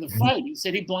after the fight. He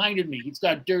said he blinded me. He's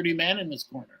got dirty men in his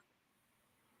corner.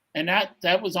 And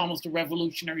that was almost a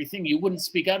revolutionary thing. You wouldn't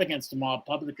speak out against a mob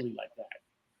publicly like that.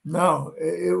 No,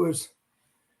 it was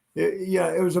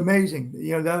amazing.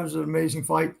 That was an amazing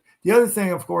fight. The other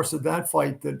thing, of course, of that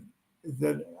fight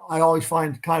that I always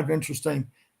find kind of interesting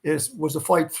was a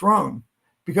fight thrown,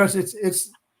 because it's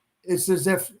as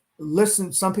if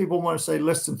some people want to say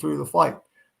Liston threw the fight.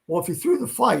 Well, if he threw the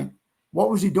fight, what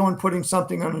was he doing putting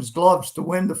something on his gloves to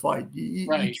win the fight? You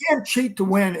can't cheat to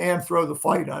win and throw the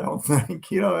fight, I don't think.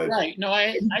 Right. No,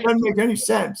 it doesn't make any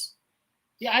sense.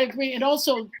 Yeah, I agree. And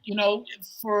also,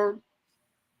 for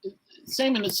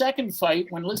same in the second fight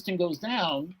when Liston goes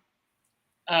down,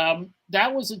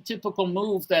 that was a typical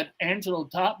move that Angelo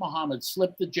taught Muhammad,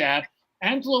 slip the jab.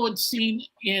 Angelo had seen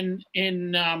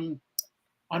on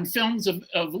films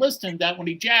of Liston that when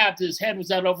he jabbed, his head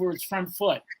was out over his front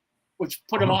foot, which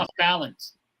put him off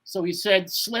balance. So he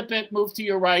said, slip it, move to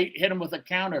your right, hit him with a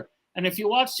counter. And if you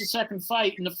watch the second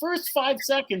fight, in the first 5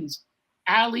 seconds,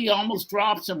 Ali almost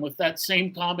drops him with that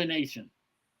same combination.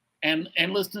 And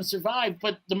Liston survived.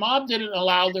 But the mob didn't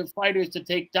allow their fighters to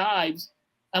take dives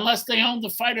unless they owned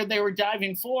the fighter they were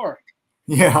diving for.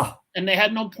 Yeah. And they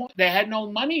had no point. They had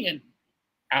no money in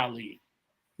Ali.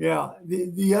 Yeah.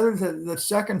 The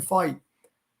second fight,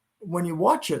 when you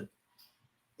watch it,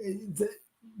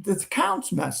 the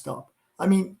count's messed up. I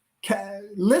mean,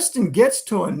 Liston gets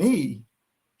to a knee.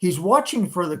 He's watching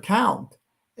for the count.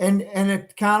 And at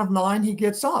the count of 9, he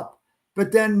gets up.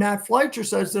 But then Nat Fleischer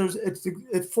says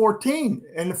it's 14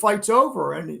 and the fight's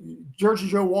over. And Jersey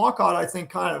Joe Walcott, I think,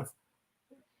 kind of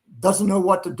doesn't know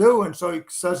what to do, and so he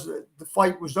says that the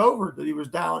fight was over, that he was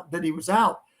down, that he was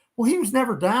out. Well, he was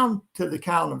never down to the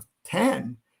count of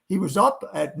 10. He was up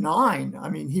at 9. I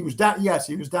mean, he was down. Yes,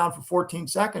 he was down for 14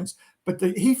 seconds, but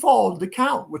he followed the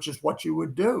count, which is what you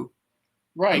would do.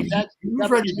 I Right. mean, he was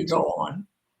ready to go on.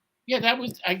 Yeah, that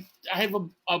was. I have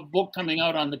a book coming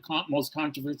out on the most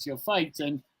controversial fights,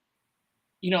 and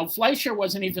Fleischer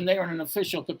wasn't even there in an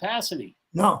official capacity.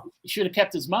 No, He should have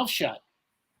kept his mouth shut.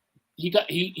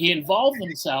 He involved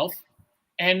himself,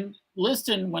 and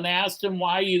Liston, when I asked him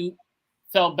why you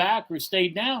fell back or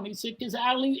stayed down, he said because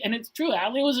Ali, and it's true,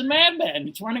 Ali was a madman.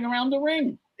 He's running around the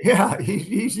ring. yeah,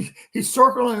 he's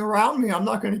circling around me. I'm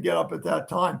not going to get up at that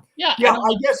time. Yeah, Yeah,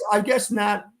 I guess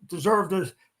Nat deserved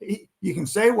it. You can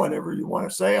say whatever you want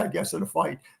to say, I guess, in a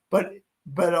fight, but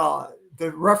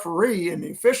the referee and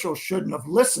the officials shouldn't have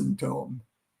listened to him.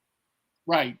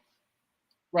 Right,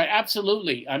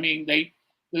 absolutely. I mean,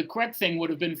 the correct thing would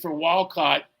have been for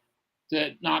Walcott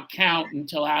to not count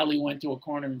until Ali went to a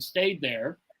corner and stayed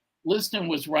there. Liston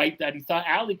was right that he thought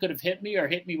Ali could have hit me or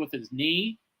hit me with his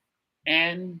knee.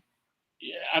 And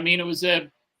I mean, it was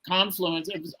a confluence.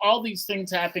 It was all these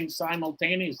things happening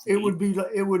simultaneously. It would be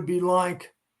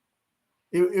like,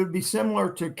 it would be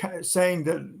similar to saying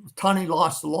that Tunney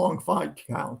lost the long fight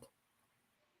count.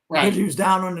 Right. Because he was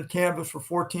down on the canvas for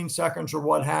 14 seconds or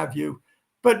what have you.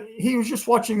 But he was just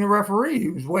watching the referee. He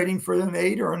was waiting for an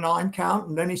 8 or a 9 count,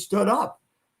 and then he stood up.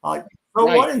 So right.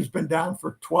 What? He's been down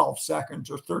for 12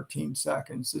 seconds or 13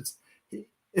 seconds.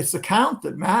 It's the count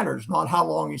that matters, not how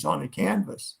long he's on the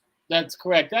canvas. That's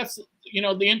correct. That's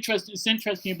It's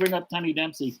interesting you bring up Tony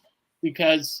Dempsey,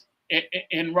 because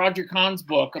in Roger Kahn's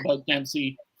book about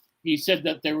Dempsey, he said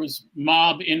that there was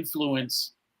mob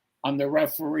influence on the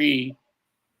referee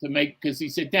because he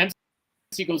said Dempsey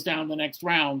goes down the next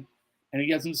round. And he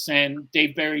doesn't send,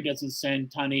 Dave Barry doesn't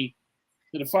send Tunney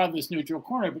to the farthest neutral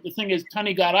corner. But the thing is,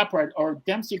 Dempsey got up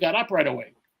right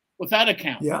away without a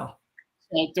count. Yeah.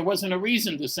 So there wasn't a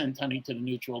reason to send Tunney to the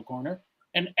neutral corner.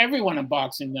 And everyone in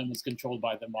boxing then was controlled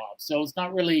by the mob. So it's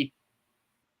not really,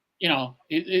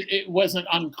 it wasn't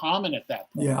uncommon at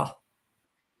that point. Yeah.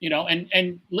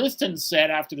 And Liston said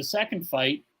after the second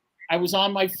fight, I was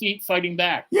on my feet fighting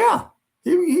back. Yeah.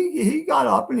 He got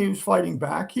up and he was fighting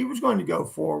back. He was going to go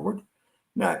forward.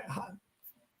 Now,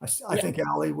 I think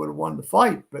Ali would have won the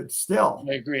fight, but still.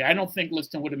 I agree. I don't think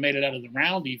Liston would have made it out of the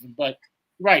round even, but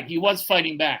right, he was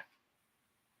fighting back.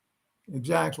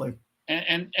 Exactly.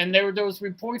 And there was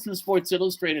reports in Sports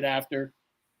Illustrated after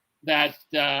that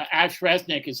Ash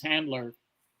Resnick, his handler,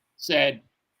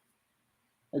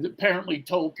 apparently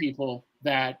told people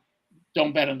that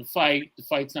don't bet on the fight. The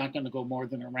fight's not going to go more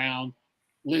than a round.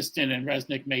 Liston and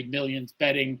Resnick made millions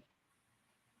betting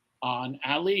on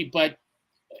Ali, but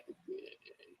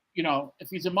if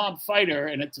he's a mob fighter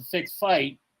and it's a fixed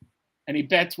fight and he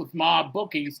bets with mob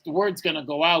bookies, the word's going to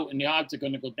go out and the odds are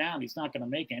going to go down. He's not going to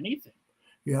make anything.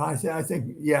 Yeah, I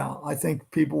think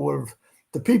people would have,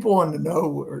 the people in the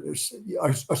know, or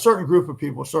a certain group of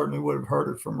people certainly would have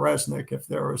heard it from Resnick if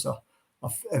there was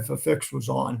if a fix was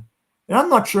on. And I'm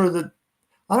not sure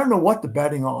I don't know what the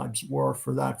betting odds were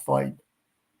for that fight.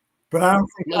 But I don't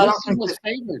think Liston was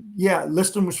favored. Yeah,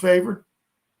 Liston was favored.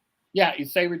 Yeah,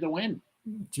 he's favored to win.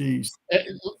 Jeez.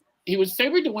 He was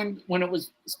favored to win when it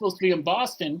was supposed to be in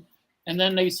Boston, and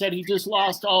then they said he just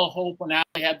lost all hope when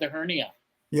Ali had the hernia.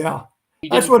 Yeah,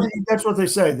 that's what they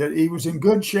say, that he was in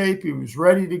good shape, he was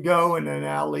ready to go, and then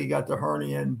Ali got the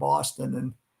hernia in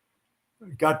Boston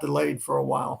and got delayed for a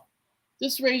while.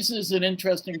 This raises an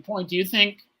interesting point. Do you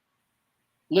think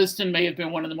Liston may have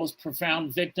been one of the most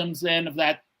profound victims then of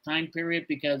that time period,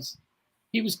 because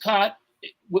he was caught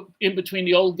in between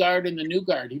the old guard and the new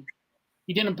guard?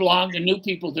 He didn't belong. The new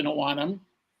people didn't want him.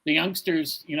 The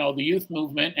youngsters, the youth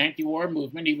movement, anti-war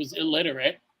movement, he was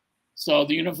illiterate. So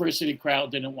the university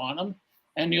crowd didn't want him.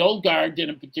 And the old guard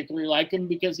didn't particularly like him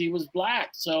because he was black.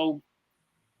 So,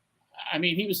 I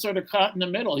mean, he was sort of caught in the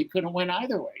middle. He couldn't win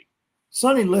either way.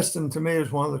 Sonny Liston, to me,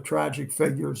 is one of the tragic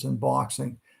figures in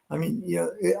boxing. I mean,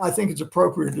 I think it's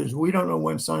appropriate is we don't know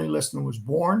when Sonny Liston was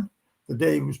born, the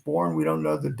day he was born. We don't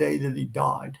know the day that he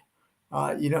died.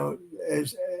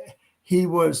 As he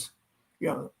was,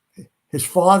 his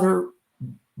father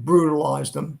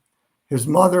brutalized him. His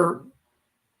mother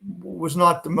was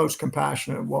not the most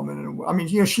compassionate woman. I mean,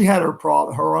 she had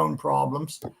her own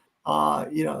problems.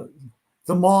 The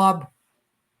mob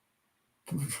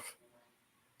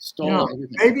stole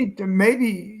everything.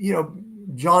 Maybe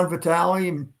John Vitale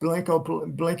and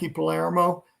Blinky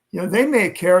Palermo, they may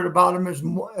have cared about him as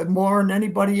more than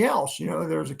anybody else.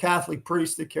 There was a Catholic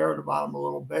priest that cared about him a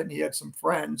little bit, and he had some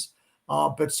friends.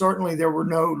 but certainly there were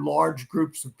no large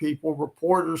groups of people.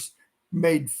 Reporters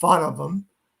made fun of him.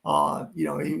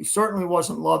 He certainly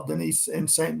wasn't loved in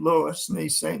St. Louis, in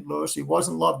East St. Louis. He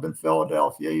wasn't loved in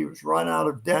Philadelphia. He was run out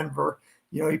of Denver.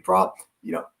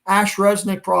 Ash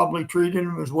Resnick probably treated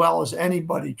him as well as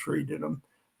anybody treated him.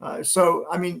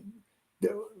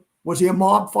 Was he a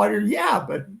mob fighter? Yeah,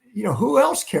 but who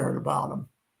else cared about him?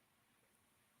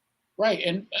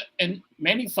 Right, and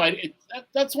many fight.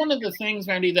 That's one of the things,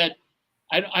 Randy, that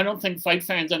I don't think fight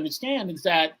fans understand is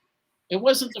that it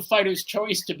wasn't the fighter's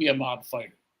choice to be a mob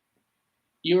fighter.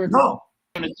 You were going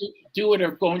to do it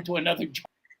or go into another job.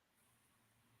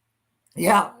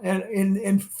 Yeah,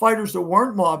 and fighters that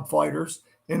weren't mob fighters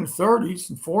in the 30s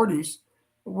and 40s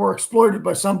were exploited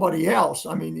by somebody else.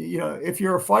 I mean, if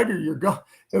you're a fighter,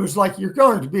 it was like you're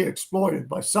going to be exploited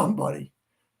by somebody.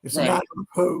 It's a matter of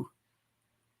who.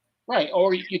 Right,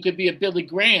 or you could be a Billy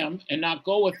Graham and not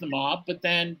go with the mob, but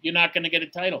then you're not going to get a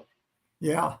title.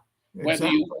 Yeah,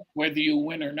 exactly. whether you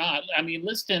win or not. I mean,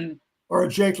 Liston or a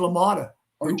Jake LaMotta.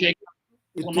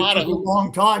 It took a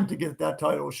long time to get that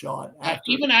title shot.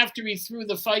 Even after he threw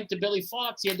the fight to Billy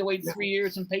Fox, he had to wait 3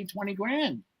 years and pay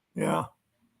 $20,000. Yeah.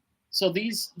 So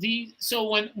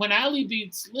when Ali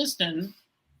beats Liston,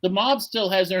 the mob still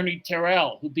has Ernie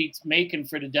Terrell, who beats Macon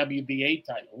for the WBA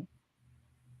title.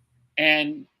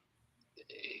 And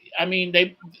I mean,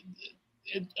 it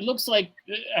looks like,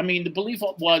 I mean, the belief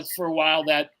was for a while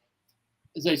that,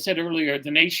 as I said earlier, the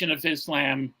Nation of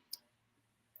Islam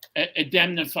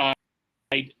indemnified,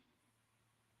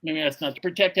 maybe that's not,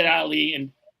 protected Ali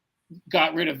and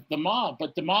got rid of the mob.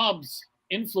 But the mob's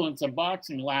influence on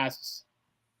boxing lasts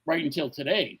right until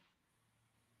today.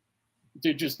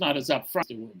 They're just not as upfront as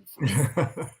they were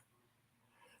before.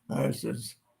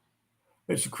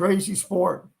 It's a crazy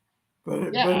sport,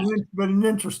 but an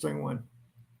interesting one.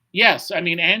 Yes, I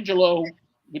mean, Angelo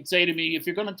would say to me, if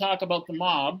you're going to talk about the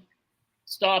mob,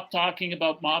 stop talking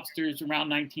about mobsters around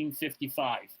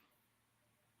 1955.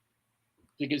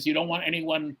 Because you don't want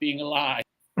anyone being alive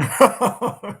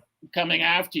coming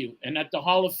after you. And at the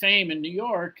Hall of Fame in New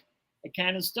York, at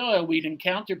Canistoga, we'd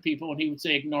encounter people and he would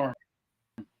say, ignore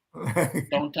them.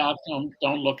 Don't talk to them.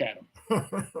 Don't look at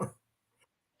them.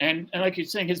 and like you're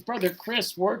saying, his brother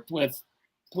Chris worked with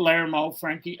Palermo,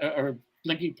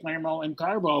 Blinky Palermo and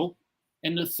Carbo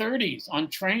in the 30s on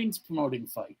trains promoting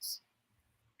fights.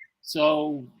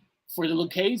 So for the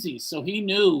Lucchese's, so he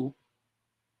knew.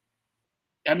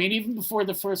 I mean, even before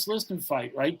the first Liston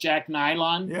fight, right? Jack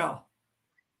Nylon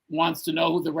wants to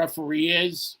know who the referee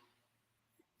is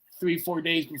 3-4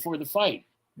 days before the fight.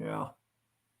 Yeah.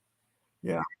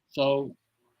 So,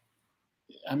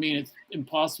 I mean, it's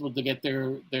impossible to get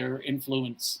their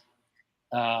influence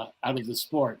out of the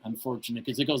sport, unfortunately,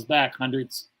 because it goes back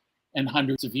hundreds and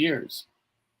hundreds of years.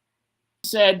 He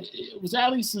said, was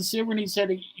Ali sincere when he said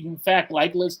he, in fact,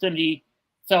 like Liston, he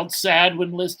felt sad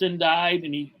when Liston died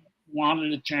and he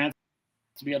wanted a chance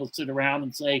to be able to sit around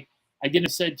and say, I didn't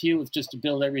have said to you, it's just to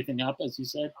build everything up, as you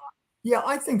said? Yeah,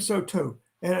 I think so too.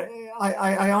 And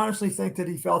I honestly think that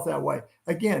he felt that way.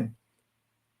 Again,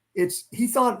 he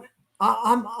thought,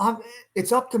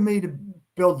 it's up to me to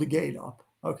build the gate up.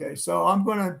 Okay, so I'm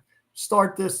going to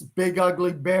start this big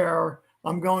ugly bear.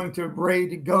 I'm going to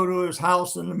go to his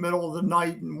house in the middle of the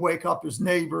night and wake up his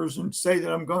neighbors and say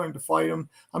that I'm going to fight him.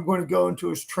 I'm going to go into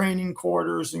his training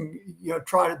quarters and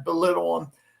try to belittle him.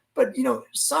 But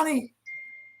Sonny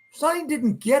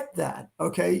didn't get that.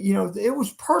 Okay, it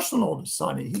was personal to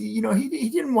Sonny. He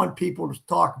didn't want people to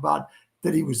talk about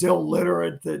that he was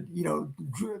illiterate, that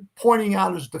pointing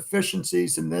out his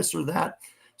deficiencies and this or that.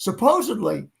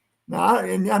 Supposedly, now,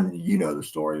 and the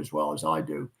story as well as I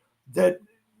do, that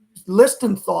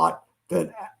Liston thought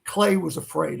that Clay was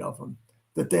afraid of him,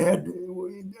 that they had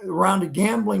around a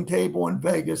gambling table in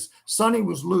Vegas, Sonny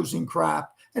was losing craps,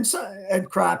 and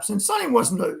Sonny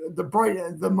wasn't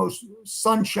the most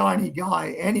sunshiny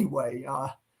guy anyway,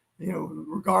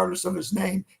 regardless of his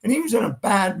name, and he was in a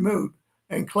bad mood.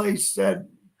 And Clay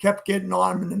kept getting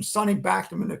on him, and then Sonny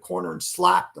backed him in the corner and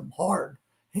slapped him hard.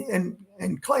 And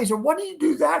Clay said, "What do you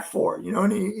do that for?"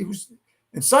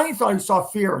 And Sonny thought he saw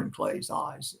fear in Clay's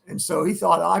eyes. And so he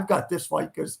thought, I've got this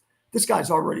fight because this guy's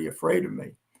already afraid of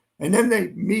me. And then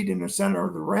they meet in the center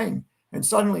of the ring. And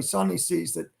suddenly Sonny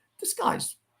sees that this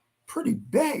guy's pretty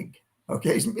big.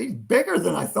 Okay, he's bigger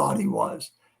than I thought he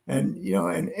was. And,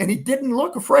 and he didn't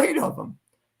look afraid of him.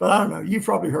 But I don't know. You've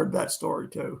probably heard that story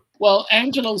too. Well,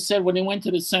 Angelo said when he went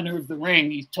to the center of the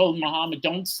ring, he told Muhammad,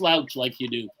 don't slouch like you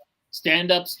do.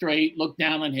 Stand up straight, look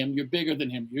down on him. You're bigger than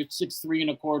him. You're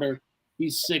 6'3.25".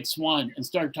 He's 6'1", and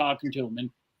start talking to him. And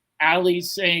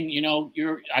Ali's saying,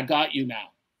 I got you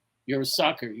now. You're a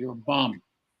sucker. You're a bum.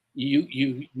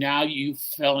 You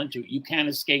fell into it. You can't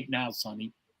escape now,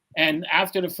 Sonny. And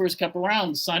after the first couple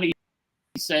rounds, Sonny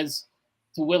says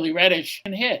to Willie Reddish,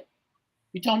 and hit.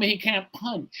 He told me he can't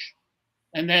punch.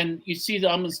 And then you see the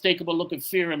unmistakable look of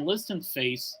fear in Liston's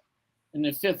face in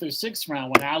the fifth or sixth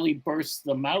round when Ali bursts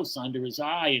the mouse under his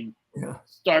eye and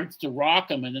starts to rock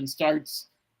him and then starts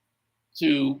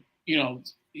to,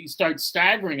 he starts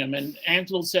staggering him. And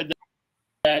Angelo said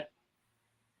that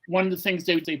one of the things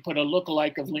they put a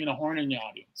lookalike of Lena Horne in the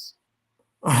audience.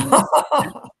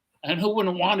 And who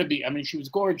wouldn't want to be? I mean, she was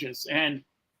gorgeous. And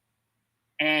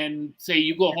say,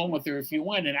 you go home with her if you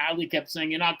win. And Ali kept saying,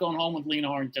 you're not going home with Lena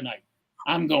Horne tonight.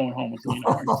 I'm going home with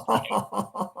Lena Horne tonight.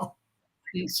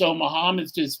 And so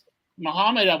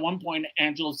Muhammad at one point,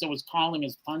 Angelo said, was calling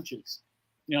his punches.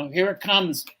 Here it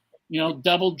comes,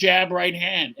 double jab right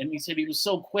hand. And he said he was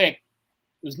so quick,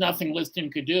 there's nothing Liston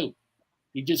could do.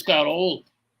 He just got old.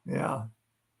 Yeah.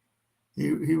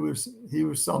 He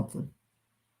was something.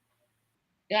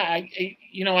 Yeah,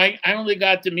 I only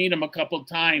got to meet him a couple of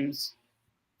times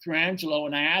through Angelo,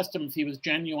 and I asked him if he was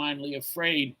genuinely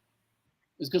afraid.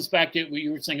 This goes back to what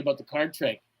you were saying about the card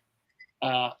trick.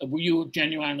 Were you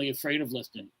genuinely afraid of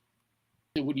Liston?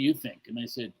 I said, what do you think? And I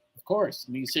said, of course.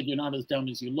 And he said, you're not as dumb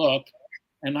as you look.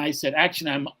 And I said,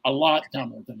 actually, I'm a lot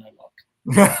dumber than I look.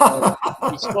 So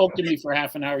if you spoke to me for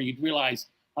half an hour, you'd realize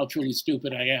how truly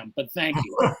stupid I am. But thank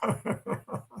you.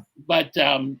 But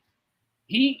I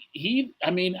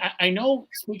know,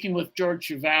 speaking with George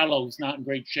Chuvalo, who's not in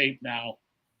great shape now,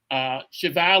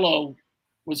 Chuvalo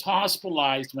was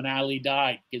hospitalized when Ali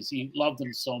died because he loved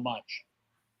him so much.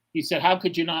 He said, how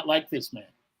could you not like this man?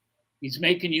 He's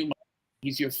making you money.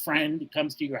 He's your friend. He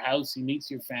comes to your house. He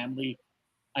meets your family.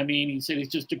 I mean, he said he's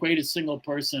just the greatest single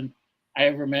person I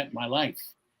ever met in my life.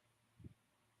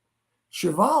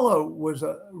 Chuvalo was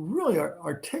a really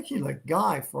articulate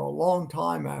guy for a long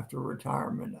time after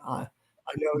retirement. I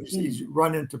know he's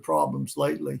run into problems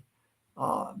lately,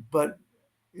 but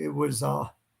it was,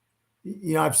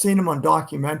 I've seen him on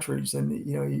documentaries, and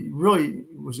he really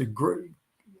was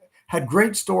had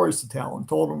great stories to tell and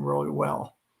told them really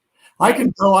well. I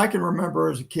can remember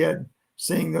as a kid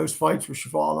seeing those fights with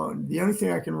Chuvalo, and the only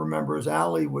thing I can remember is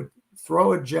Ali would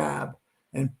throw a jab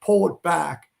and pull it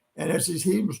back. And as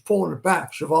he was pulling it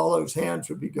back, Chuvalo's hands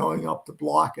would be going up to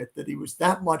block it, that he was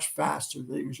that much faster,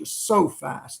 that he was just so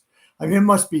fast. I mean, it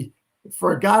must be,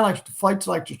 for a guy like fights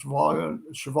like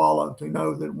Chuvalo to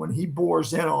know that when he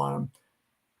bores in on him,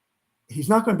 he's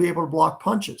not going to be able to block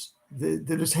punches,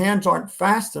 that his hands aren't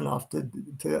fast enough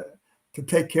to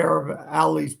take care of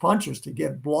Ali's punches, to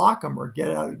block him or get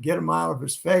him out of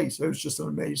his face. It was just an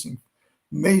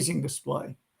amazing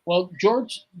display. Well,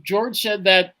 George said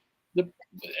that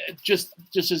just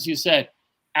as you said,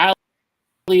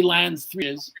 Ali lands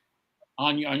three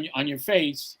on your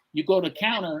face. You go to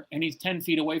counter, and he's 10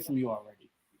 feet away from you already.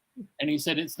 And he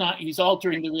said he's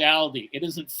altering the reality. It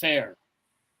isn't fair.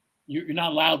 You're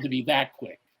not allowed to be that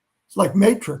quick. It's like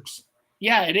Matrix.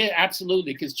 Yeah, it is,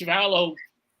 absolutely, because Chuvalo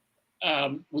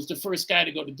was the first guy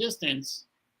to go to distance,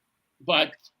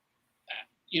 but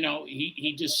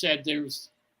he just said there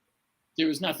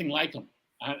was nothing like him.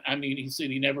 I mean, he said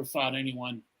he never fought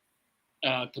anyone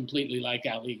completely like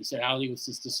Ali. He said Ali was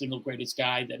just the single greatest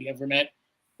guy that he ever met,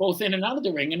 both in and out of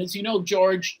the ring. And as you know,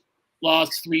 George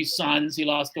lost 3 sons. He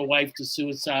lost a wife to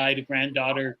suicide, a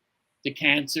granddaughter to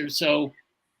cancer. So,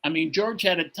 I mean, George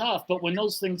had it tough, but when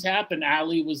those things happened,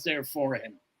 Ali was there for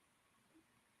him,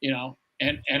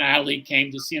 and Ali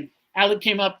came to see him. Ali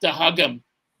came up to hug him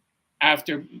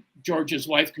after George's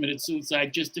wife committed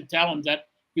suicide, just to tell him that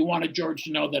he wanted George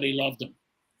to know that he loved him.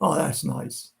 Oh, that's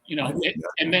nice.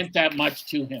 It meant that much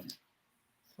to him.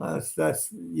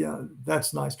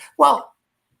 That's nice. Well,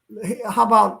 how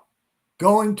about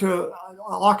going to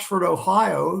Oxford,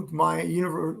 Ohio,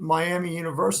 Miami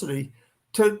University,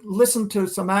 to listen to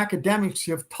some academics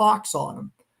give talks on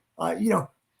them?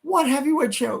 What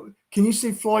heavyweight show? Can you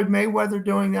see Floyd Mayweather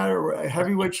doing that, or a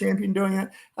heavyweight champion doing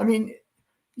that? I mean,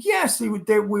 yes, we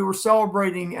were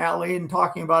celebrating Ali and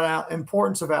talking about the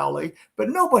importance of Ali, but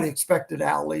nobody expected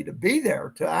Ali to be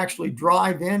there, to actually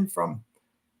drive in from.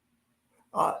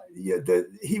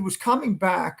 He was coming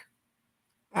back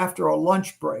after a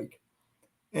lunch break,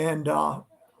 and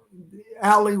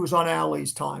Ali was on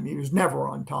Ali's time. He was never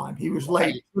on time. He was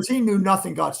late because he knew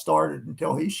nothing got started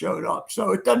until he showed up.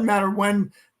 So it doesn't matter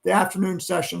when the afternoon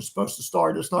session is supposed to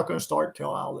start. It's not going to start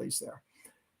till Ali's there.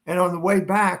 And on the way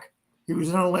back, he was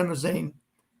in a limousine,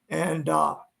 and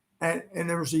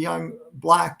there was a young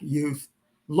black youth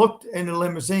looked in the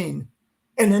limousine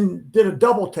and then did a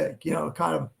double take,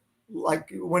 kind of like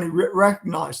when he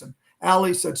recognized him.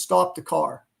 Ali said, stop the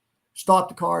car. Stopped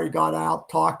the car. He got out,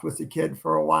 talked with the kid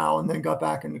for a while, and then got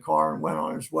back in the car and went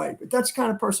on his way. But that's the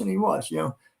kind of person he was,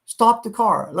 stop the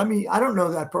car. I don't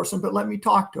know that person, but let me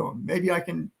talk to him. Maybe I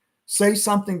can say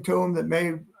something to him that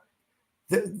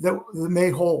may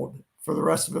hold for the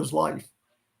rest of his life.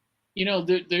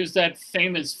 There's that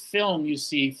famous film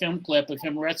film clip of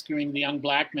him rescuing the young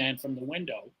black man from the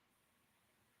window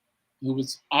who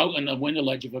was out on the window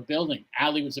ledge of a building.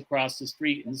 Ali was across the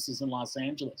street, and this is in Los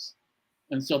Angeles.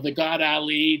 And so they got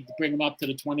Ali to bring him up to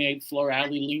the 28th floor.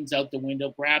 Ali leans out the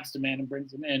window, grabs the man, and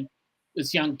brings him in.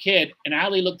 This young kid, and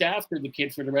Ali looked after the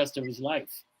kid for the rest of his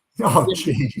life. Oh,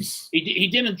 jeez. He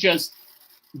didn't just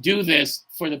do this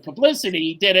for the publicity.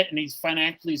 He did it, and he's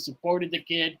financially supported the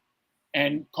kid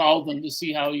and called him to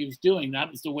see how he was doing.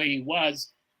 That was the way he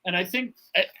was. And I think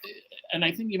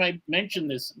you might mention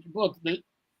this in the book. The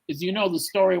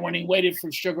story when he waited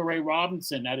for Sugar Ray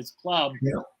Robinson at his club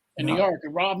in New York.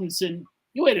 And Robinson,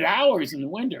 he waited hours in the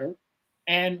winter,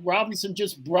 and Robinson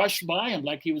just brushed by him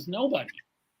like he was nobody.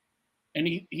 And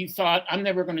he thought, I'm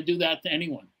never going to do that to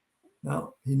anyone.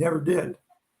 No, he never did.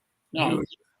 No.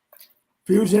 If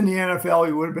he was in the NFL,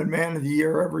 he would have been man of the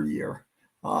year every year.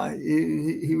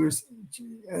 He was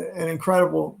an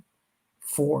incredible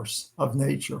force of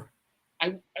nature.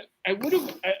 I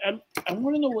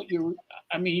want to know what you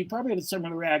probably had a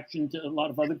similar reaction to a lot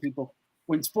of other people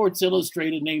when Sports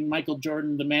Illustrated named Michael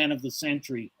Jordan the man of the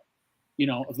century,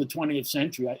 of the 20th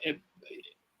century.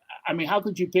 How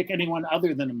could you pick anyone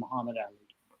other than Muhammad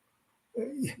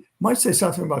Ali? Might say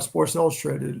something about Sports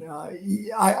Illustrated.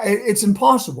 It's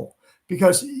impossible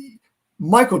because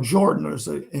Michael Jordan is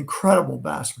an incredible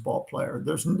basketball player.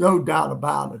 There's no doubt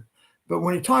about it. But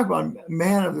when you talk about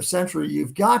man of the century,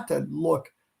 you've got to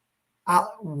look at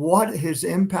what his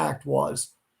impact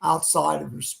was outside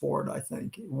of the sport, I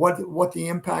think. What the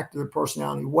impact of the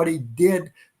personality, what he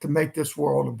did to make this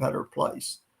world a better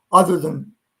place, other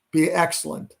than be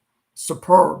excellent,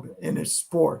 superb in his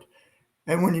sport.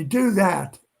 And when you do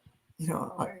that,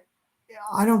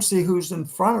 I don't see who's in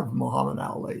front of Muhammad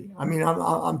Ali.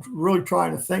 I'm really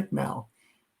trying to think now.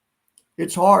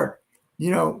 It's hard.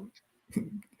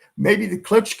 Maybe the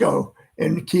Klitschko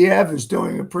in Kiev is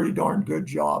doing a pretty darn good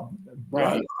job.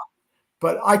 Right.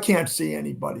 But I can't see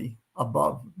anybody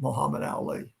above Muhammad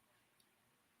Ali.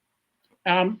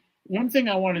 One thing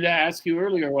I wanted to ask you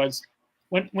earlier was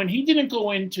when he didn't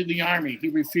go into the army, he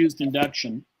refused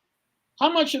induction.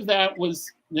 How much of that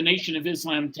was the Nation of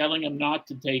Islam telling him not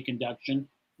to take induction?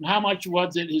 And how much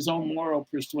was it his own moral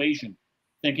persuasion,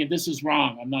 thinking this is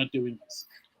wrong, I'm not doing this?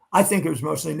 I think it was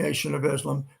mostly Nation of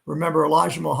Islam. Remember,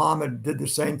 Elijah Muhammad did the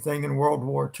same thing in World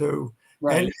War II.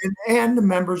 Right. And the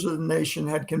members of the nation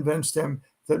had convinced him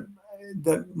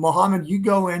that Muhammad, you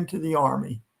go into the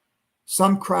army,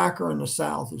 some cracker in the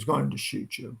South is going to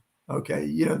shoot you. Okay.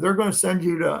 They're going to send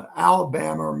you to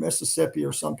Alabama or Mississippi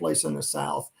or someplace in the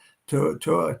South to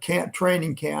a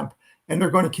training camp, and they're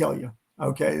going to kill you.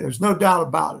 Okay. There's no doubt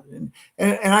about it.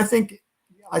 And I think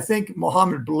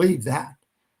Muhammad believed that.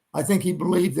 I think he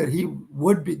believed that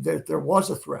that there was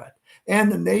a threat,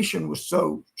 and the nation was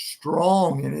so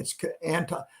strong in its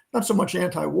not so much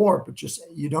anti-war, but just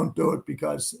you don't do it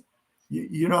because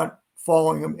you're not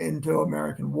following them into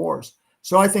American wars.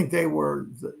 So I think they were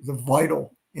the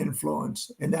vital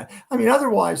influence in that.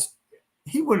 Otherwise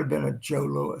he would have been a Joe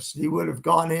Louis. He would have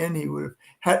gone in. He would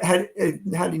have had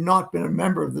he not been a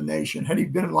member of the nation, had he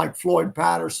been like Floyd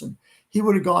Patterson, he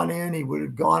would have gone in, he would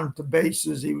have gone to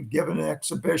bases, he would have given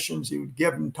exhibitions, he would have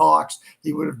given talks,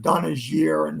 he would have done his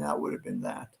year, and that would have been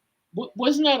that.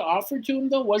 Wasn't that offered to him,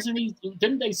 though? Wasn't he?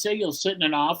 Didn't they say you'll sit in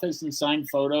an office and sign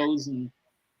photos and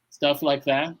stuff like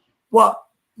that? Well,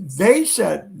 they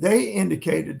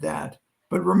indicated that.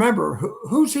 But remember,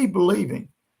 who's he believing?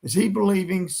 Is he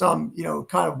believing some,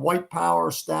 kind of white power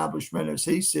establishment as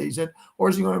he sees it, or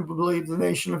is he going to believe the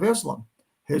Nation of Islam?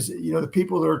 The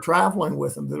people that are traveling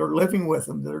with him, that are living with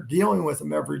him, that are dealing with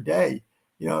him every day.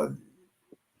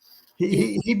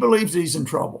 He believes he's in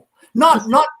trouble. Not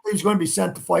he's going to be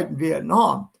sent to fight in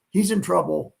Vietnam. He's in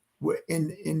trouble in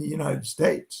the United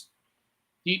States.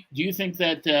 Do you think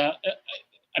that? A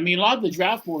lot of the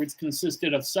draft boards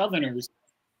consisted of Southerners,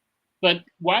 but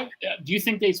why do you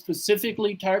think they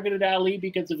specifically targeted Ali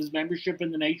because of his membership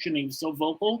in the nation? He was so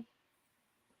vocal.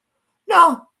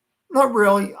 No. Not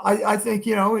really. I think,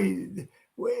 it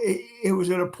was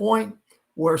at a point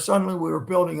where suddenly we were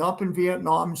building up in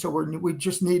Vietnam. So we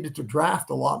just needed to draft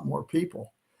a lot more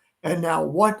people. And now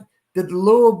what did the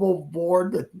Louisville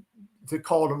board that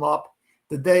called him up,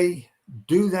 did they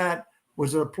do that?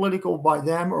 Was it a political by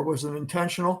them or was it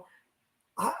intentional?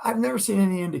 I've never seen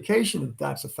any indication that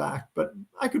that's a fact, but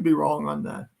I could be wrong on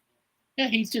that. Yeah,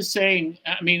 he's just saying.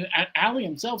 I mean, Ali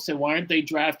himself said, "Why aren't they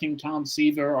drafting Tom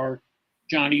Seaver or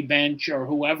Johnny Bench or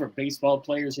whoever, baseball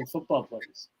players or football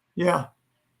players? Yeah,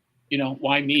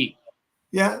 Why me?"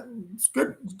 yeah, it's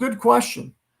good. Good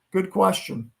question. Good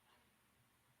question.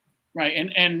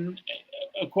 Right, and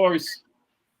of course,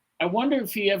 I wonder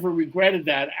if he ever regretted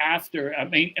that after. I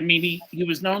mean, he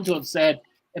was known to have said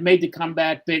it made the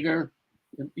comeback bigger.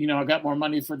 I got more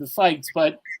money for the fights,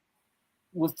 but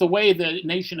with the way the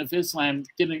Nation of Islam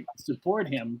didn't support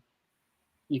him,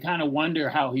 you kind of wonder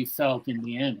how he felt in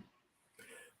the end.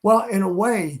 Well, in a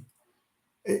way,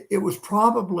 it was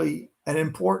probably an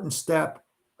important step,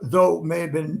 though it may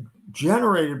have been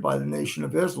generated by the Nation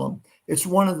of Islam. It's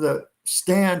one of the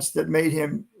stands that made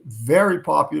him very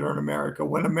popular in America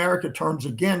when America turns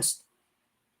against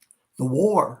the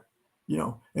war,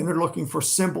 and they're looking for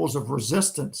symbols of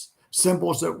resistance,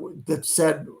 symbols that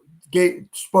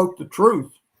spoke the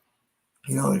truth.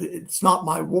 It's not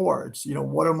my war. It's,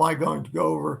 what am I going to go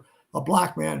over a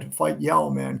black man to fight yellow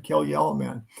man, kill yellow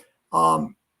man?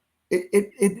 In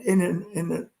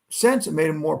a sense, it made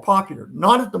him more popular.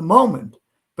 Not at the moment,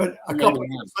 but a couple of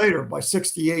years later, by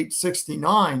 68,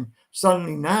 69,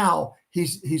 suddenly now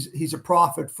he's a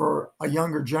prophet for a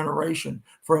younger generation,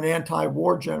 for an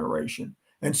anti-war generation.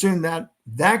 And soon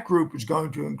that group is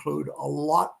going to include a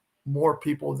lot more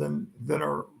people than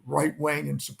are right-wing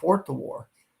and support the war.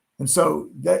 And so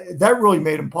that really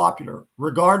made him popular,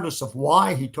 regardless of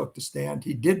why he took the stand.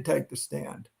 He did take the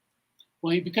stand.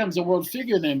 Well, he becomes a world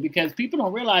figure then, because people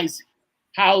don't realize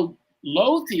how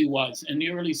loath he was in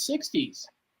the early 60s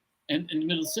and in the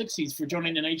middle 60s for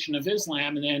joining the Nation of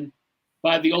Islam, and then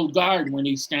by the old guard when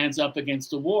he stands up against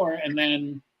the war, and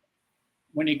then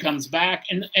when he comes back.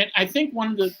 And I think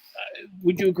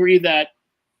would you agree that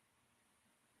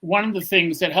one of the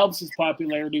things that helps his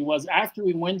popularity was after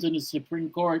he wins in the Supreme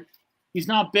Court, he's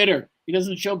not bitter. He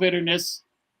doesn't show bitterness.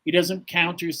 He doesn't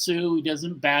counter sue. He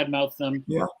doesn't badmouth them.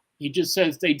 Yeah. He just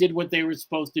says they did what they were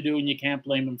supposed to do, and you can't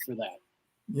blame him for that.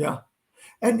 Yeah.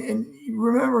 And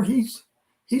remember, he's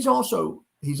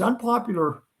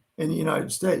unpopular in the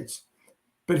United States,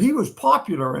 but he was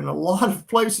popular in a lot of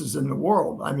places in the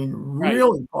world. I mean,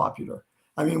 really popular.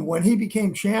 I mean, when he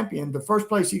became champion, the first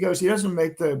place he goes, he doesn't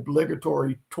make the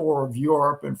obligatory tour of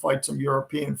Europe and fight some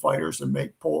European fighters and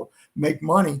make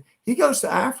money. He goes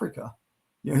to Africa.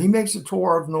 He makes a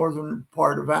tour of northern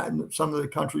part of some of the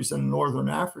countries in northern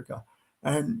Africa,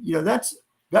 and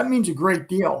that means a great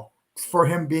deal for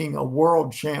him being a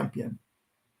world champion.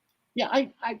 Yeah,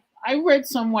 I read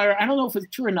somewhere, I don't know if it's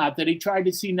true or not, that he tried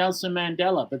to see Nelson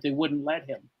Mandela, but they wouldn't let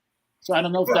him. So I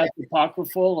don't know if that's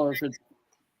apocryphal or if it's.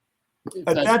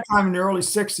 At that time in the early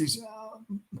 60s,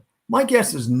 my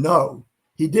guess is no.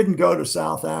 He didn't go to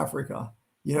South Africa.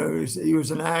 He was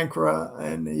in Ankara,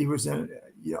 and he was in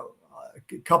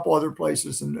a couple other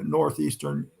places in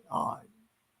northeastern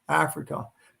Africa,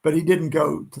 but he didn't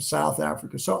go to South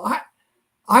Africa. So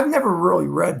I've never really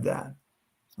read that.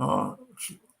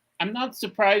 I'm not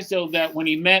surprised, though, that when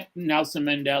he met Nelson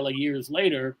Mandela years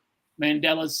later,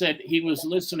 Mandela said he was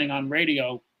listening on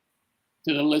radio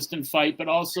to the Liston fight, but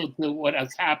also to what was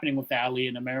happening with Ali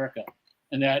in America,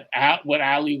 and that what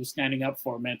Ali was standing up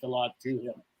for meant a lot to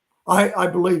him. I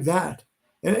believe that.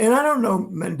 And I don't know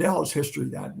Mandela's history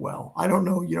that well. I don't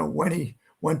know, when he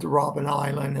went to Robben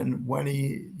Island and when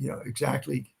he,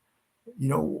 exactly,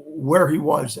 where he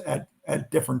was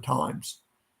at different times.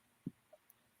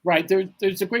 Right.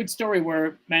 There's a great story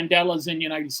where Mandela's in the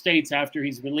United States after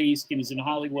he's released, and he's in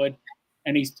Hollywood,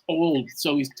 and he's old,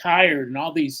 so he's tired, and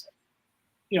all these,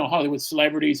 Hollywood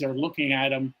celebrities are looking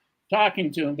at him,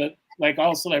 talking to him, but like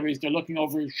all celebrities, they're looking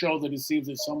over his shoulder to see if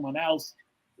there's someone else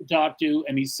to talk to,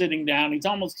 and he's sitting down, he's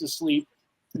almost asleep,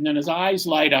 and then his eyes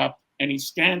light up, and he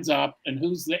stands up, and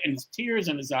who's there, and there's tears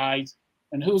in his eyes,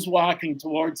 and who's walking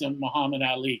towards him? Muhammad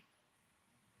Ali.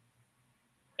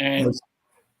 And yes.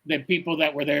 The people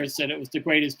that were there said it was the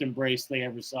greatest embrace they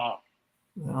ever saw.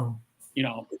 Well,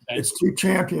 it's two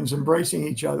champions embracing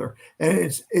each other, and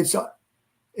it's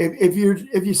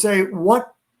if you say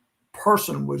what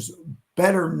person was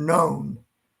better known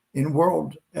in the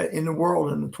world in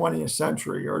the 20th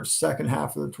century or second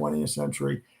half of the 20th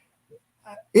century,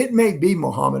 it may be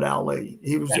Muhammad Ali.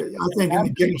 He was, I think, in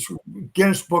the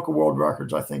Guinness Book of World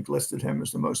Records, I think, listed him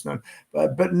as the most known.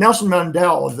 But Nelson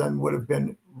Mandela then would have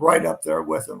been right up there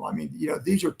with him. I mean,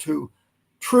 these are two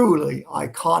truly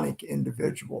iconic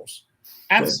individuals.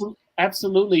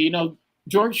 Absolutely.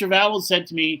 George Chevalier said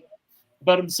to me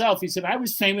about himself, he said, I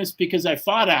was famous because I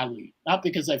fought Ali, not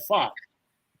because I fought.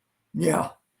 Yeah.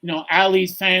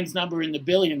 Ali's fans number in the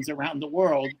billions around the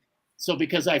world. So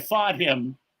because I fought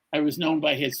him, I was known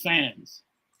by his fans.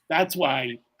 That's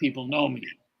why people know me.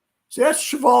 See, that's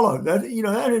Chuvalo. That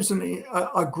is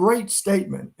a great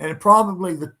statement, and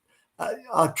probably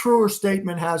a truer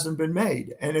statement hasn't been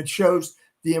made, and it shows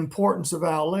the importance of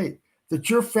Ali. That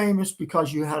you're famous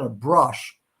because you had a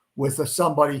brush with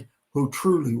somebody who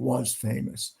truly was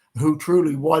famous, who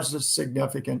truly was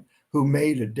significant, who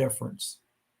made a difference.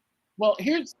 Well,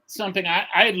 here's something I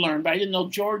had learned, but I didn't know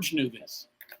George knew this.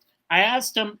 I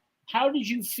asked him, "How did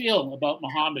you feel about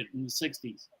Muhammad in the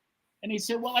 '60s?" And he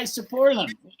said, "Well, I supported him.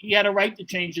 He had a right to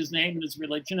change his name and his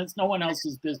religion. It's no one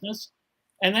else's business."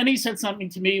 And then he said something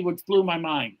to me which blew my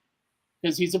mind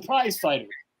because he's a prize fighter.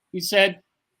 He said,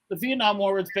 "The Vietnam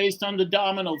War was based on the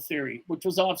domino theory, which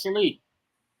was obsolete."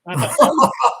 And I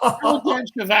thought, how would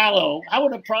George Cavallo, how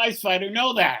would a prize fighter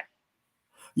know that?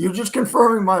 You're just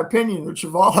confirming my opinion that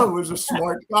Chuvalo was a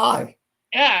smart guy.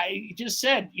 Yeah, he just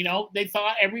said, they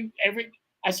thought every.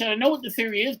 I said, I know what the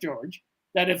theory is, George,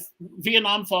 that if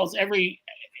Vietnam falls, every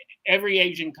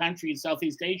Asian country in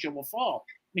Southeast Asia will fall.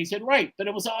 And he said, right, but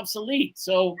it was obsolete.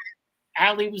 So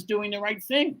Ali was doing the right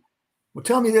thing. Well,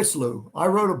 tell me this, Lou. I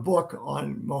wrote a book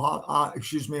on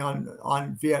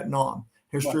on Vietnam,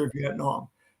 history of Vietnam.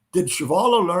 Did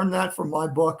Chuvalo learn that from my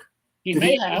book? He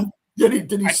may have.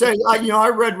 Did he say? I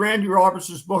read Randy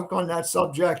Robertson's book on that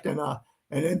subject, and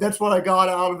that's what I got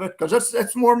out of it, because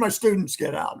that's more my students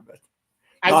get out of it.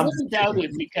 I wouldn't doubt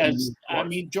it, because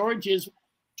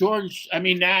George. I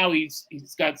mean, now he's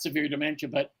got severe dementia,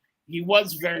 but he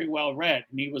was very well read,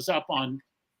 and he was up on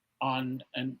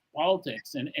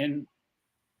politics, and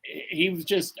he was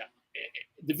just,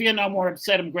 the Vietnam War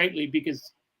upset him greatly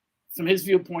because, from his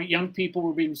viewpoint, young people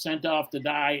were being sent off to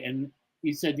die, and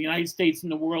he said the United States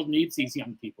and the world needs these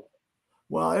young people.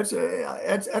 Well,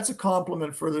 that's a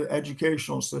compliment for the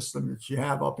educational system that you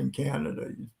have up in Canada.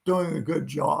 You're doing a good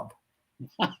job.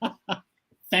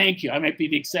 Thank you. I might be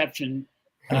the exception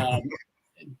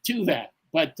to that,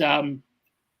 but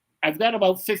I've got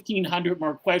about 1,500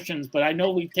 more questions, but I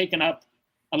know we've taken up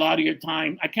a lot of your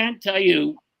time. I can't tell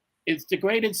you, it's the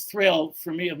greatest thrill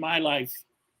for me of my life,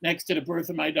 next to the birth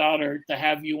of my daughter, to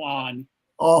have you on.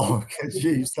 Oh,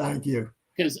 geez, thank you.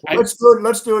 Because let's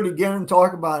do it again and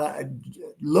talk about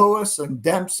Lewis and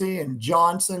Dempsey and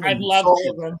Johnson and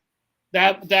Sullivan.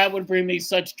 That would bring me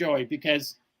such joy,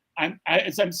 because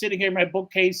as I'm sitting here, my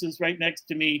bookcase is right next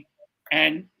to me,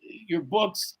 and your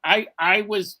books. I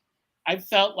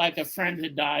felt like a friend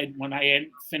had died when I had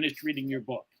finished reading your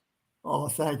book. Oh,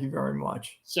 thank you very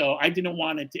much. So I didn't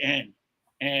want it to end.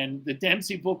 And the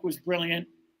Dempsey book was brilliant.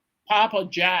 Papa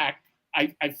Jack,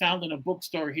 I found in a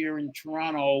bookstore here in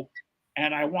Toronto,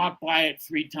 and I walked by it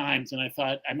 3 times, and I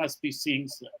thought, I must be seeing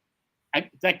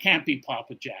that can't be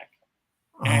Papa Jack.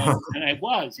 And I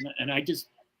was. And I just,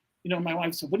 my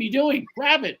wife said, "What are you doing?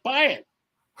 Grab it, buy it."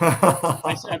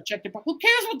 I said, "I've checked it. Who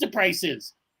cares what the price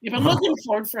is? You've been looking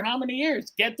for it for how many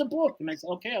years? Get the book." And I said,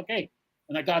 okay.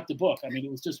 And I got the book. I mean,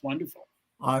 it was just wonderful.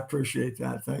 I appreciate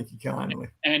that. Thank you kindly.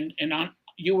 And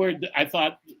you were, I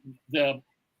thought, the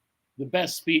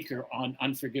best speaker on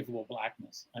Unforgivable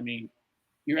Blackness. I mean,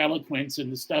 your eloquence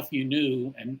and the stuff you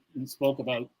knew and spoke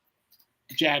about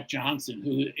Jack Johnson,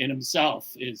 who in himself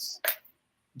is,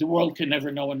 the world can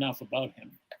never know enough about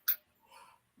him.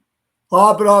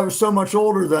 Oh, but I was so much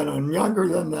older then and younger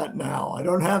than that now. I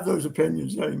don't have those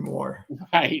opinions anymore.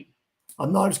 Right.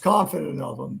 I'm not as confident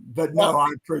of them, but no, I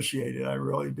appreciate it. I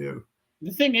really do.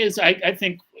 The thing is, I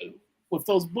think with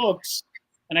those books,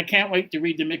 and I can't wait to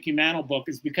read the Mickey Mantle book,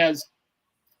 is because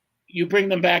you bring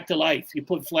them back to life. You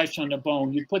put flesh on the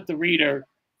bone. You put the reader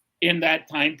in that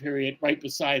time period right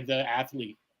beside the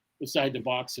athlete, beside the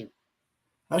boxer.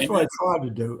 That's what I try to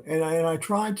do. And I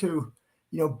try to,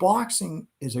 boxing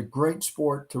is a great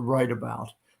sport to write about,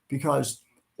 because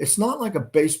it's not like a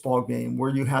baseball game where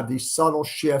you have these subtle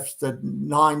shifts that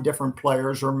 9 different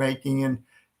players are making. And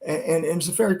it's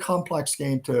a very complex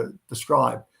game to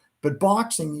describe. But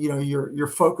boxing, you're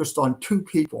focused on 2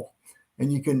 people,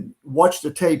 and you can watch the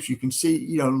tapes. You can see,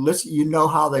 listen,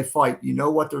 how they fight,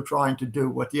 what they're trying to do,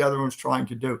 what the other one's trying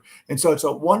to do. And so it's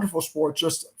a wonderful sport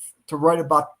just to write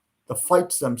about the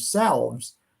fights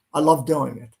themselves. I love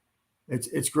doing it.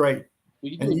 It's great.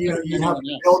 And you have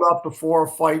to build up before a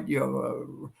fight.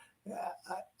 You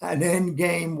have an end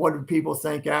game. What do people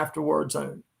think afterwards?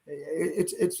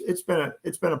 It's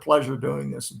been a pleasure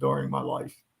doing this during my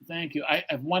life. Thank you. I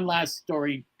have one last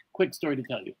quick story to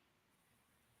tell you.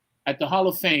 At the Hall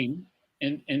of Fame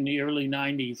in the early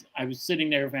 '90s, I was sitting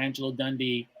there with Angelo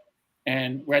Dundee,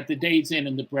 and we're at the Days Inn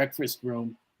in the breakfast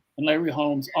room, and Larry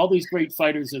Holmes. All these great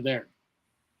fighters are there,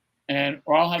 and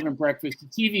we're all having breakfast. The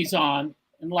TV's on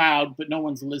and loud, but no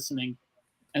one's listening.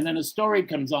 And then a story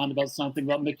comes on about something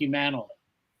about Mickey Mantle.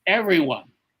 Everyone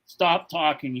stop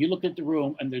talking. You look at the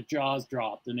room and their jaws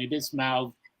dropped and they just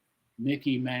mouthed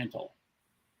Mickey Mantle.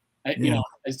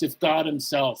 As if God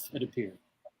himself had appeared.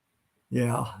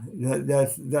 Yeah,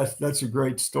 that's a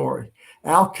great story.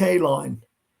 Al Kaline,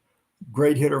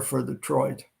 great hitter for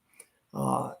Detroit.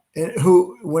 And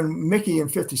who, when Mickey in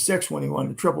 '56, when he won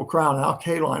the Triple Crown, Al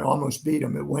Kaline almost beat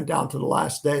him. It went down to the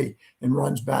last day and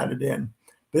runs batted in.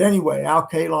 But anyway, Al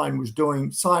Kaline was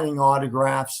signing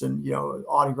autographs and,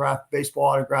 baseball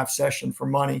autograph session for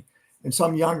money. And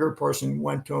some younger person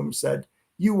went to him and said,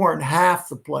 "You weren't half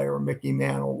the player Mickey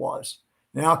Mantle was."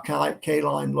 And Al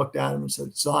Kaline looked at him and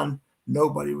said, "Son,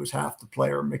 nobody was half the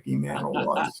player Mickey Mantle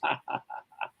was."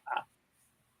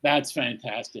 That's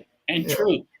fantastic. And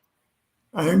true.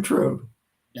 And true.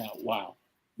 Yeah, wow.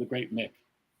 The great Mick.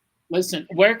 Listen,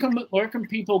 where can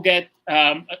people get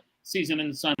Season in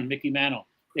the Sun, Mickey Mantle?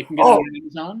 They can get it on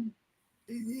Amazon?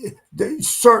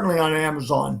 Certainly on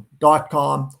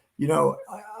Amazon.com.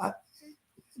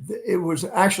 It was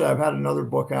actually, I've had another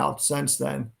book out since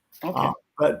then. Okay.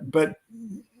 But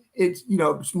it's,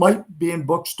 it might be in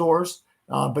bookstores,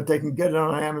 but they can get it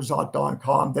on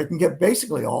Amazon.com. They can get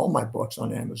basically all my books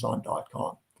on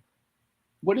Amazon.com.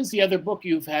 What is the other book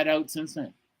you've had out since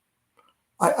then?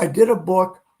 I did a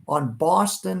book on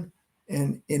Boston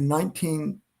in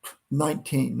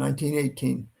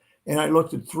 1918, and I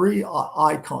looked at three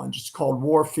icons. It's called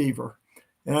War Fever,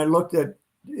 and I looked at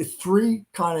three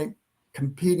kind of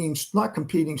not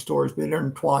competing stories, but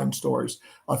intertwined stories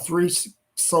of three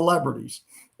celebrities.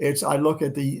 It's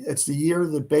the year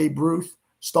that Babe Ruth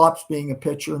stops being a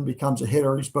pitcher and becomes a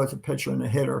hitter. He's both a pitcher and a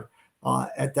hitter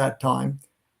at that time.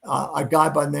 A guy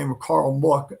by the name of Karl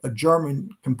Muck, a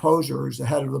German composer who's the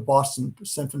head of the Boston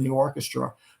Symphony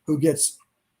Orchestra, who gets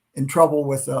in trouble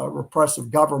with a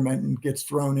repressive government and gets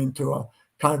thrown into a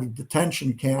kind of a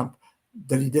detention camp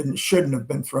that he shouldn't have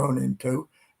been thrown into.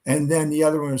 And then the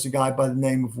other one is a guy by the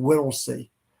name of Whittlesey,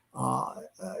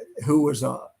 who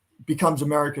becomes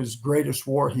America's greatest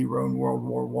war hero in World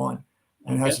War I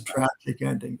and has a tragic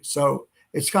ending. So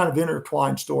it's kind of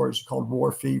intertwined stories called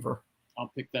War Fever.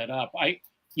 I'll pick that up.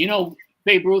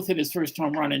 Babe Ruth hit his first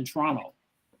home run in Toronto.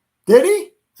 Did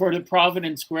he? For the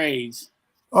Providence Grays.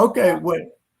 Okay.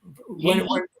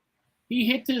 He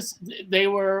hit this. They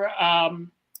were a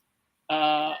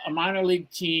minor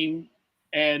league team,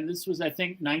 and this was, I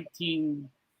think,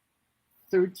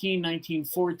 1913,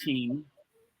 1914.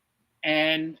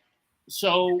 And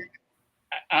so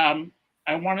I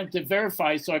wanted to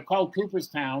verify, so I called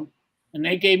Cooperstown, and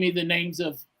they gave me the names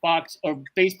of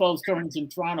baseball historians in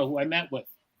Toronto who I met with.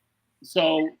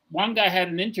 So one guy had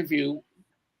an interview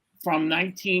from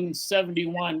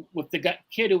 1971 with the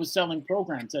kid who was selling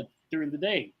programs during the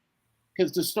day.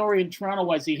 Because the story in Toronto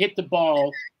was he hit the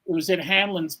ball. It was at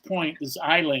Hamlin's Point, this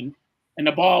island, and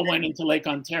the ball went into Lake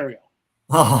Ontario.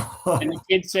 And the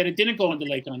kid said it didn't go into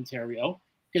Lake Ontario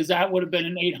because that would have been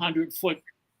an 800-foot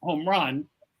home run.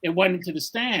 It went into the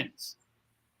stands.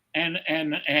 And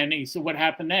he said, what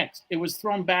happened next? It was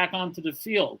thrown back onto the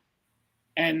field.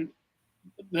 And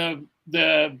the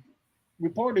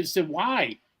reporter said, why?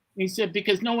 And he said,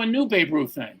 because no one knew Babe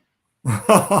Ruth then.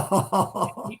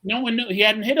 No one knew. He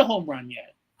hadn't hit a home run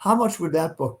yet. How much would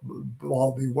that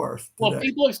ball be worth today? Well,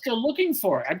 people are still looking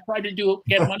for it. I tried to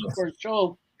get money for a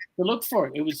show to look for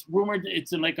it. It was rumored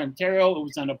it's in Lake Ontario. It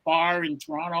was on a bar in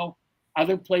Toronto.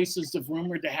 Other places have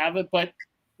rumored to have it. But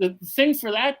the thing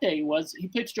for that day was he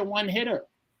pitched a one-hitter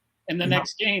in the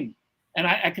next game. And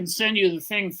I can send you the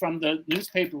thing from the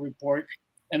newspaper report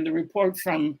and the report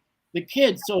from the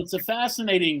kids. So it's a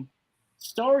fascinating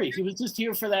story. He was just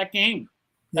here for that game.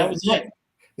 That was it.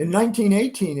 In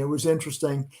 1918, it was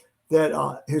interesting that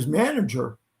his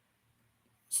manager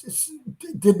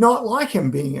did not like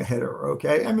him being a hitter.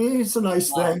 Okay. I mean, it's a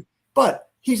nice thing, but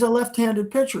he's a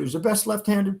left-handed pitcher. He's the best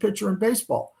left-handed pitcher in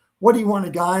baseball. What do you want? A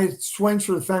guy that swings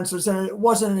for the fences? And it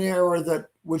wasn't an era that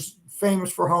was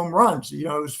famous for home runs. It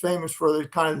was famous for the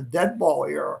kind of the dead ball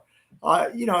era.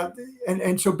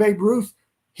 And so Babe Ruth,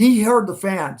 he heard the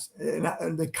fans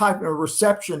and the kind of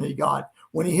reception he got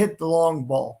when he hit the long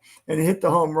ball and he hit the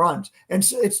home runs. And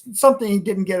so it's something he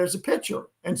didn't get as a pitcher.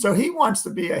 And so he wants to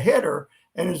be a hitter.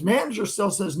 And his manager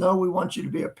still says, no, we want you to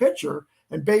be a pitcher.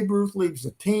 And Babe Ruth leaves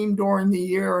the team during the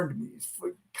year and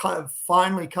kind of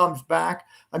finally comes back.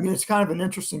 I mean, it's kind of an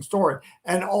interesting story.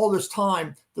 And all this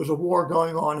time, there's a war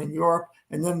going on in Europe.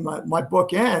 And then my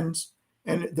book ends,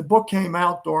 and the book came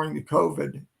out during the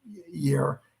COVID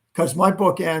year because my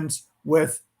book ends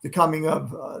with the coming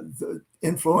of the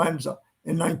influenza.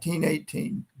 in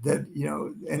 1918 that,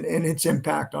 and its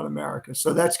impact on America.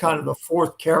 So that's kind of the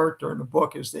fourth character in the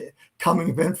book, is the coming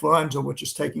of influenza, which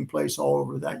is taking place all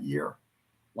over that year.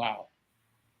 Wow.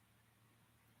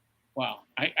 Wow.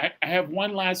 I have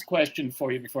one last question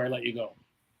for you before I let you go.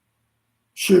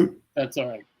 Shoot. That's all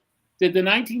right. Did the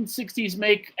 1960s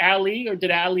make Ali, or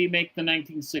did Ali make the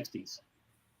 1960s?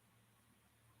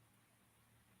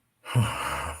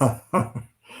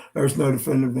 There's no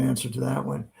definitive answer to that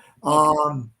one.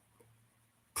 Okay.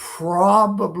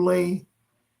 Probably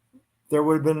there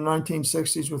would have been a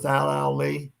 1960s without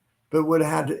Ali, but it would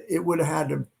have had to, it would have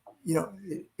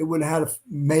had to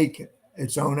make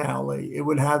its own Ali. It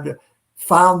would have to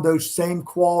found those same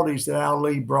qualities that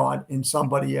Ali brought in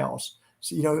somebody else.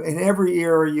 So, in every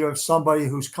era, you have somebody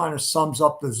who's kind of sums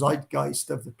up the zeitgeist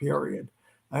of the period.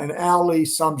 And Ali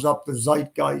sums up the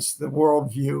zeitgeist, the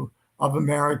worldview of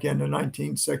America in the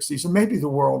 1960s, and maybe the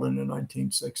world in the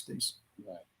 1960s.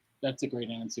 Right. That's a great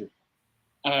answer.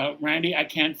 Randy, I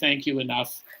can't thank you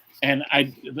enough. And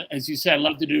as you said, I'd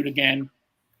love to do it again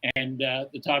and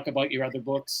to talk about your other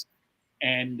books.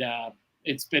 And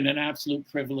it's been an absolute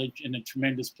privilege and a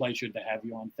tremendous pleasure to have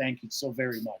you on. Thank you so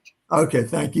very much. Okay.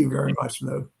 Thank you very much,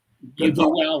 Lou. You do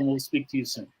well, and we'll speak to you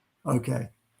soon. Okay.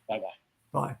 Bye-bye.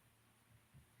 Bye.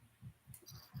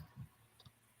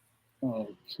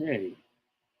 Okay.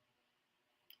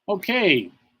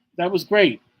 Okay. That was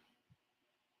great.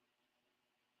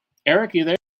 Eric, you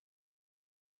there?